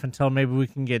that off until maybe we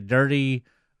can get Dirty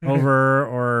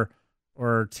over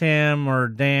or Tim or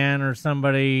Dan or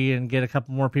somebody and get a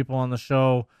couple more people on the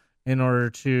show in order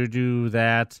to do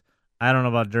that. I don't know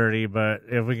about Dirty, but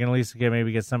if we can at least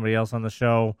get somebody else on the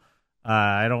show.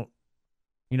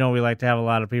 We like to have a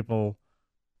lot of people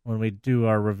when we do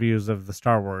our reviews of the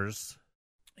Star Wars.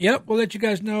 Yep, we'll let you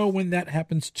guys know when that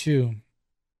happens too.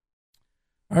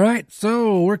 All right,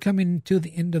 so we're coming to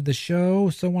the end of the show.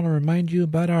 So I want to remind you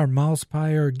about our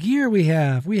Mousepire gear we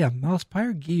have. We have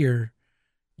Mousepire gear.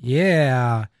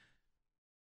 Yeah.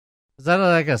 Is that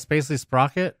like a Spacely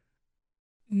Sprocket?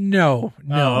 No.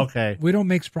 Oh, okay. We don't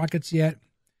make sprockets yet.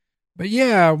 But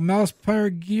yeah,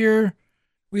 Mousepire gear.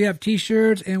 We have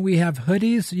t-shirts and we have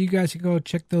hoodies, so you guys can go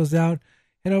check those out.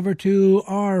 Head over to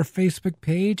our Facebook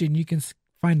page and you can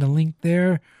find a link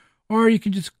there. Or you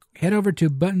can just head over to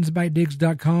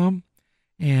buttonsbydiggs.com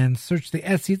and search the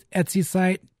Etsy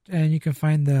site, and you can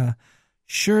find the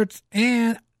shirts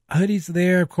and hoodies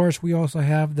there. Of course, we also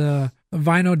have the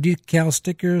vinyl decal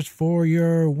stickers for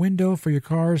your window, for your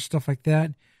cars, stuff like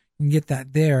that. You can get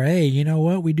that there. Hey, you know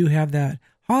what? We do have that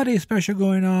holiday special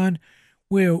going on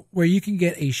where you can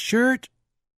get a shirt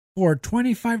for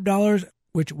 $25,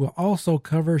 which will also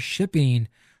cover shipping.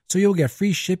 So you'll get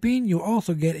free shipping. You'll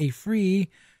also get a free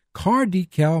car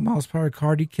decal, Mousepire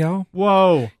car decal.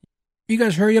 Whoa. You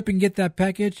guys hurry up and get that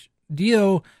package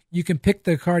deal. You can pick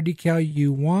the car decal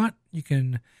you want. You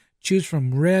can choose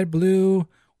from red, blue,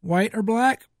 white, or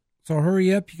black. So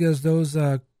hurry up because those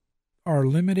are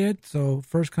limited. So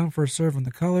first come, first serve on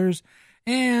the colors.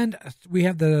 And we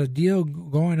have the deal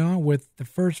going on with the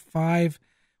first 5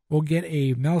 will get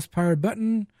a Mousepire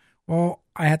button. Well,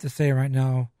 I have to say right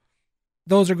now,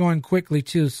 those are going quickly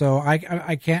too. So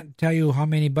I can't tell you how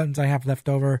many buttons I have left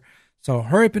over. So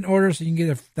hurry up and order so you can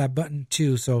get that button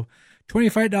too. So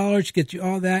 $25 gets you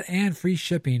all that and free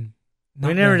shipping.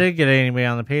 We never did get anybody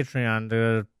on the Patreon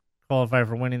to qualify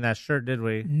for winning that shirt, did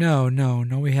we? No,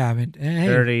 we haven't. And hey,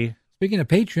 Dirty. Speaking of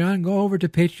Patreon, go over to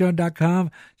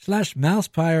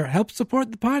patreon.com/Mousepire. Help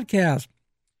support the podcast.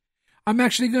 I'm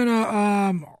actually going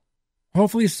to,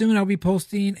 hopefully soon I'll be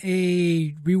posting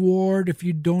a reward. If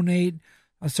you donate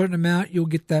a certain amount, you'll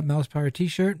get that Mousepire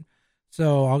t-shirt.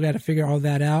 So I'll got to figure all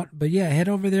that out. But yeah, head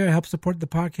over there, help support the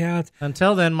podcast.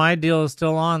 Until then, my deal is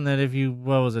still on that if you,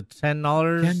 what was it, $10?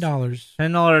 $10.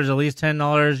 $10, at least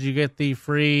 $10, you get the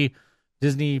free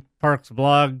Disney Parks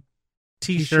blog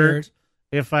t-shirt.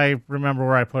 If I remember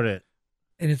where I put it.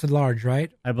 And it's a large, right?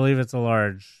 I believe it's a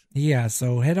large. Yeah,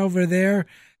 so head over there.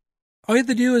 All you have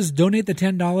to do is donate the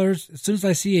 $10. As soon as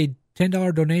I see a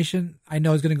 $10 donation, I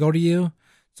know it's going to go to you.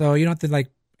 So you don't have to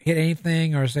hit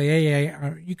anything or say, hey,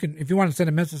 you can, if you want to send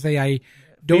a message, say I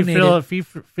donated.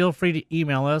 Feel free to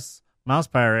email us,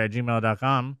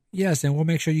 mousepire@gmail.com. Yes, and we'll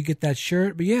make sure you get that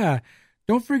shirt. But yeah,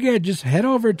 don't forget, just head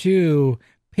over to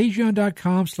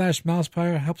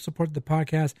patreon.com/Mousepire. Help support the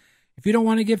podcast. If you don't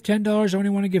want to give $10, only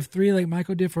want to give $3 like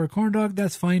Michael did for a corn dog,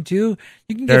 that's fine too.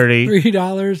 You can give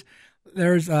 $3.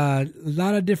 There's a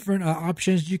lot of different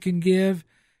options you can give.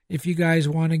 If you guys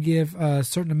want to give a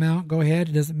certain amount, go ahead.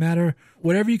 It doesn't matter.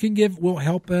 Whatever you can give will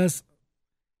help us,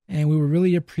 and we would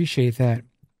really appreciate that.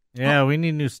 Yeah, we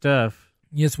need new stuff.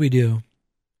 Yes, we do.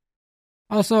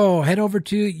 Also, head over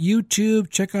to YouTube.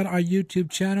 Check out our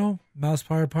YouTube channel,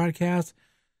 Mousepire Podcast.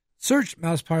 Search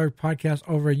Mousepire Podcast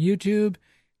over on YouTube.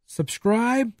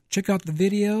 Subscribe. Check out the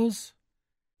videos.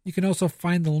 You can also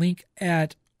find the link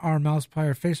at our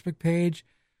Mousepire Facebook page.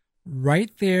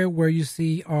 Right there where you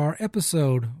see our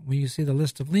episode, when you see the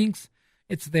list of links,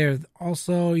 it's there.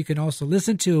 Also, you can also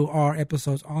listen to our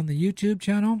episodes on the YouTube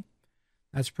channel.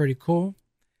 That's pretty cool.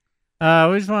 We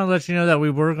just want to let you know that we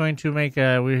were going to make he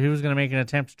was going to make an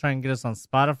attempt to try and get us on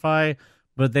Spotify,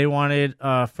 but they wanted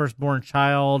a firstborn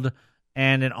child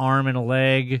and an arm and a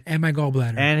leg. And my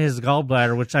gallbladder. And his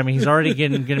gallbladder, which, I mean, he's already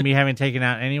going to be having taken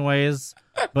out anyways,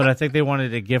 but I think they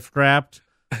wanted it gift wrapped.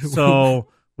 So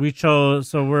we've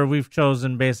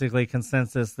chosen basically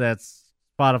consensus that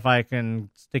Spotify can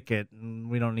stick it and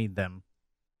we don't need them.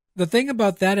 The thing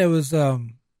about that, it was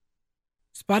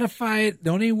Spotify, the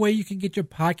only way you can get your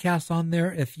podcast on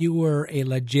there if you were a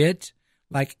legit,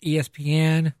 like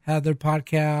ESPN had their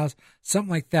podcast, something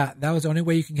like that. That was the only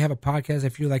way you can have a podcast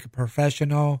if you're like a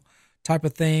professional type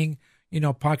of thing.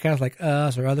 Podcasts like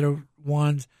us or other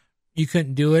ones, you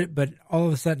couldn't do it. But all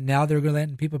of a sudden now they're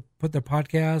letting people put their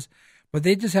podcasts. But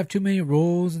they just have too many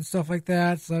rules and stuff like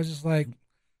that. So I was just like,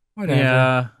 whatever.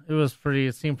 Yeah,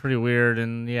 it seemed pretty weird.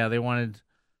 And yeah, they wanted,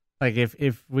 like,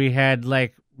 if we had,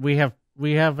 like, we have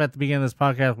at the beginning of this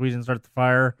podcast, we didn't start the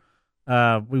fire,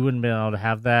 we wouldn't be able to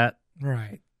have that.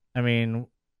 Right. I mean,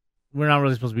 we're not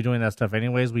really supposed to be doing that stuff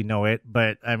anyways. We know it.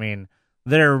 But, I mean,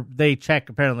 they check,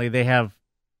 apparently, they have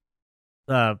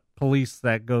police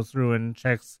that goes through and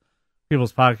checks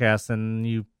people's podcasts, and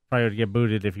you probably would get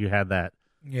booted if you had that.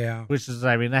 Yeah. Which is,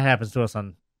 I mean, that happens to us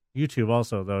on YouTube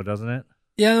also, though, doesn't it?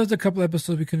 Yeah, there was a couple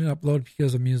episodes we couldn't upload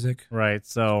because of music. Right,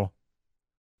 so.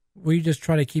 We just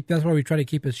try to that's why we try to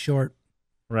keep it short.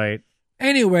 Right.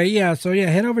 Anyway,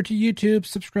 head over to YouTube,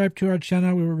 subscribe to our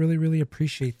channel. We would really, really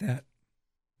appreciate that.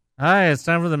 Hi, it's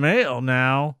time for the mail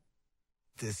now.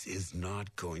 This is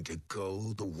not going to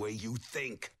go the way you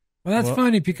think. Well, that's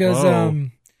funny because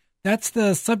that's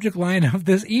the subject line of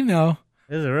this email.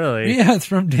 Is it really? Yeah, it's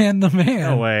from Dan the Man.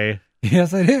 No way.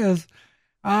 Yes, it is.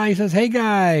 He says, "Hey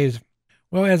guys,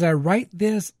 well, as I write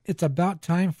this, it's about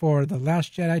time for The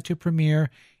Last Jedi to premiere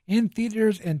in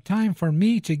theaters and time for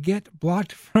me to get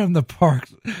blocked from the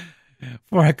parks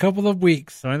for a couple of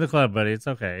weeks. Join the club, buddy. It's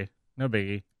okay. No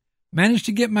biggie. Managed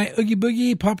to get my Oogie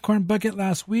Boogie popcorn bucket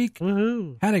last week.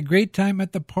 Woohoo. Had a great time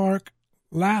at the park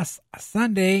last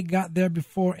Sunday. Got there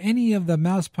before any of the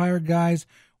Mousepire guys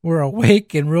were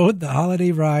awake and rode the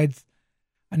holiday rides.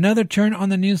 Another turn on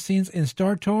the new scenes in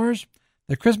Star Tours,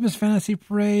 the Christmas Fantasy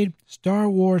Parade, Star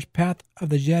Wars Path of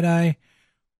the Jedi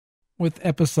with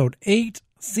Episode 8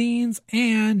 scenes,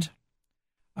 and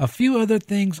a few other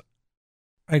things.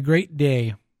 A great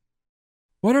day.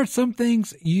 What are some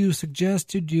things you suggest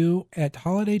to do at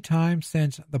holiday time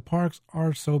since the parks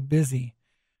are so busy?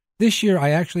 This year I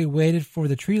actually waited for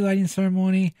the tree lighting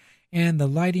ceremony and the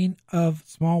lighting of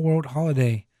Small World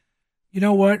Holiday. You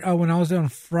know what? When I was on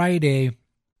Friday,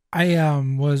 I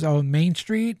was on Main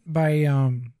Street by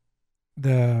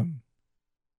the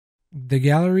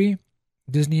gallery,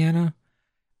 Disneyana,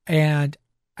 and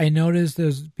I noticed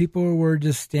those people were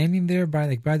just standing there by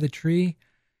the tree,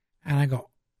 and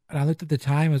I looked at the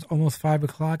time. It was almost 5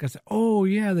 o'clock. I said, "Oh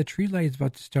yeah, the tree light is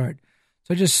about to start."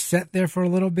 So I just sat there for a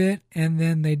little bit, and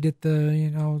then they did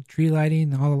the tree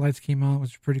lighting, and all the lights came on,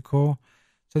 which was pretty cool.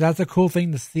 So that's a cool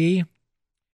thing to see.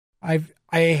 I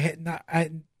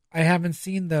haven't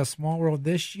seen the Small World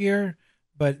this year,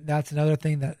 but that's another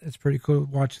thing that is pretty cool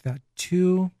to watch that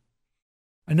too.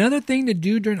 Another thing to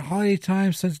do during holiday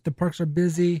time, since the parks are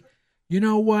busy, you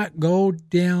know what? Go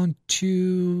down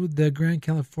to the Grand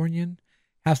Californian,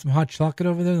 have some hot chocolate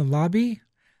over there in the lobby.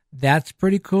 That's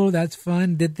pretty cool. That's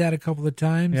fun. Did that a couple of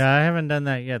times. Yeah, I haven't done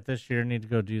that yet this year. Need to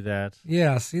go do that.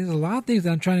 Yeah, see, there's a lot of things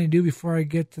that I'm trying to do before I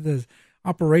get to the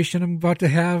operation I'm about to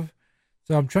have.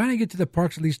 So I'm trying to get to the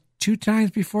parks at least 2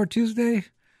 times before Tuesday.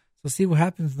 So see what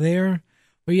happens there.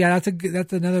 But yeah,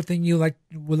 that's another thing you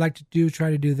would like to do. Try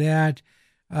to do that.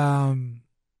 I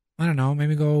don't know.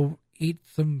 Maybe go eat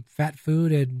some fat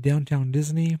food at downtown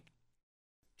Disney.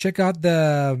 Check out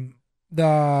the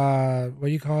what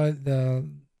do you call it? The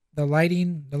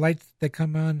lighting, the lights that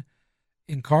come on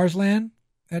in Cars Land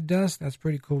at dusk. That's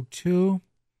pretty cool too.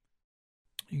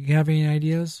 You have any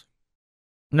ideas?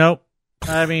 Nope.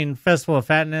 I mean, Festival of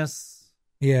Fatness.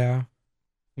 Yeah.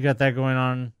 You got that going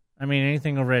on. I mean,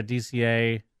 anything over at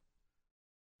DCA.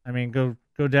 I mean, go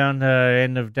down to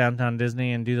end of downtown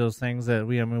Disney and do those things that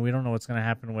we don't know what's going to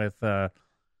happen with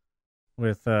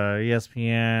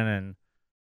ESPN and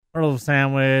Earl of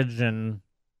Sandwich and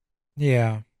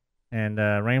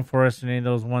Rainforest and any of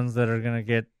those ones that are going to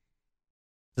get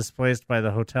displaced by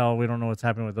the hotel. We don't know what's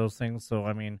happening with those things. So,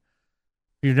 I mean,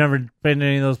 if you've never been to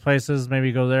any of those places,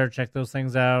 maybe go there, check those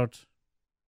things out.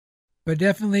 But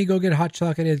definitely go get hot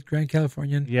chocolate at Grand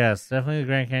Californian. Yes, definitely the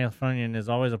Grand Californian is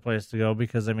always a place to go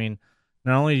because, I mean,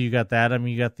 not only do you got that, I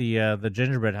mean, you got the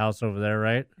gingerbread house over there,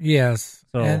 right? Yes.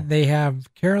 So, and they have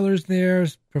carolers there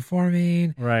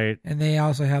performing. Right. And they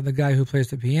also have the guy who plays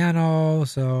the piano.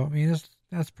 So, I mean,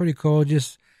 that's pretty cool.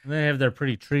 Just they have their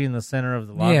pretty tree in the center of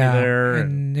the lobby there.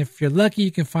 And if you're lucky,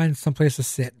 you can find some place to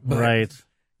sit. But, right.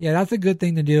 Yeah, that's a good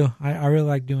thing to do. I really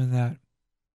like doing that.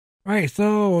 All right,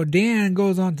 so Dan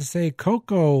goes on to say,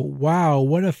 Coco, wow,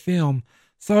 what a film.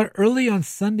 Saw it early on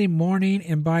Sunday morning,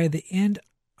 and by the end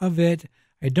of it,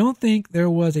 I don't think there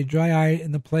was a dry eye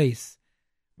in the place.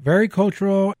 Very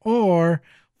cultural or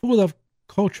full of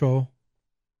cultural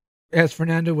as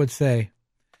Fernando would say.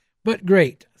 But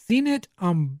great. Seen it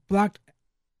on Blocked.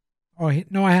 Oh,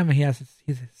 no, I haven't.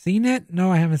 He's seen it?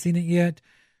 No, I haven't seen it yet.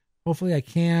 Hopefully I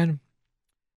can.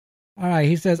 All right,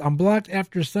 he says, I'm blocked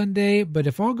after Sunday, but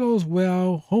if all goes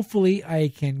well, hopefully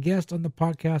I can guest on the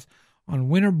podcast on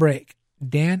winter break.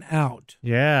 Dan out.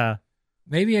 Yeah.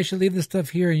 Maybe I should leave this stuff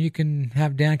here and you can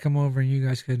have Dan come over and you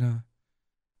guys can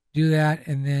do that.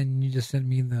 And then you just send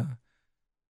me the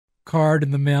card in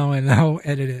the mail and I'll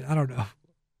edit it. I don't know.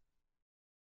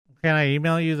 Can I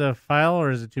email you the file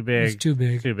or is it too big? It's too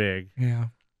big. Too big. Yeah.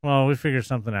 Well, we figure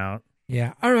something out.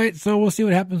 Yeah. All right. So we'll see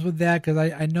what happens with that because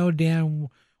I know Dan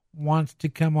wants to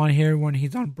come on here when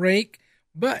he's on break.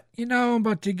 But, I'm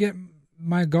about to get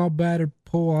my gallbladder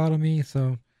pulled out of me.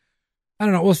 So, I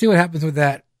don't know. We'll see what happens with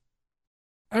that.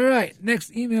 All right.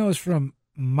 Next email is from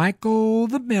Michael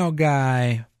the Mail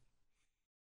Guy.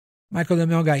 Michael the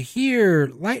Mail Guy here.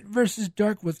 Light versus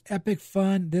Dark was epic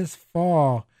fun this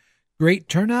fall. Great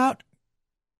turnout.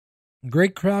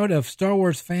 Great crowd of Star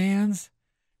Wars fans.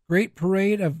 Great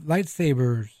parade of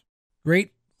lightsabers.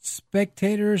 Great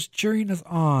spectators cheering us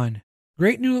on.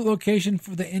 Great new location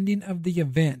for the ending of the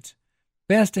event.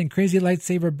 Best and crazy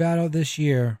lightsaber battle this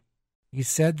year. He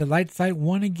said the light side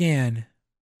won again.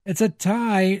 It's a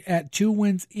tie at 2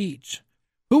 wins each.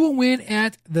 Who will win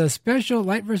at the special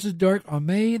Light vs. Dark on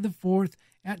May the 4th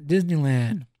at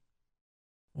Disneyland?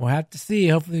 We'll have to see.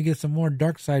 Hopefully we get some more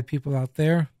dark side people out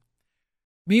there.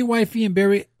 Me, wifey,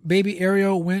 and baby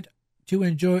Ariel went to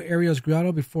enjoy Ariel's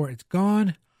grotto before it's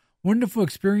gone. Wonderful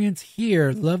experience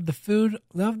here. Love the food.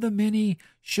 Love the mini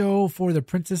show for the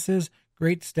princesses.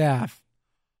 Great staff.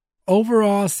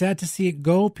 Overall, sad to see it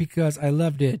go because I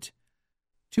loved it.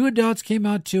 2 adults came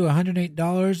out to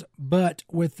 $108, but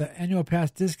with the annual pass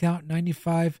discount,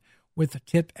 $95 with the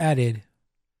tip added.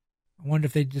 I wonder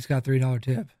if they just got $3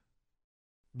 tip.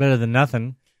 Better than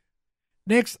nothing.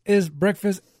 Next is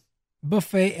breakfast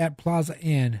buffet at Plaza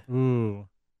Inn. Ooh.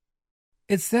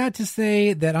 It's sad to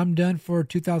say that I'm done for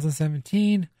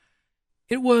 2017.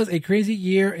 It was a crazy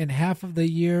year, and half of the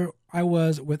year I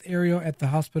was with Ariel at the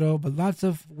hospital, but lots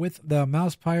of with the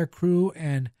Mousepire crew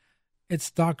and its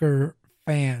stalker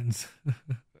fans.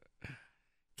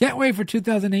 Can't wait for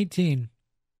 2018.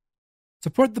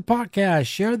 Support the podcast.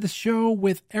 Share the show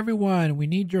with everyone. We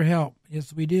need your help.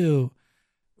 Yes, we do.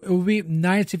 It would be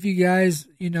nice if you guys,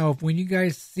 when you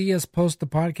guys see us post the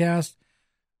podcast,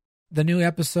 the new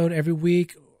episode every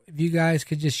week, if you guys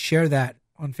could just share that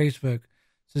on Facebook.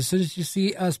 So as soon as you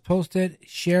see us post it,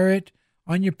 share it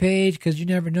on your page because you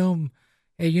never know.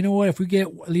 Hey, you know what? If we get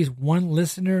at least one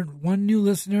new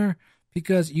listener,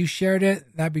 because you shared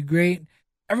it, that'd be great.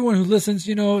 Everyone who listens,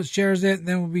 shares it, and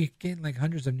then we'll be getting like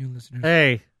hundreds of new listeners.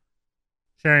 Hey,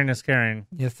 sharing is caring.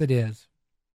 Yes, it is.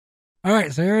 All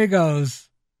right, so here it goes.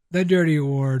 The Dirty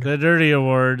Award. The Dirty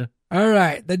Award. All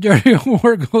right, the Dirty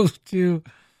Award goes to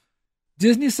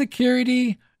Disney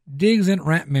Security, Diggs, and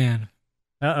Ratman.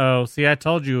 Uh-oh. See, I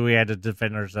told you we had to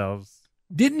defend ourselves.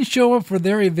 Didn't show up for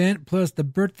their event, plus the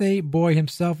birthday boy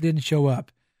himself didn't show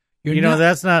up.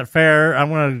 That's not fair. I'm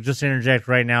going to just interject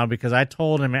right now because I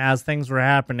told him as things were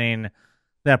happening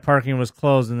that parking was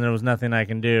closed and there was nothing I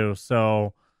can do.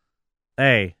 So,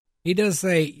 hey. He does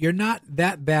say, you're not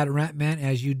that bad, Ratman,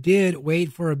 as you did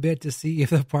wait for a bit to see if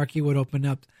the parking would open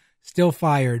up. Still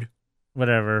fired.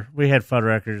 Whatever. We had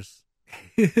Fuddruckers.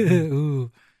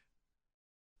 Ooh.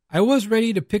 I was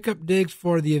ready to pick up Diggs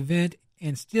for the event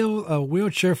and steal a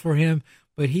wheelchair for him,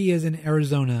 but he is in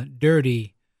Arizona.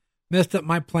 Dirty. Messed up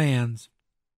my plans.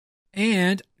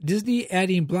 And Disney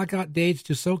adding blackout dates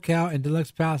to SoCal and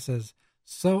deluxe passes.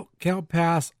 SoCal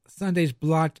Pass Sundays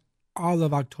blocked all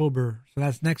of October. So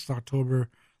that's next October.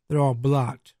 They're all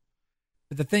blocked.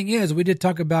 But the thing is, we did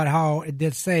talk about how it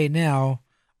did say now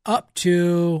up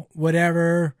to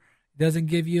whatever. It doesn't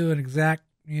give you an exact,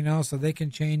 so they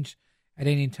can change at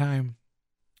any time.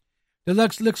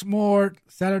 Deluxe looks more.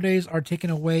 Saturdays are taken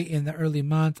away in the early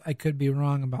months. I could be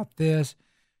wrong about this.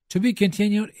 To be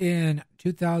continued in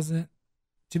January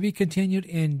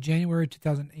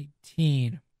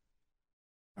 2018.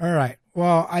 All right.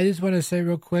 Well, I just want to say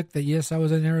real quick that yes, I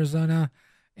was in Arizona,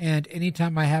 and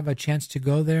anytime I have a chance to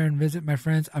go there and visit my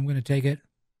friends, I'm going to take it.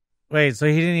 Wait, so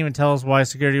he didn't even tell us why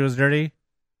security was dirty?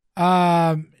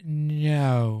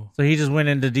 No. So he just went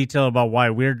into detail about why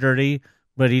we're dirty,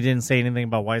 but he didn't say anything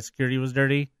about why security was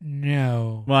dirty?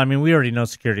 No. Well, I mean, we already know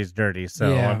security is dirty,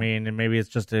 so, yeah. I mean, and maybe it's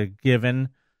just a given.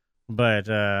 But,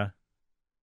 I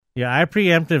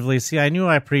preemptively, I knew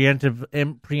I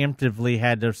preemptively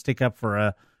had to stick up for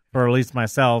at least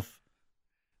myself.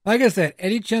 Like I said,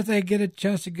 anytime I get a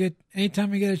chance to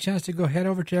go head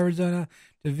over to Arizona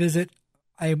to visit,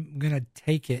 I'm going to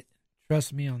take it.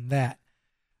 Trust me on that.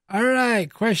 All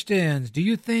right, questions. Do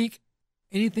you think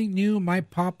anything new might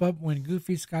pop up when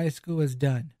Goofy Sky School is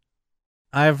done?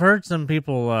 I've heard some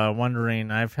people wondering.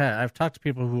 I've talked to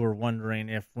people who were wondering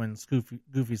if when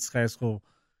Goofy Sky School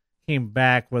came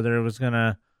back, whether it was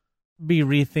gonna be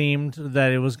rethemed,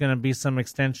 that it was gonna be some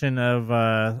extension of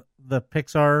the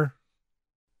Pixar,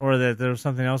 or that there was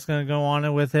something else gonna go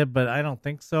on with it. But I don't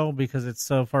think so, because it's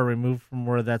so far removed from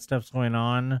where that stuff's going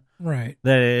on. Right.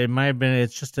 That it might have been.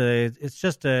 It's just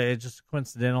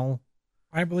coincidental.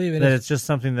 I believe it that is. it's just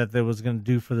something that they was gonna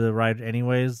do for the ride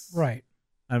anyways. Right.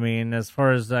 I mean, as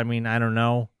far as, I don't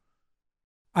know.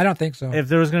 I don't think so. If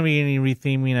there was going to be any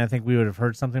retheming, I think we would have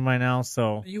heard something by now.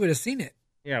 So You would have seen it.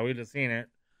 yeah, we'd have seen it.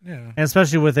 Yeah. And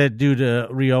especially with it due to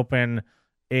reopen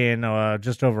in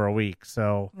just over a week.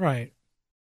 So Right.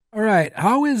 All right.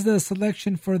 How is the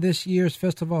selection for this year's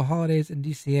festival holidays in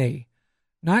DCA?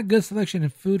 Not good selection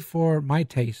of food for my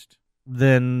taste.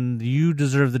 then you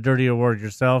deserve the dirty award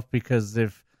yourself, because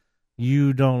if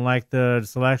you don't like the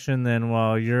selection, then,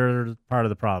 well, you're part of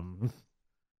the problem.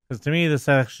 Because to me, the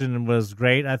selection was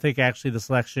great. I think actually the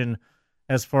selection,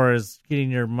 as far as getting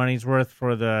your money's worth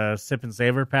for the Sip and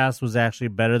Savor Pass, was actually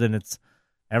better than it's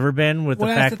ever been, with Well,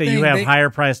 the that's fact the that you thing. have They- higher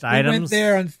priced We items. went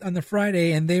there on the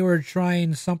Friday, and they were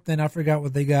trying something. I forgot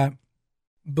what they got.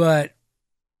 But,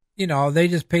 they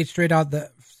just paid straight out the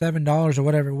 $7 or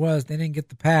whatever it was. They didn't get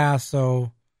the pass,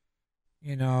 so,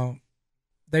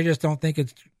 they just don't think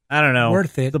it's I don't know.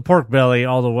 worth it. The pork belly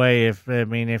all the way. If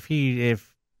the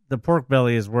pork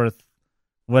belly is worth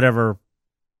whatever.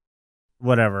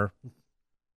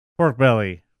 Pork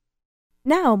belly.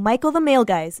 Now, Michael the Mail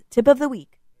Guy's tip of the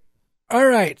week. All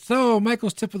right, so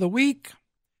Michael's tip of the week.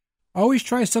 Always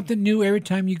try something new every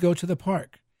time you go to the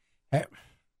park.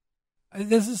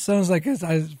 Sounds like it's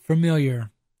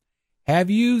familiar. Have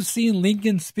you seen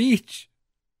Lincoln's speech?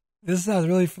 This sounds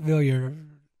really familiar.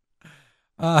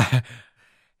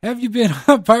 Have you been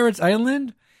on Pirates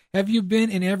Island? Have you been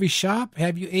in every shop?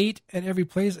 Have you ate at every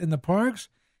place in the parks?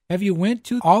 Have you went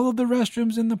to all of the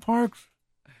restrooms in the parks?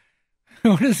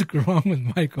 What is wrong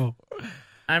with Michael?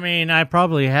 I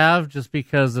probably have, just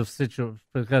because of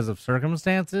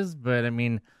circumstances, but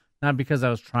not because I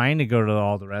was trying to go to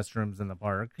all the restrooms in the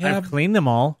park. Yeah. I've cleaned them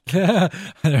all. There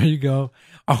you go.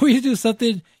 Always do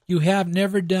something you have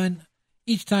never done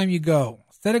each time you go.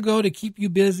 Set a goal to keep you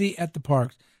busy at the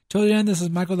parks. Till the end, this is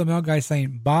Michael the Mail Guy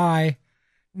saying bye.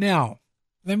 Now,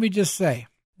 let me just say,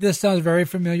 this sounds very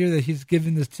familiar that he's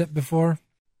given this tip before.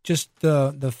 Just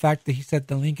the fact that he said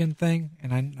the Lincoln thing,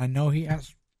 and I know he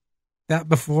asked that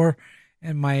before,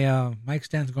 and my mic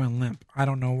stand's going limp. I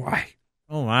don't know why.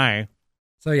 Oh my.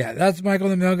 So yeah, that's Michael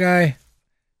the Mail Guy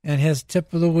and his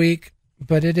tip of the week.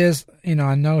 But it is,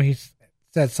 I know he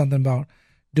said something about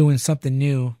doing something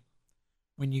new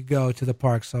when you go to the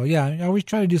park. So yeah, I always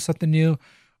try to do something new,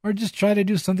 or just try to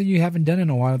do something you haven't done in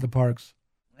a while at the parks.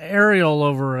 Ariel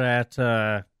over at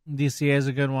DCA is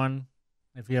a good one.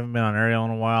 If you haven't been on Ariel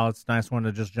in a while, it's a nice one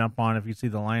to just jump on if you see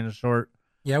the line is short.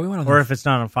 Yeah, we went on. Or if it's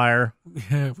not on fire.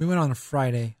 We went on a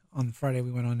Friday. On Friday,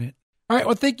 we went on it. All right.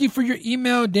 Well, thank you for your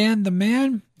email, Dan the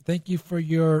Man. Thank you for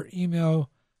your email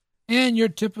and your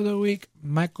tip of the week,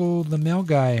 Michael the Mail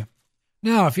Guy.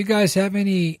 Now, if you guys have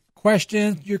any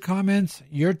questions, your comments,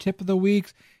 your tip of the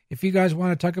weeks, if you guys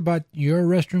want to talk about your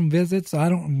restroom visits,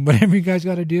 whatever you guys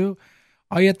got to do,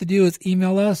 all you have to do is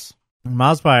email us.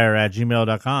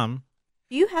 Mousefire@gmail.com.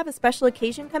 Do you have a special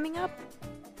occasion coming up?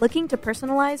 Looking to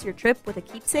personalize your trip with a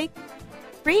keepsake?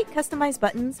 Create customized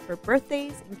buttons for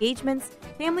birthdays, engagements,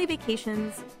 family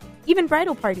vacations, even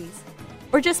bridal parties,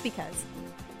 or just because.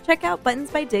 Check out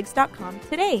buttonsbydiggs.com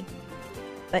today.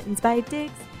 Buttons by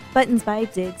Diggs, Buttons by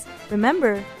Diggs.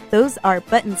 Remember, those are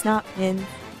buttons, not pins.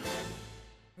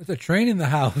 There's a train in the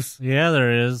house. Yeah,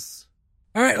 there is.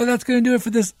 All right, well, that's going to do it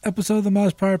for this episode of the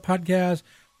Mouse Power Podcast.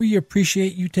 We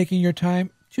appreciate you taking your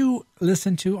time to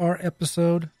listen to our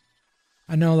episode.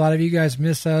 I know a lot of you guys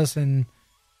miss us, and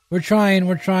we're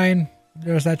trying.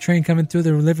 There's that train coming through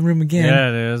the living room again. Yeah,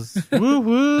 it is.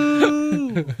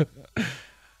 Woo-woo!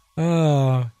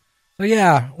 So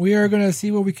yeah, we are going to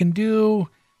see what we can do.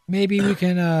 Maybe we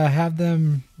can have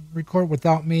them record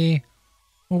without me.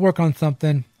 We'll work on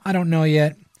something. I don't know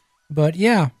yet. But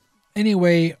yeah,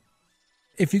 anyway,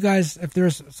 if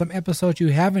there's some episodes you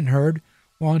haven't heard,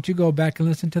 why don't you go back and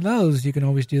listen to those? You can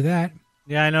always do that.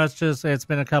 Yeah, I know it's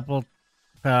been a couple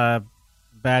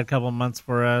bad couple months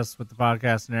for us with the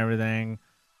podcast and everything.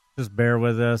 Just bear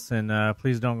with us, and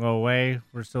please don't go away.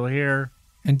 We're still here.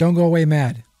 And don't go away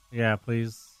mad. Yeah,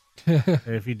 please.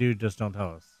 If you do, just don't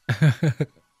tell us.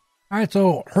 All right,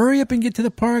 so hurry up and get to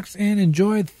the parks and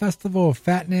enjoy the Festival of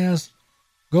Fatness.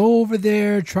 Go over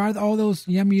there, try all those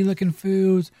yummy looking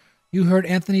foods. You heard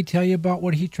Anthony tell you about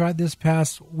what he tried this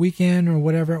past weekend or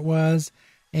whatever it was.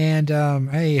 And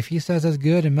hey, if he says it's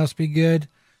good, it must be good.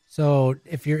 So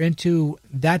if you're into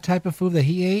that type of food that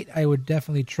he ate, I would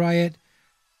definitely try it.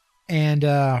 And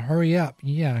hurry up.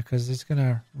 Yeah, because it's going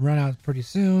to run out pretty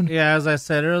soon. Yeah, as I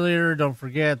said earlier, don't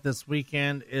forget this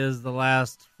weekend is the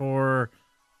last for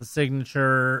the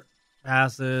signature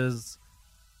passes.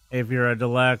 If you're a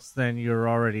deluxe, then you're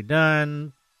already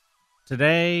done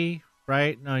today,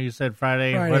 right? No, you said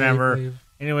Friday, Friday, I whatever. believe.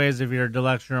 Anyways, if you're a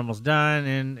deluxe, you're almost done.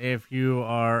 And if you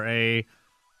are a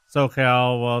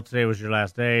SoCal, well, today was your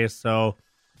last day, so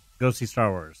go see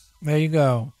Star Wars. There you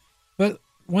go. But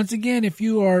once again, if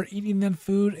you are eating that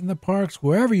food in the parks,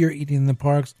 wherever you're eating in the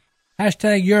parks,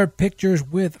 hashtag your pictures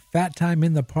with Fat Time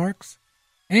in the Parks.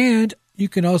 And you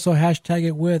can also hashtag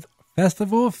it with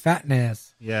Festival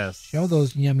Fatness. Yes. Show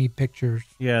those yummy pictures.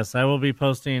 Yes, I will be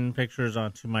posting pictures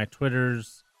onto my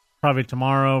Twitters probably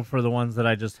tomorrow for the ones that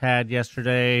I just had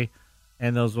yesterday,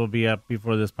 and those will be up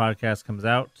before this podcast comes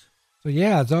out. So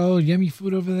yeah, it's all yummy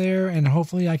food over there, and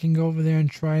hopefully I can go over there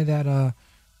and try that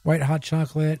white hot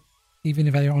chocolate, even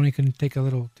if I only can take a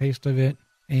little taste of it.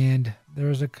 And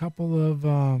there's a couple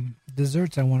of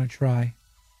desserts I want to try.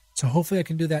 So hopefully I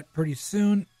can do that pretty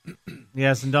soon.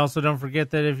 Yes, and also don't forget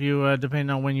that if you, depending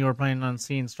on when you are planning on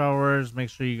seeing Star Wars, make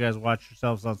sure you guys watch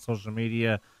yourselves on social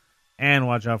media and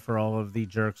watch out for all of the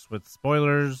jerks with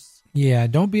spoilers. Yeah,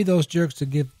 don't be those jerks to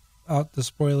give out the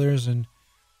spoilers and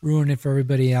ruin it for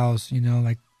everybody else, you know,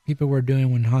 like people were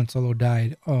doing when Han Solo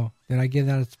died. Oh, did I give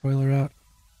that a spoiler out?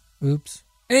 Oops.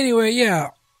 Anyway, yeah.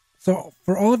 So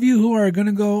for all of you who are going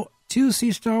to go to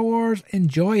see Star Wars,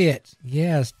 enjoy it.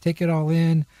 Yes, take it all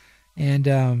in. And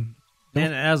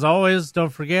as always, don't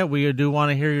forget, we do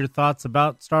want to hear your thoughts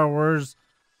about Star Wars,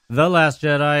 The Last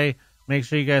Jedi. Make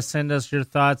sure you guys send us your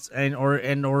thoughts and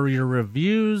or your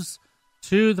reviews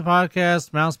to the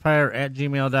podcast,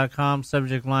 mousepire@gmail.com,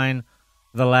 subject line,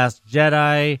 The Last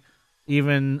Jedi.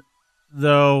 Even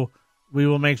though we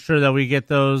will make sure that we get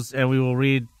those and we will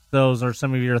read those or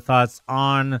some of your thoughts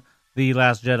on the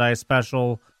Last Jedi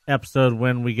special episode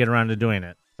when we get around to doing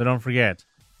it. So don't forget,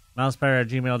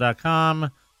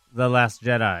 mousepire@gmail.com, The Last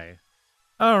Jedi.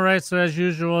 All right, so as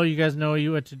usual, you guys know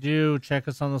what to do. Check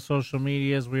us on the social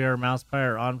medias. We are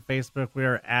Mousepire on Facebook. We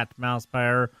are at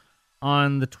Mousepire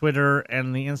on the Twitter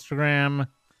and the Instagram.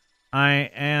 I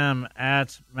am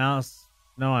at Mouse...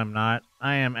 No, I'm not.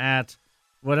 I am at...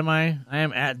 What am I? I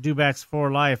am at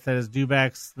Dubax4Life. That is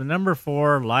Dubax, the number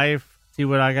 4, Life. See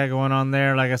what I got going on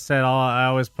there. Like I said, I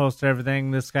always post everything.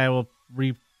 This guy will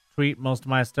retweet most of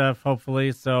my stuff,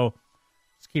 hopefully. So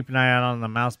just keep an eye out on the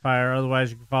Mousepire.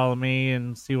 Otherwise, you can follow me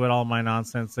and see what all my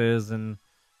nonsense is and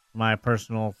my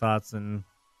personal thoughts and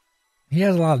he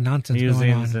has a lot of nonsense going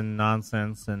musings on. and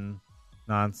nonsense.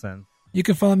 You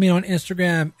can follow me on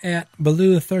Instagram at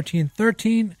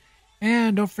Baloo1313.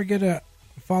 And don't forget to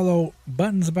follow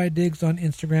Buttons by Diggs on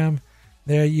Instagram.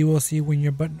 There you will see when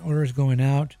your button order is going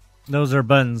out. Those are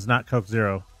buttons, not Coke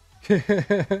Zero. Don't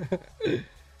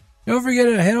forget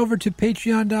to head over to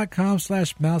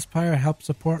patreon.com/mousepire. Help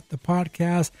support the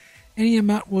podcast. Any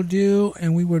amount will do,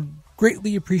 and we would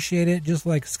greatly appreciate it, just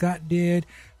like Scott did,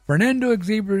 Fernando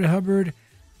Xavier Hubbard,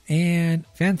 and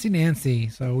Fancy Nancy.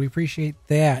 So we appreciate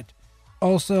that.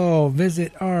 Also,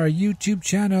 visit our YouTube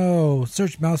channel.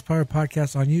 Search Mousepire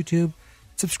Podcast on YouTube.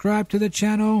 Subscribe to the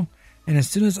channel. And as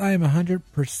soon as I am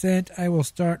 100%, I will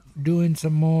start doing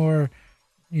some more,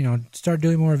 start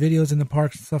doing more videos in the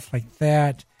parks and stuff like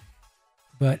that.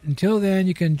 But until then,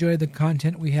 you can enjoy the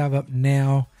content we have up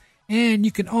now. And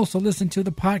you can also listen to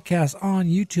the podcast on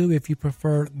YouTube if you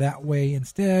prefer that way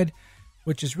instead,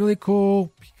 which is really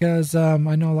cool because I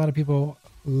know a lot of people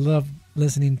love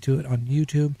listening to it on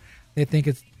YouTube. They think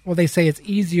they say it's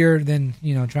easier than,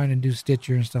 trying to do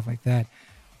Stitcher and stuff like that.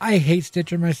 I hate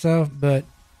Stitcher myself, but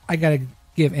I got to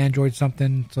give Android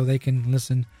something so they can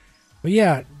listen. But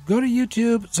yeah, go to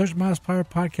YouTube, search Mousepire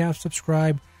Podcast,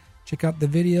 subscribe, check out the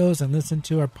videos, and listen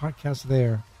to our podcast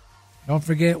there. Don't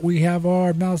forget, we have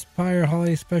our Mousepire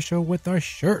Holiday Special with our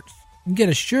shirts. You can get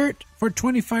a shirt for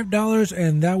 $25,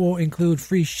 and that will include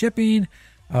free shipping,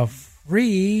 a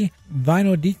free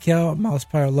vinyl decal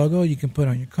Mousepire logo you can put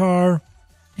on your car,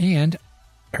 and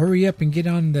hurry up and get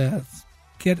on the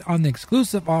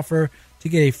exclusive offer to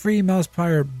get a free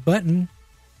Mousepire button,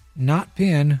 not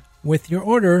pin, with your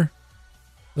order.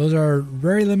 Those are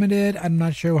very limited. I'm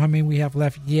not sure how many we have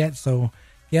left yet, so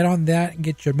get on that and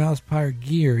get your Mousepire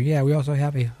gear. Yeah, we also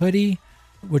have a hoodie,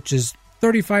 which is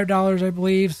 $35, I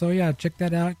believe. So yeah, check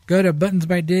that out. Go to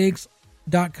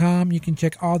buttonsbydiggs.com. You can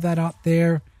check all that out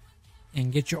there.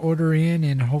 and get your order in.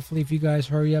 And hopefully, if you guys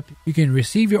hurry up, you can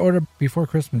receive your order before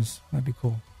Christmas. That'd be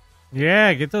cool.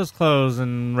 Yeah, get those clothes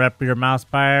and rep your mouse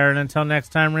fire. And until next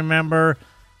time, remember,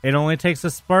 it only takes a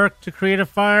spark to create a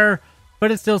fire,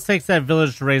 but it still takes that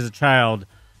village to raise a child.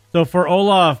 So for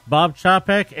Olaf, Bob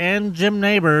Chopek, and Jim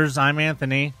Neighbors, I'm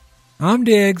Anthony. I'm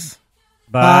Diggs.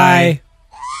 Bye.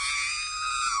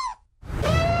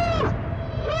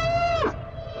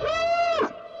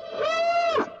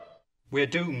 We're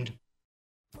doomed.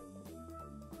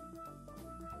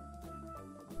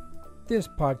 This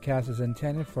podcast is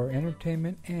intended for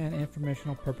entertainment and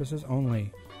informational purposes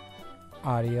only.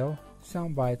 Audio,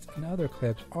 sound bites, and other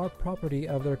clips are property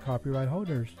of their copyright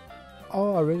holders.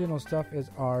 All original stuff is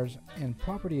ours and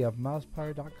property of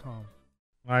mousepire.com.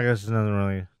 I guess it doesn't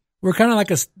really. We're kind of like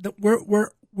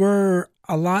we're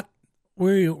a lot.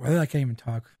 I can't even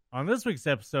talk. On this week's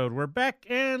episode, we're back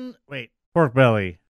in pork belly.